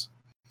with us,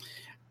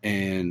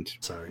 and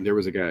there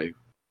was a guy.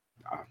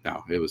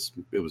 No, it was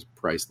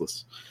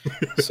priceless.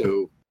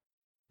 So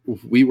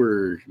we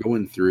were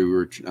going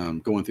through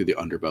the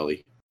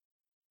underbelly,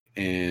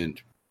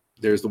 and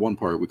there's the one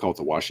part we call it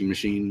the washing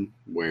machine,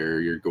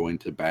 where you're going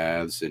to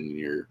baths and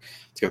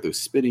it's got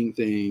those spinning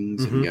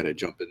things, and you got to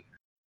jump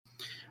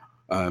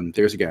in.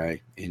 There's a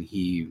guy, and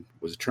he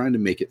was trying to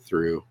make it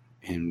through,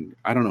 and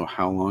I don't know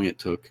how long it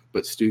took,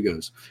 but Stu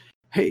goes,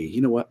 "Hey,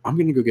 you know what? I'm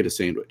going to go get a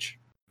sandwich.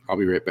 I'll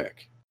be right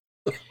back."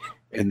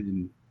 And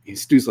then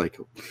Stu's like,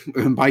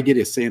 by get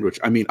a sandwich,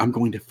 I mean, I'm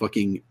going to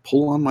fucking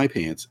pull on my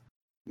pants,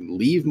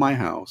 leave my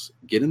house,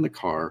 get in the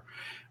car,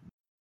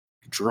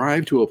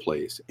 drive to a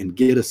place, and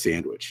get a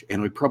sandwich,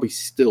 and I'd probably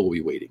still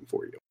be waiting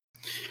for you.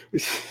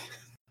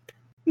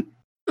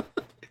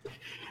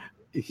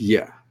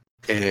 Yeah.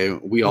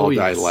 And we all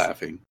died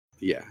laughing.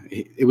 Yeah.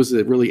 It was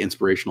a really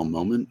inspirational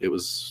moment. It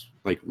was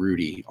like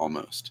Rudy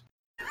almost.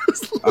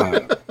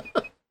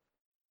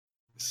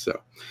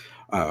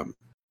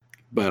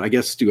 But I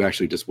guess Stu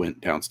actually just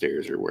went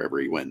downstairs or wherever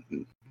he went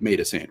and made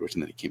a sandwich,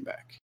 and then he came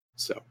back.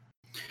 So,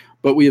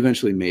 but we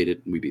eventually made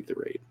it, and we beat the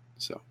raid.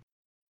 So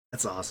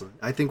that's awesome.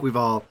 I think we've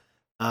all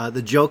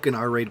the joke in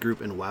our raid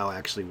group in WoW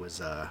actually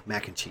was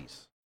mac and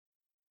cheese.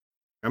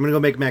 I'm gonna go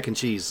make mac and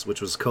cheese,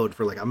 which was code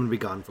for like I'm gonna be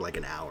gone for like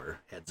an hour.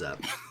 Heads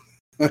up.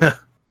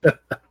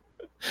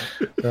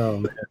 Oh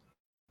man,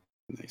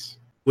 nice.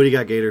 What do you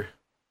got, Gator?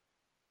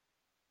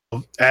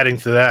 Adding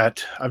to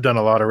that, I've done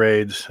a lot of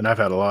raids, and I've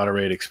had a lot of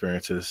raid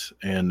experiences.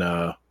 And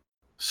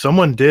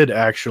someone did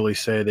actually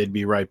say they'd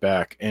be right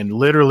back, and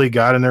literally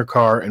got in their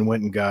car and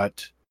went and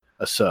got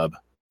a sub.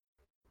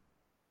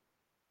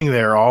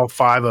 There, all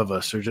 5 of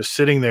us are just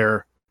sitting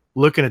there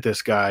looking at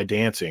this guy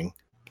dancing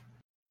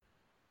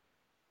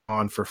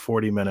on for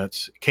 40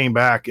 minutes. Came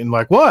back and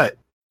like, what's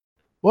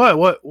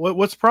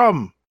the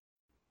problem?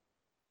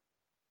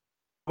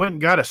 Went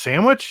and got a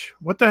sandwich?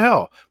 What the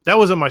hell? That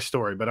wasn't my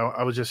story, but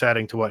I was just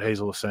adding to what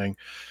Hazel was saying.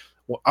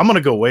 Well, I'm going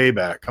to go way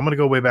back. I'm going to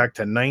go way back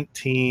to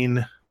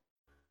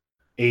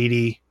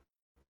 1980.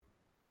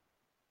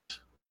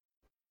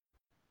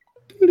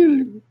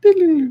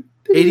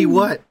 80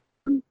 what?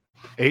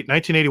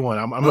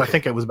 1981. Okay. I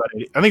think it was about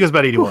 80. I think it was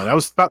about 81. I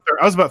was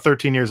about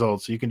 13 years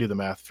old, so you can do the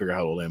math, figure out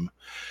how old I am.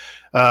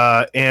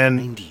 And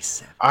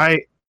 97.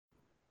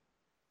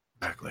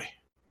 Exactly.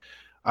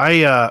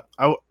 I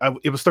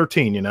it was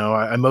 13, you know.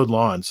 I mowed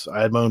lawns. I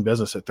had my own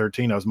business at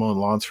 13. I was mowing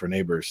lawns for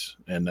neighbors,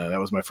 and that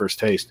was my first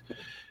taste.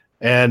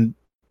 And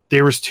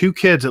there was 2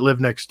 kids that lived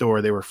next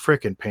door. They were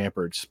freaking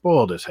pampered,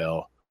 spoiled as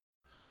hell.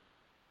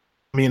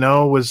 You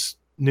know,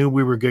 knew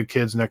we were good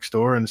kids next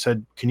door, and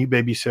said, "Can you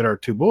babysit our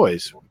 2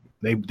 boys?"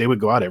 They would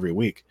go out every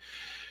week.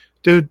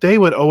 Dude, they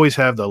would always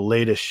have the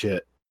latest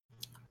shit.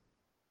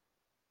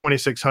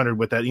 2600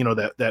 with that, you know,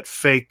 that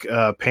fake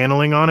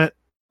paneling on it.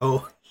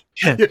 Oh.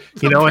 You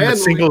know, and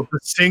the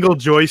single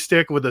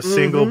joystick with a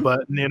single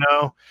button, you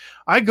know.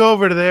 I go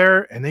over to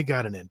there, and they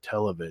got an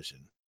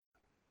Intellivision.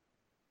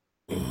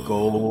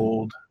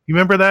 Gold. You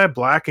remember that?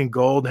 Black and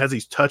gold. Has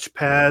these touch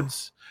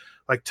pads.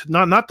 Like,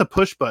 not the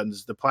push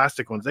buttons, the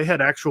plastic ones. They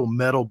had actual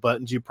metal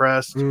buttons you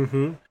pressed.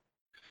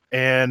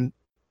 And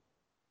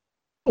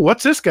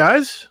what's this,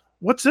 guys?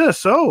 What's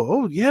this?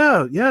 Oh,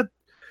 yeah.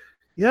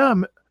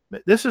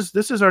 This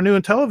is our new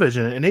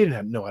Intellivision, and they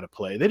didn't know how to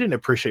play. They didn't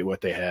appreciate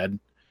what they had.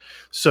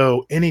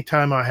 So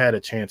anytime I had a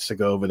chance to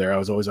go over there, I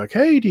was always like,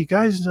 "Hey, do you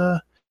guys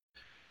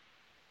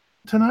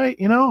tonight?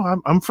 You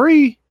know, I'm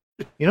free.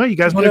 You know, you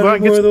guys want to go out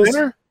and get some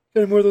dinner?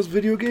 Got more of those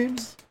video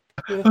games?"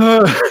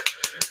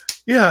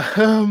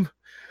 Yeah,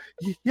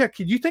 yeah.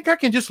 Can you think I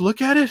can just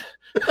look at it?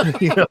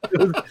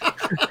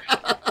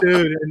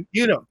 Dude, and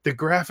the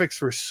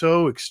graphics were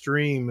so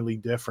extremely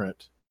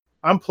different.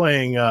 I'm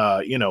playing,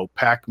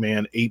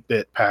 Pac-Man,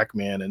 8-bit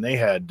Pac-Man, and they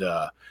had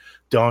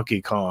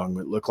Donkey Kong.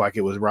 It looked like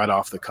it was right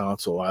off the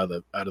console out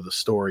of the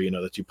store,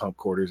 that you pump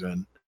quarters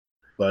in.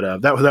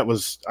 But that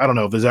was I don't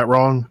know. Is that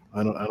wrong?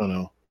 I don't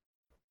know.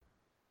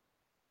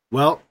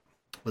 Well,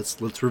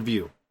 let's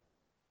review.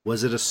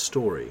 Was it a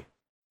story?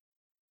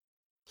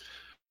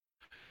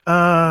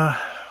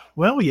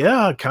 Well,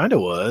 yeah, it kind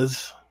of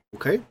was.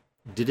 Okay.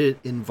 Did it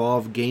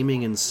involve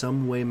gaming in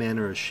some way,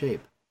 manner, or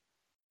shape?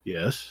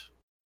 Yes.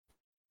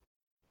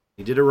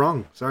 You did it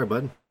wrong. Sorry,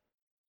 bud.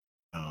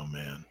 Oh,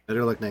 man.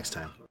 Better luck next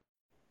time.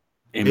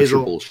 Amateur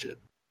Hazel, bullshit.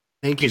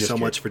 Thank you so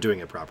much for doing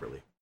it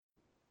properly.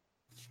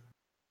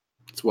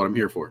 That's what I'm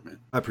here for, man.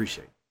 I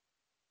appreciate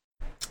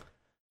it.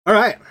 All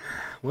right.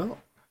 Well,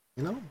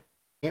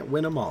 can't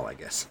win them all, I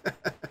guess.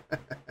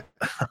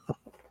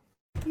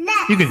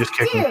 Next, You can just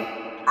kick two them.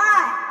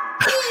 are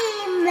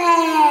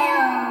emails.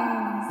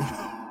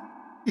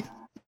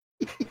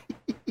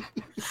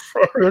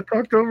 Sorry, I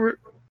talked over it.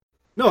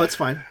 No, it's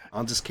fine.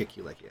 I'll just kick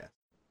you like you asked.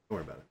 Don't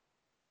worry about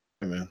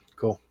Hey, man.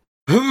 Cool.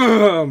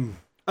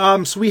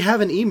 it. So we have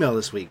an email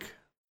this week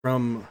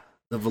from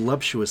the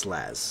voluptuous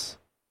Laz.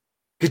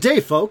 Good day,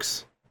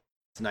 folks.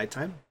 It's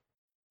nighttime.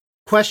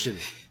 Question.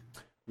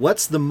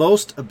 What's the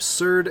most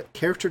absurd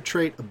character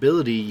trait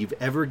ability you've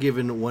ever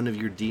given one of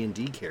your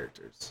D&D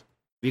characters?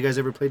 Have you guys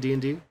ever played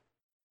D&D?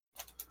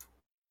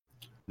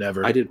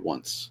 Never. I did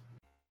once.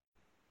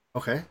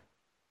 Okay.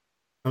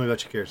 Tell me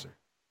about your character.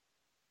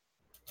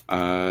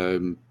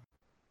 I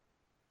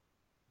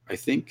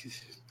think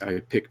I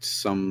picked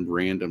some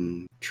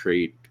random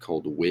trait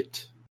called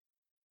wit,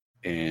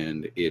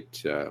 and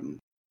it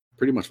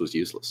pretty much was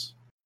useless.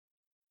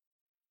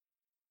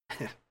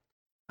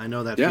 I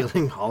know that Yeah.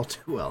 feeling all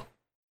too well.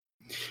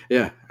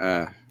 Yeah.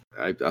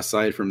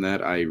 Aside from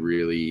that, I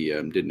really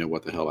didn't know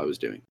what the hell I was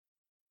doing.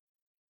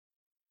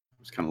 I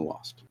was kind of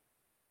lost.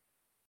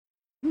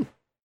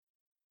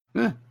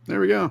 Yeah, there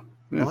we go.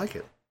 Yeah. I like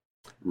it.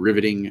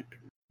 Riveting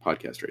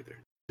podcast right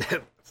there.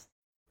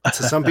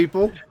 To some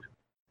people,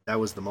 that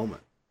was the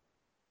moment.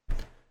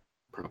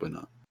 Probably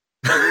not.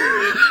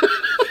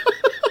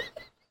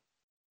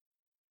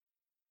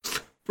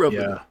 Probably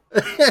Yeah. not.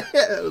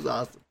 That was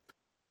awesome.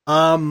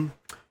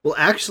 Well,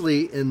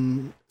 actually,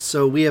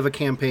 so we have a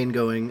campaign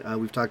going.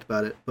 We've talked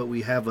about it, but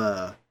we have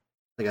a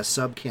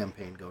sub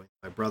campaign going.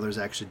 My brother's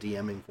actually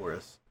DMing for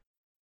us.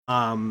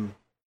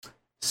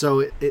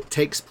 So it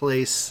takes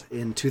place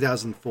in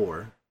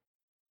 2004,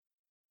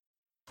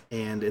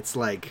 and it's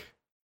like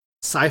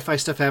sci-fi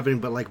stuff happening,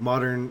 but like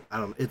modern. I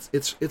don't know.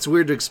 It's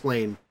weird to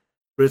explain,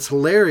 but it's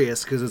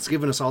hilarious because it's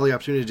given us all the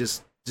opportunity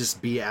to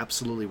just be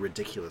absolutely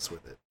ridiculous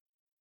with it.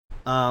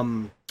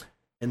 And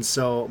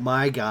so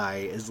my guy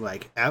is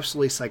like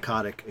absolutely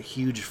psychotic, a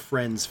huge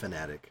Friends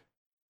fanatic.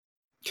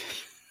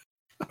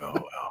 Oh,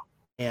 wow.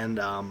 And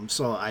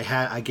so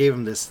I gave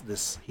him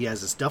this. He has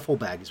this duffel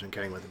bag he's been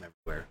carrying with him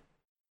everywhere.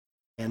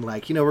 And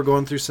like, we're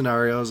going through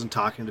scenarios and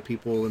talking to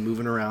people and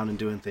moving around and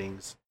doing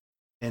things.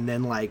 And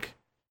then like,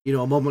 a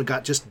moment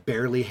got just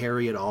barely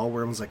hairy at all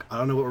where I was like, I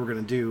don't know what we're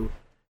gonna do.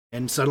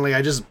 And suddenly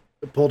I just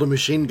pulled a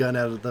machine gun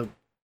out of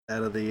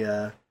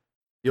the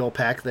old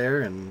pack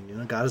there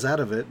and got us out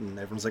of it. And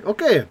everyone's like,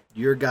 okay,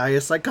 your guy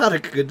is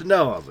psychotic. Good to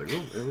know. I was like,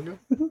 oh, there we go.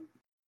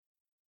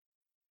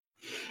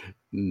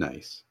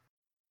 Nice.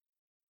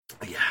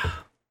 Yeah.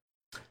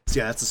 So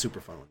yeah, that's a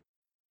super fun one.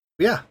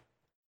 But yeah,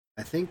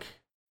 I think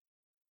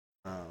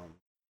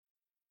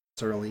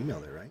it's our only email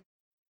there, right?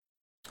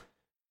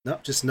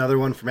 Nope, just another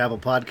one from Apple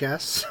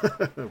Podcasts.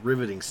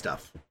 Riveting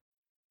stuff.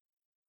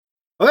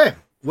 Okay,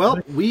 well,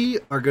 we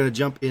are going to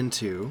jump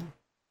into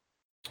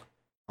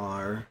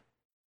our...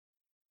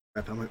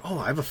 I'm like, oh,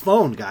 I have a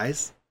phone,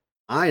 guys.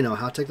 I know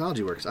how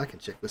technology works. I can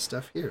check this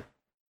stuff here.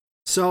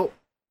 So,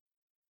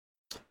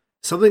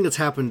 something that's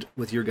happened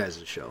with your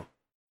guys' show.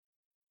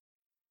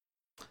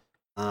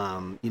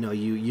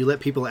 You let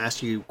people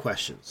ask you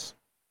questions,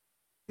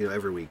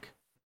 every week,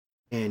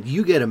 and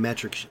you get a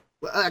metric.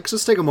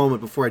 Let's take a moment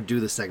before I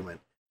do the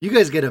segment. You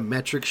guys get a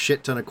metric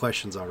shit ton of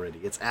questions already.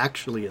 It's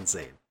actually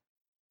insane.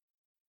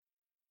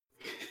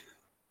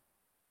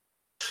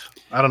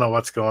 I don't know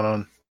what's going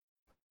on.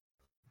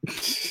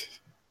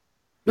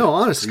 No,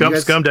 honestly,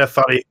 Scum Death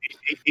thought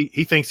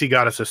he thinks he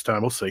got us this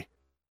time. We'll see.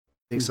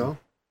 Think so?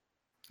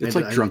 It's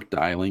like drunk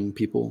dialing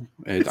people.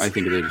 I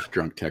think they just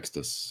drunk text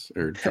us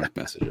or drunk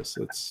message us.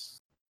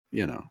 It's,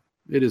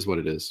 it is what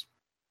it is.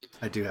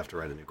 I do have to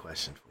write a new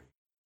question for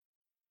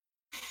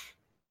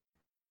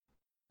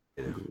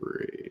you.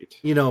 Great.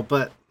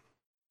 But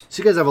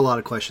so you guys have a lot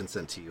of questions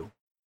sent to you,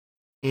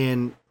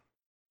 and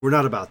we're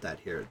not about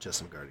that here at Just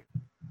Some Guardian.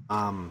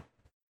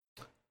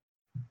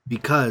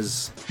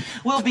 Because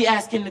we'll be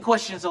asking the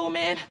questions, old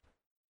man.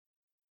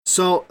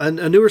 So a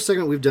newer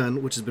segment we've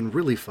done, which has been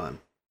really fun,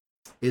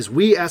 is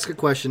we ask a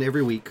question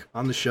every week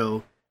on the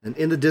show, and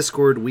in the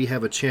Discord we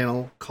have a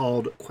channel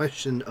called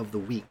Question of the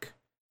Week.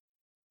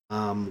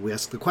 We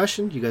ask the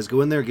question. You guys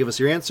go in there, give us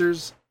your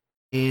answers,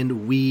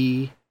 and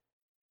we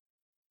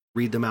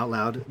read them out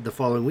loud the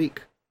following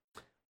week.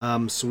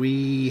 So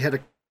we had a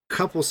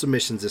couple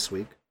submissions this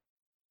week.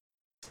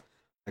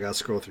 I gotta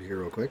scroll through here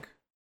real quick.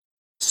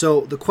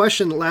 So the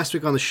question last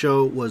week on the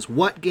show was,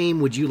 what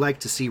game would you like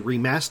to see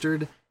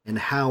remastered and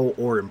how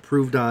or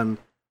improved on?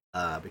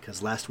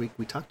 Because last week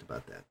we talked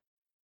about that.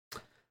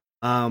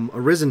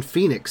 Arisen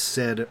Phoenix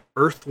said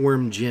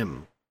Earthworm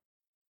Jim,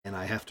 and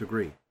I have to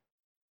agree.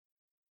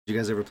 Did you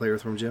guys ever play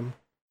Earthworm Jim?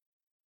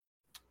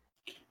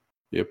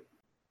 Yep.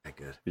 Okay,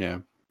 good. Yeah.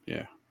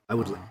 I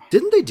would.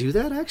 Didn't they do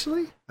that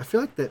actually? I feel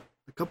like that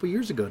a couple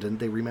years ago. Didn't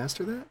they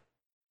remaster that?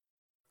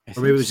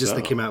 Or maybe it was just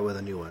they came out with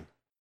a new one.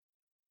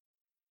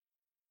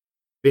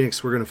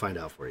 Phoenix, we're gonna find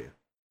out for you.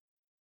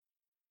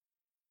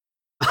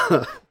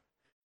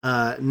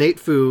 Nate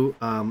Fu,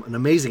 an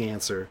amazing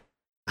answer.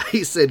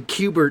 He said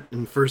Q*bert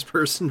in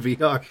first-person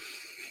VR.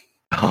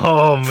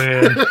 Oh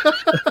man,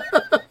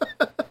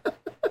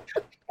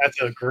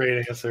 that's a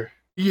great answer.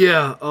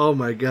 Yeah. Oh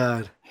my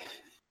god.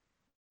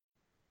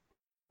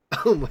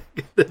 Oh my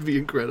god, that'd be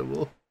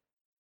incredible.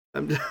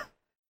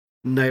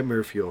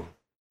 Nightmare fuel.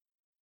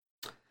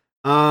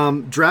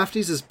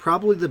 Drafties is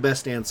probably the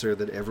best answer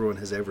that everyone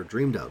has ever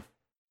dreamed of.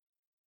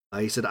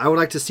 He said, I would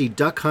like to see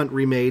Duck Hunt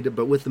remade,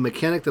 but with the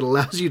mechanic that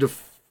allows you to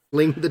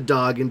fling the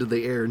dog into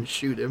the air and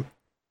shoot him.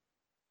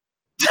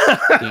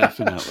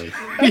 Definitely.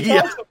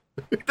 Yeah,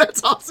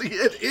 that's awesome.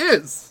 It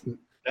is.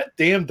 That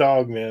damn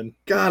dog, man.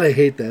 God, I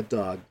hate that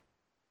dog.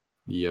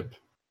 Yep.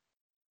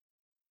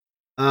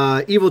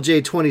 Evil J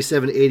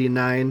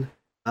 2789,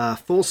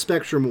 Full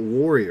Spectrum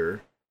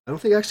Warrior. I don't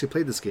think I actually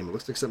played this game. It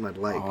looks like something I'd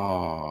like.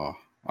 Oh,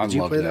 I Did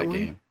you loved play that that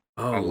game.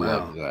 Oh, I wow.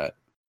 loved that.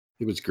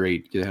 It was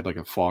great. It had like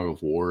a fog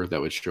of war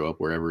that would show up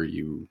wherever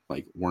you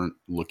like weren't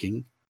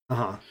looking.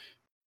 Uh-huh.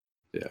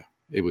 Yeah,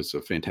 it was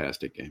a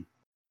fantastic game.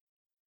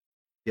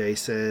 Yeah, he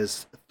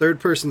says,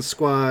 third-person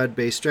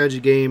squad-based strategy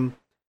game.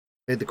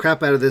 I had the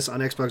crap out of this on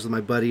Xbox with my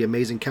buddy.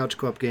 Amazing couch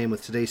co-op game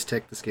with today's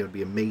tech. This game would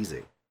be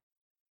amazing.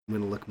 I'm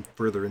going to look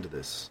further into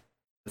this.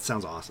 That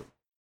sounds awesome.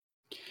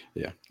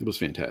 Yeah, it was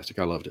fantastic.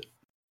 I loved it.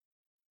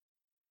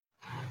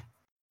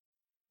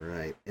 All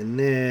right, and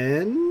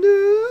then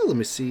let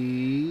me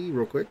see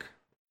real quick.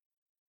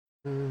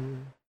 I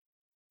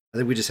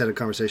think we just had a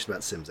conversation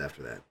about Sims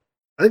after that.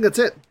 I think that's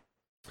it.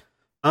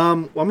 Well,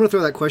 I'm going to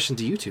throw that question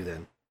to you two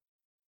then.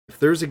 If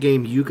there's a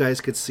game you guys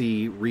could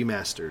see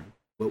remastered,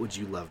 what would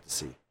you love to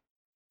see?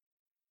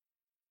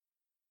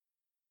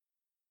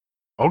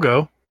 I'll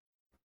go.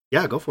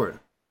 Yeah, go for it.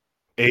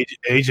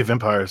 Age of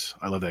Empires.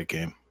 I love that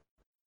game.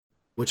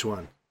 Which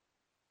one?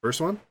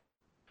 First one?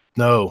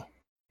 No.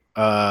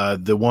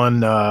 The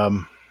one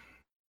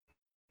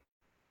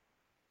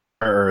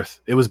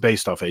Earth. It was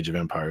based off Age of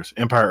Empires.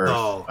 Empire Earth.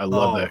 Oh, I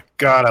love that.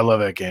 God, I love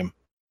that game.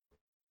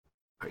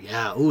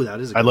 Yeah. Ooh, that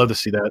is. I'd love to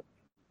see that.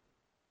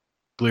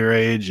 Clear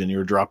Age, and you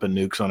were dropping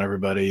nukes on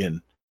everybody,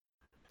 and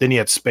then you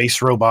had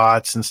space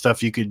robots and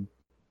stuff. You could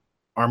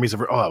armies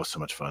of. Oh, that was so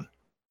much fun.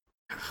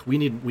 We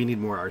need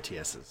more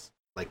RTSs,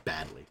 like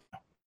badly.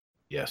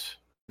 Yes,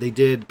 they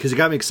did, because it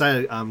got me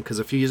excited. Because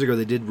a few years ago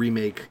they did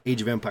remake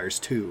Age of Empires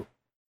 2,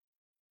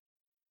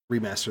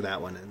 remaster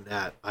that one, and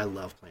that I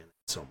love playing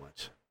it so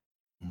much.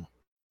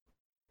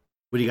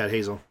 What do you got,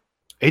 Hazel?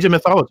 Age of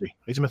Mythology.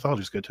 Age of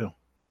Mythology is good too.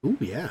 Ooh,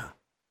 yeah.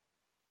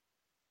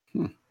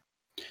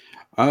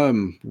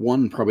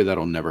 One probably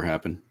that'll never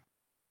happen,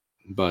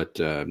 but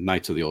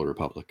Knights of the Old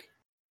Republic.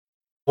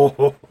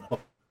 Oh,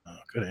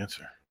 good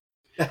answer.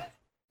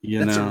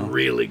 That's a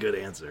really good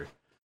answer.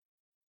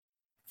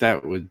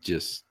 That would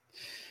just,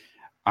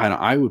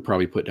 I would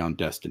probably put down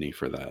Destiny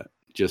for that,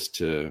 just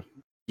to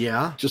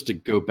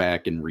go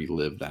back and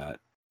relive that.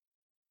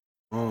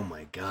 Oh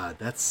my God,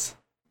 that's.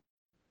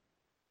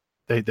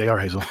 They are,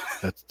 Hazel.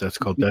 That's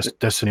called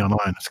Destiny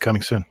Online. It's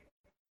coming soon.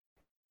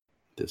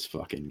 This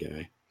fucking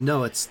guy.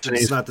 No, it's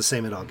not the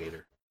same at all,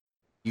 Gator.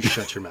 You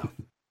shut your mouth.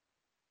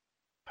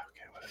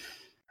 Okay, whatever.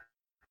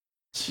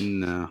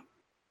 No.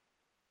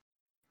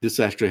 This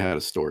actually had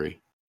a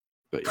story.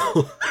 But yeah.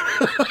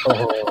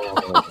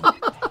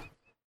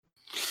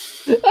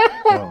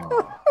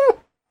 Oh.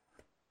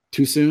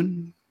 Too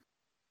soon?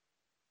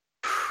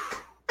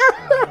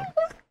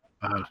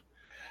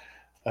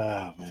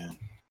 Oh man.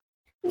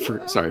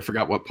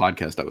 Forgot what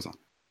podcast I was on.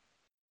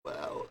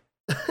 Wow.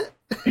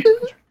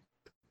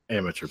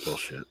 Amateur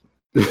bullshit.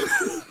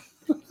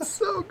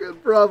 So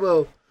good,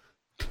 bravo.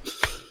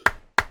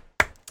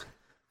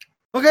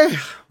 Okay,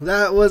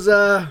 that was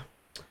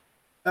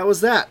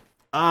that.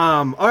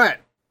 All right.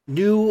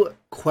 New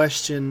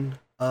question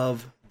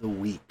of the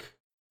week.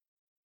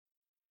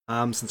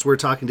 Since we're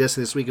talking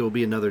Destiny this week, it will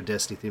be another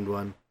Destiny themed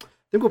one. I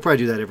think we'll probably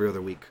do that every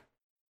other week.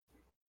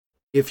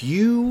 If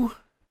you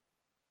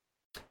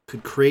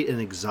could create an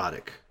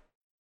exotic,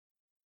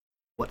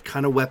 what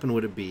kind of weapon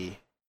would it be?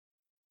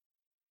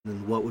 And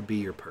then what would be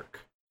your perk?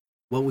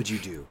 What would you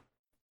do?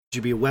 Would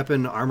you be a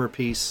weapon, armor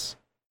piece?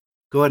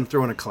 Go ahead and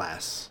throw in a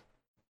class.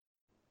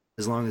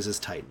 As long as it's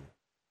Titan.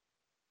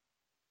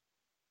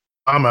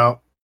 I'm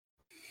out.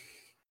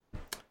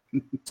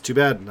 It's too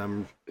bad.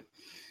 I'm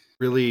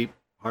really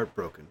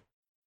heartbroken.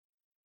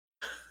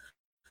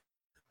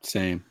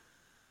 Same.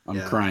 I'm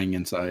Yeah. crying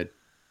inside.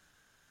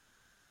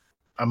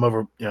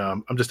 I'm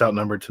just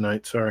outnumbered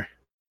tonight. Sorry.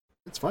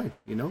 It's fine,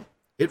 you know?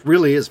 It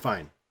really is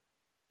fine.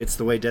 It's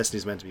the way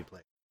Destiny's meant to be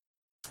played.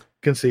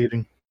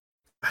 Conceding.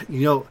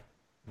 You know,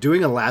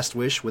 doing a last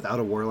wish without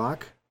a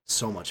warlock,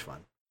 so much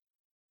fun.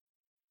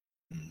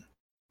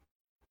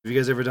 Have you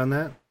guys ever done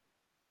that?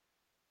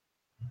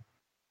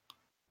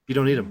 You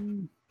don't need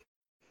them.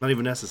 Not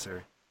even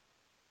necessary.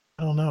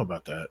 I don't know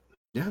about that.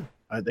 Yeah.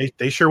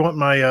 They sure want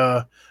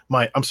my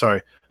I'm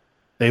sorry.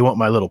 They want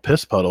my little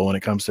piss puddle when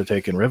it comes to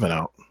taking Riven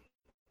out.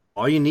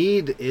 All you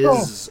need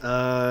is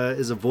a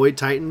Void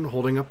Titan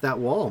holding up that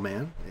wall,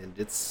 man, and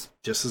it's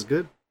just as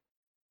good.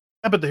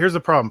 Yeah, but here's the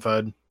problem,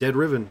 Fud. Dead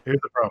Riven. Here's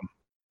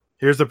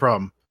the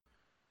problem.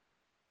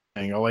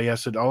 Dang,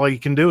 all he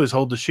can do is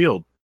hold the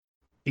shield.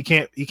 He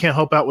can't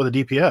help out with a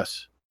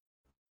DPS.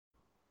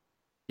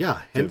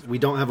 Yeah, and we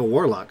don't have a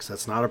warlock, so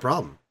that's not a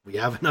problem. We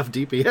have enough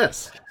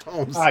DPS.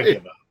 I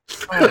give up.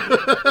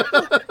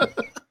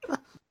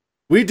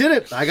 We did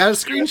it. I got a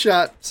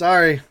screenshot.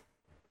 Sorry.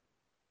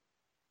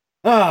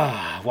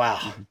 Ah,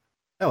 wow.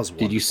 That was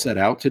wonderful. Did you set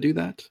out to do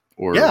that?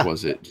 Or Yeah.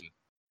 was it?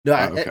 No,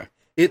 okay.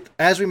 it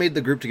as we made the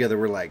group together,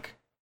 we're like,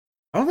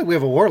 I don't think we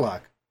have a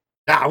warlock.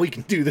 Nah, we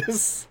can do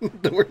this.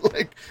 We're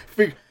like,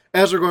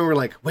 as we're going, we're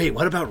like, wait,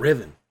 what about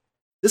Riven?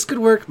 This could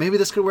work. Maybe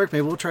this could work.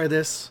 Maybe we'll try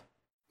this.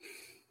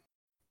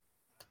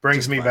 Brings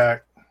Just me fine.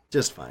 back.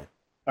 Just fine.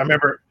 I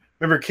remember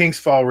King's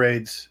Fall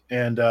raids,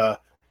 and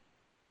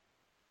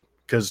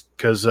because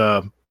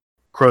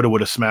Crota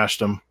would have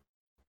smashed him.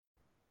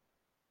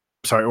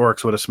 Sorry,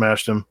 Oryx would have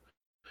smashed him,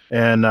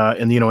 and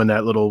in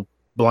that little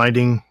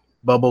blinding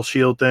bubble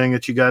shield thing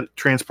that you got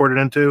transported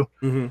into,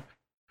 Mm-hmm.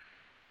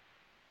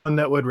 and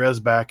that would res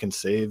back and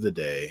save the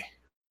day.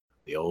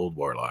 The old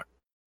warlock.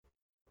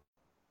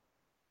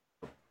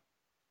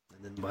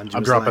 And then Bungie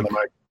I'm was dropping like, the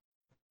mic.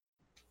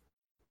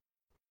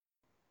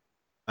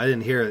 I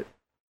didn't hear it.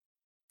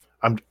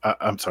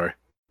 I'm sorry.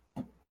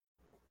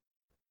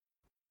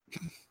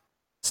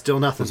 Still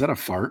nothing. Was that a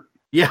fart?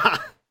 Yeah.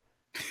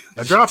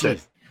 I dropped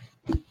it.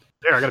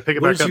 There, I got to pick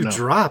it What back did up you now.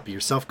 drop?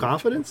 Your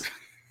self-confidence?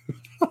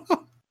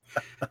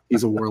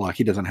 He's a warlock.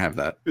 He doesn't have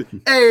that.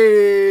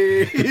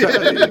 Hey!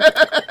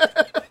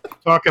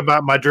 Talk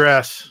about my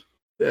dress.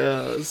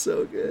 Yeah,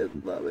 so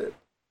good. Love it.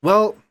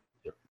 Well,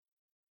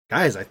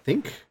 guys, I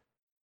think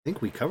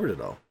we covered it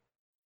all.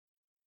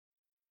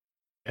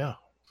 Yeah,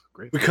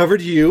 great. We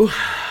covered you.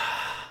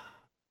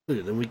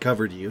 Then we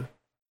covered you.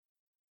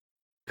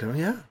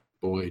 Yeah.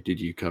 Boy, did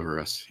you cover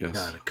us. Yes.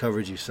 God, I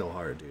covered you so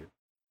hard, dude.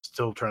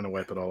 Still trying to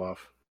wipe it all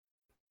off.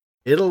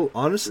 It'll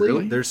honestly,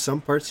 Really? there's some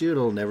parts of you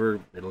it'll never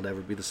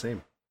be the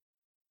same.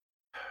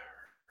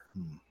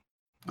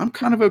 I'm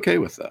kind of okay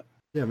with that.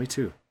 Yeah, me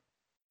too.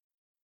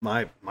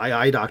 My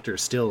eye doctor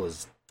still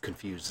is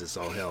confused as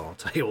all hell, I'll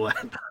tell you what.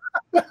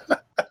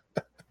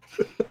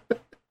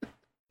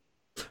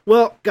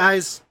 Well,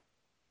 guys,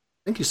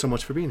 thank you so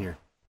much for being here.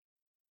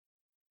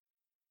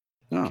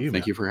 No, you, thank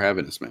man. you for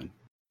having us, man.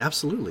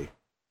 Absolutely.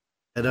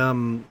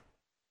 And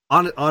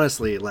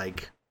honestly,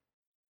 like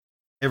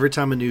every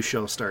time a new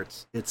show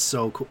starts, it's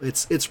so cool.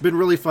 It's been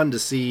really fun to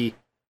see.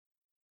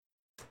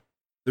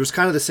 There's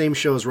kind of the same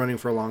shows running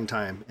for a long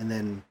time, and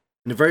then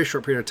in a very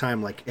short period of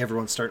time, like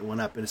everyone's starting one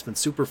up, and it's been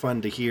super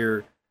fun to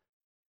hear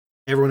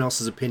everyone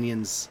else's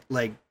opinions.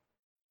 Like,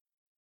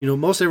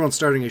 most everyone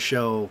starting a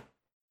show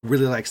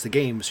really likes the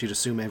game, so you'd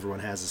assume everyone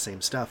has the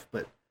same stuff,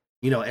 but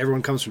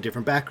everyone comes from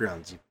different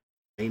backgrounds.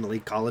 Mainly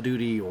Call of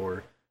Duty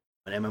or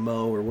an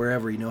MMO or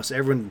wherever, so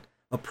everyone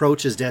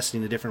approaches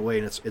Destiny in a different way,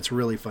 and it's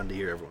really fun to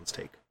hear everyone's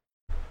take.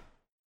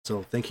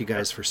 So thank you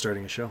guys for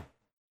starting a show.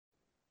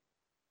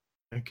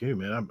 Thank you,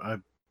 man.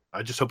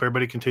 I just hope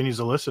everybody continues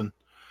to listen.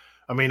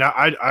 I mean,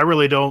 I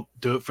really don't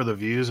do it for the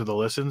views or the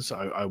listens.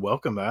 I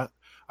welcome that.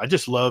 I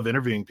just love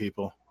interviewing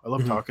people. I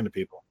love Mhm. talking to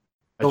people.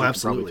 Oh, As you can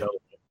absolutely. probably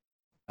tell.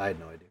 I had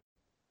no idea.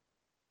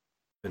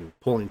 Been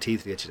pulling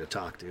teeth to get you to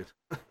talk, dude.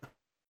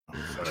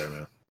 Sorry,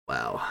 man.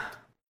 Wow.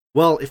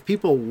 Well, if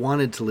people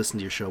wanted to listen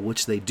to your show,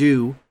 which they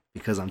do,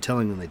 because I'm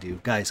telling them they do,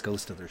 guys, go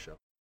listen to their show.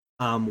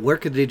 Where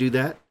could they do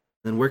that?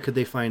 And where could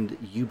they find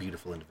you,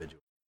 beautiful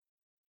individual?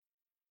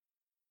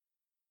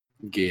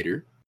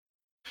 Gator.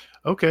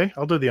 Okay,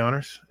 I'll do the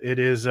honors. It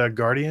is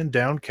Guardian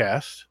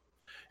Downcast.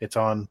 It's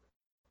on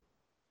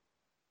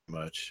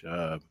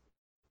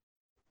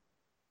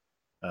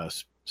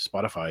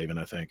Spotify, even,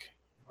 I think.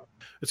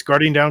 It's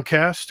Guardian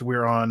Downcast.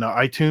 We're on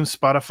iTunes,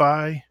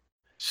 Spotify,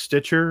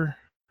 Stitcher,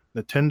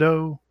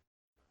 Nintendo.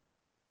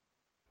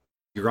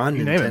 You're on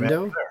You name it, man.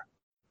 Nintendo?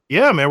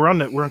 Yeah, man, we're on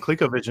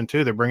ColecoVision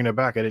too. They're bringing it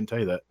back. I didn't tell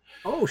you that.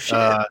 Oh, shit.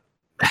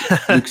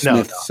 Luke No,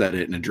 Smith said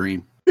it in a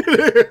dream.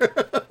 Here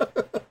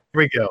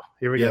we go.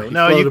 Yeah,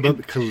 No, you can about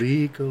the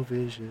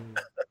ColecoVision.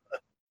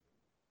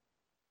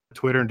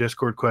 Twitter and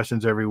Discord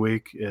questions every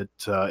week.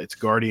 It's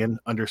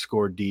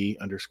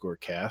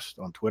Guardian_D_cast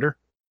on Twitter.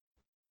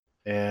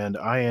 And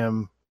I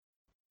am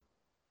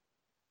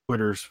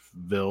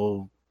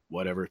Twittersville,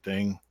 whatever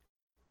thing.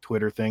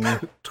 Twitter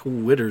thingy.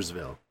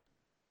 Twittersville.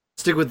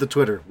 Stick with the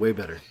Twitter. Way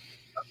better.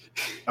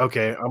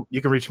 Okay,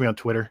 you can reach me on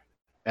Twitter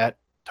at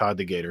Todd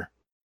the Gator.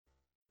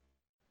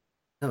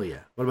 Hell yeah.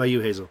 What about you,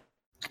 Hazel?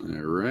 All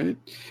right.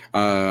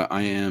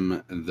 I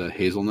am the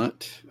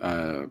Hazelnut.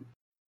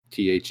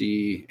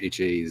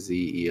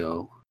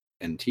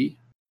 TheHazelnt.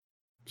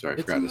 Sorry,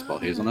 I forgot to spell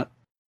hazelnut.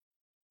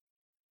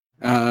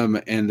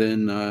 And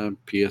then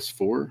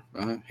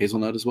PS4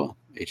 Hazelnut as well.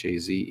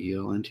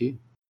 Hazelnt.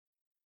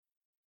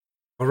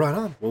 Well, right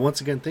on. Well,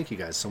 once again, thank you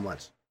guys so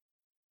much.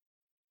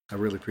 I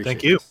really appreciate it.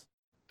 Thank you.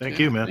 Thank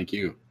you, man. Thank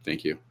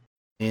you.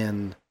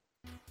 And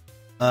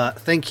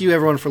thank you,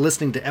 everyone, for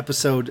listening to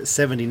episode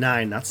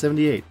 79, not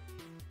 78.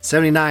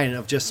 79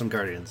 of Just Some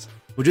Guardians.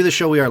 We do the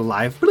show. We are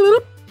live.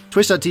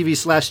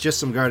 Twitch.tv/Just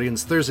Some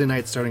Guardians. Thursday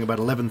night starting about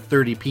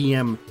 11:30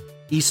 p.m.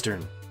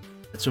 Eastern.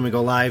 That's when we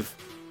go live.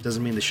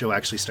 Doesn't mean the show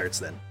actually starts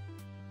then.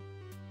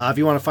 If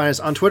you want to find us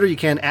on Twitter, you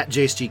can at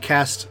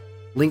JSGCast.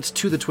 Linked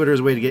to the Twitter is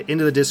a way to get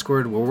into the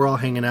Discord where we're all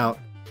hanging out,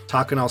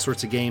 talking all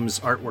sorts of games,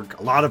 artwork,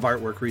 a lot of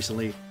artwork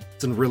recently.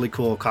 Some really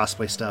cool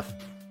cosplay stuff.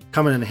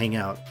 Come in and hang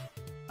out.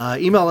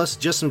 Email us,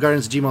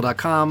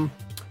 justsomeguardians@gmail.com,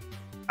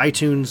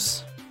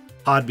 iTunes,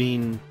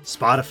 Podbean,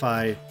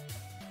 Spotify.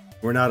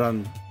 We're not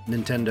on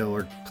Nintendo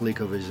or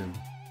ColecoVision.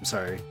 I'm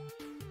sorry.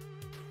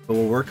 But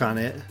we'll work on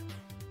it.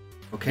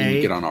 Okay?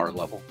 You get on our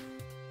level.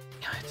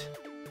 Damn it.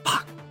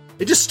 Fuck.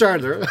 It just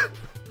started.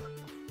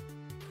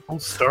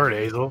 Don't start,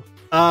 Hazel.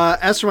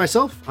 As for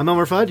myself, I'm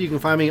Elmer Fudd. You can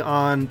find me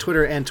on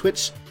Twitter and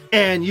Twitch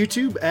and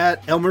YouTube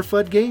at Elmer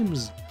Fudd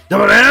Games.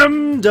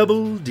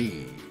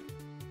 M-double-D.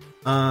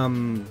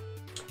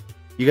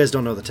 You guys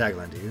don't know the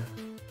tagline, do you?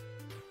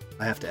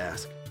 I have to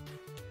ask.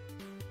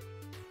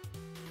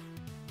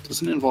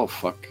 Doesn't it involve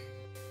fuck?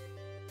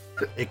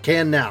 It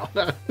can now.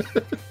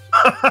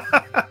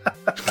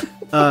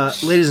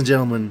 Ladies and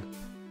gentlemen,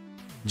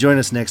 join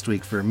us next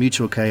week for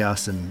mutual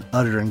chaos and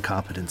utter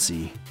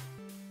incompetency.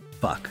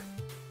 Fuck.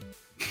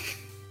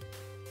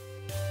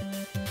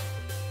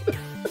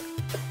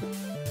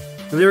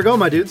 And there we go,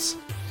 my dudes.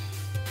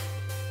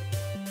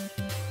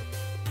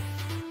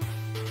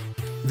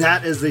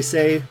 That, as they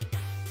say,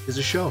 is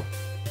a show.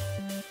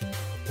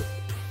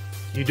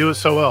 You do it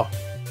so well.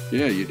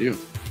 Yeah, you do.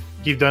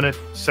 You've done it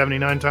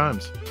 79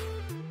 times.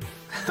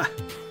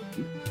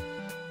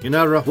 You're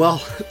not wrong. Well,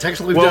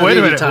 technically, we've Well, done wait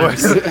it a 80 minute.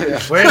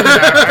 times. Wait a minute.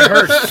 I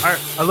heard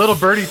a little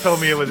birdie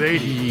told me it was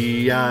 80.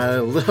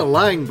 Yeah, little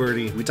lying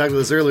birdie. We talked about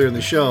this earlier in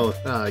the show.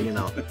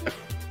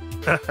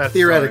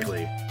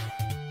 Theoretically.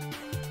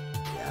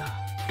 Yeah.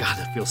 God,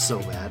 that feels so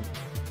bad.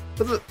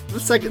 But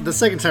the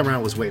second time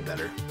around was way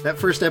better. That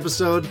first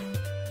episode,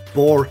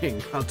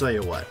 boring. I'll tell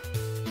you what.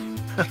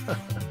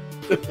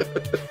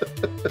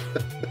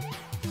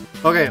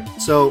 Okay,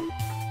 so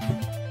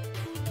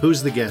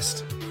who's the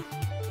guest?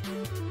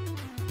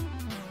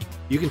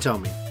 You can tell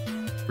me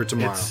for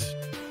tomorrow.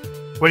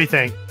 What do you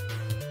think?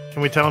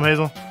 Can we tell him,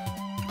 Hazel?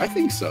 I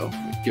think so.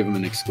 Give him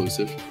an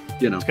exclusive.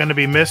 You know. It's going to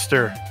be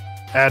Mr.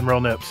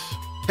 Admiral Nips.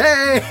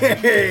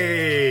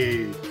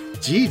 Hey!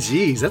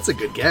 GG's, that's a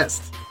good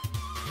guest.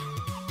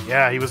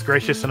 Yeah, he was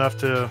gracious enough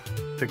to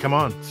come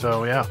on.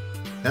 So, yeah.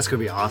 That's going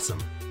to be awesome.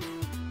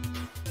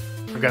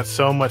 I've got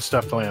so much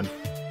stuff planned.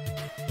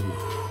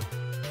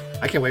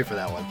 I can't wait for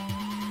that one.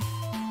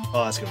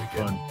 Oh, that's going to be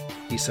good. Fun.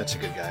 He's such a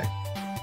good guy.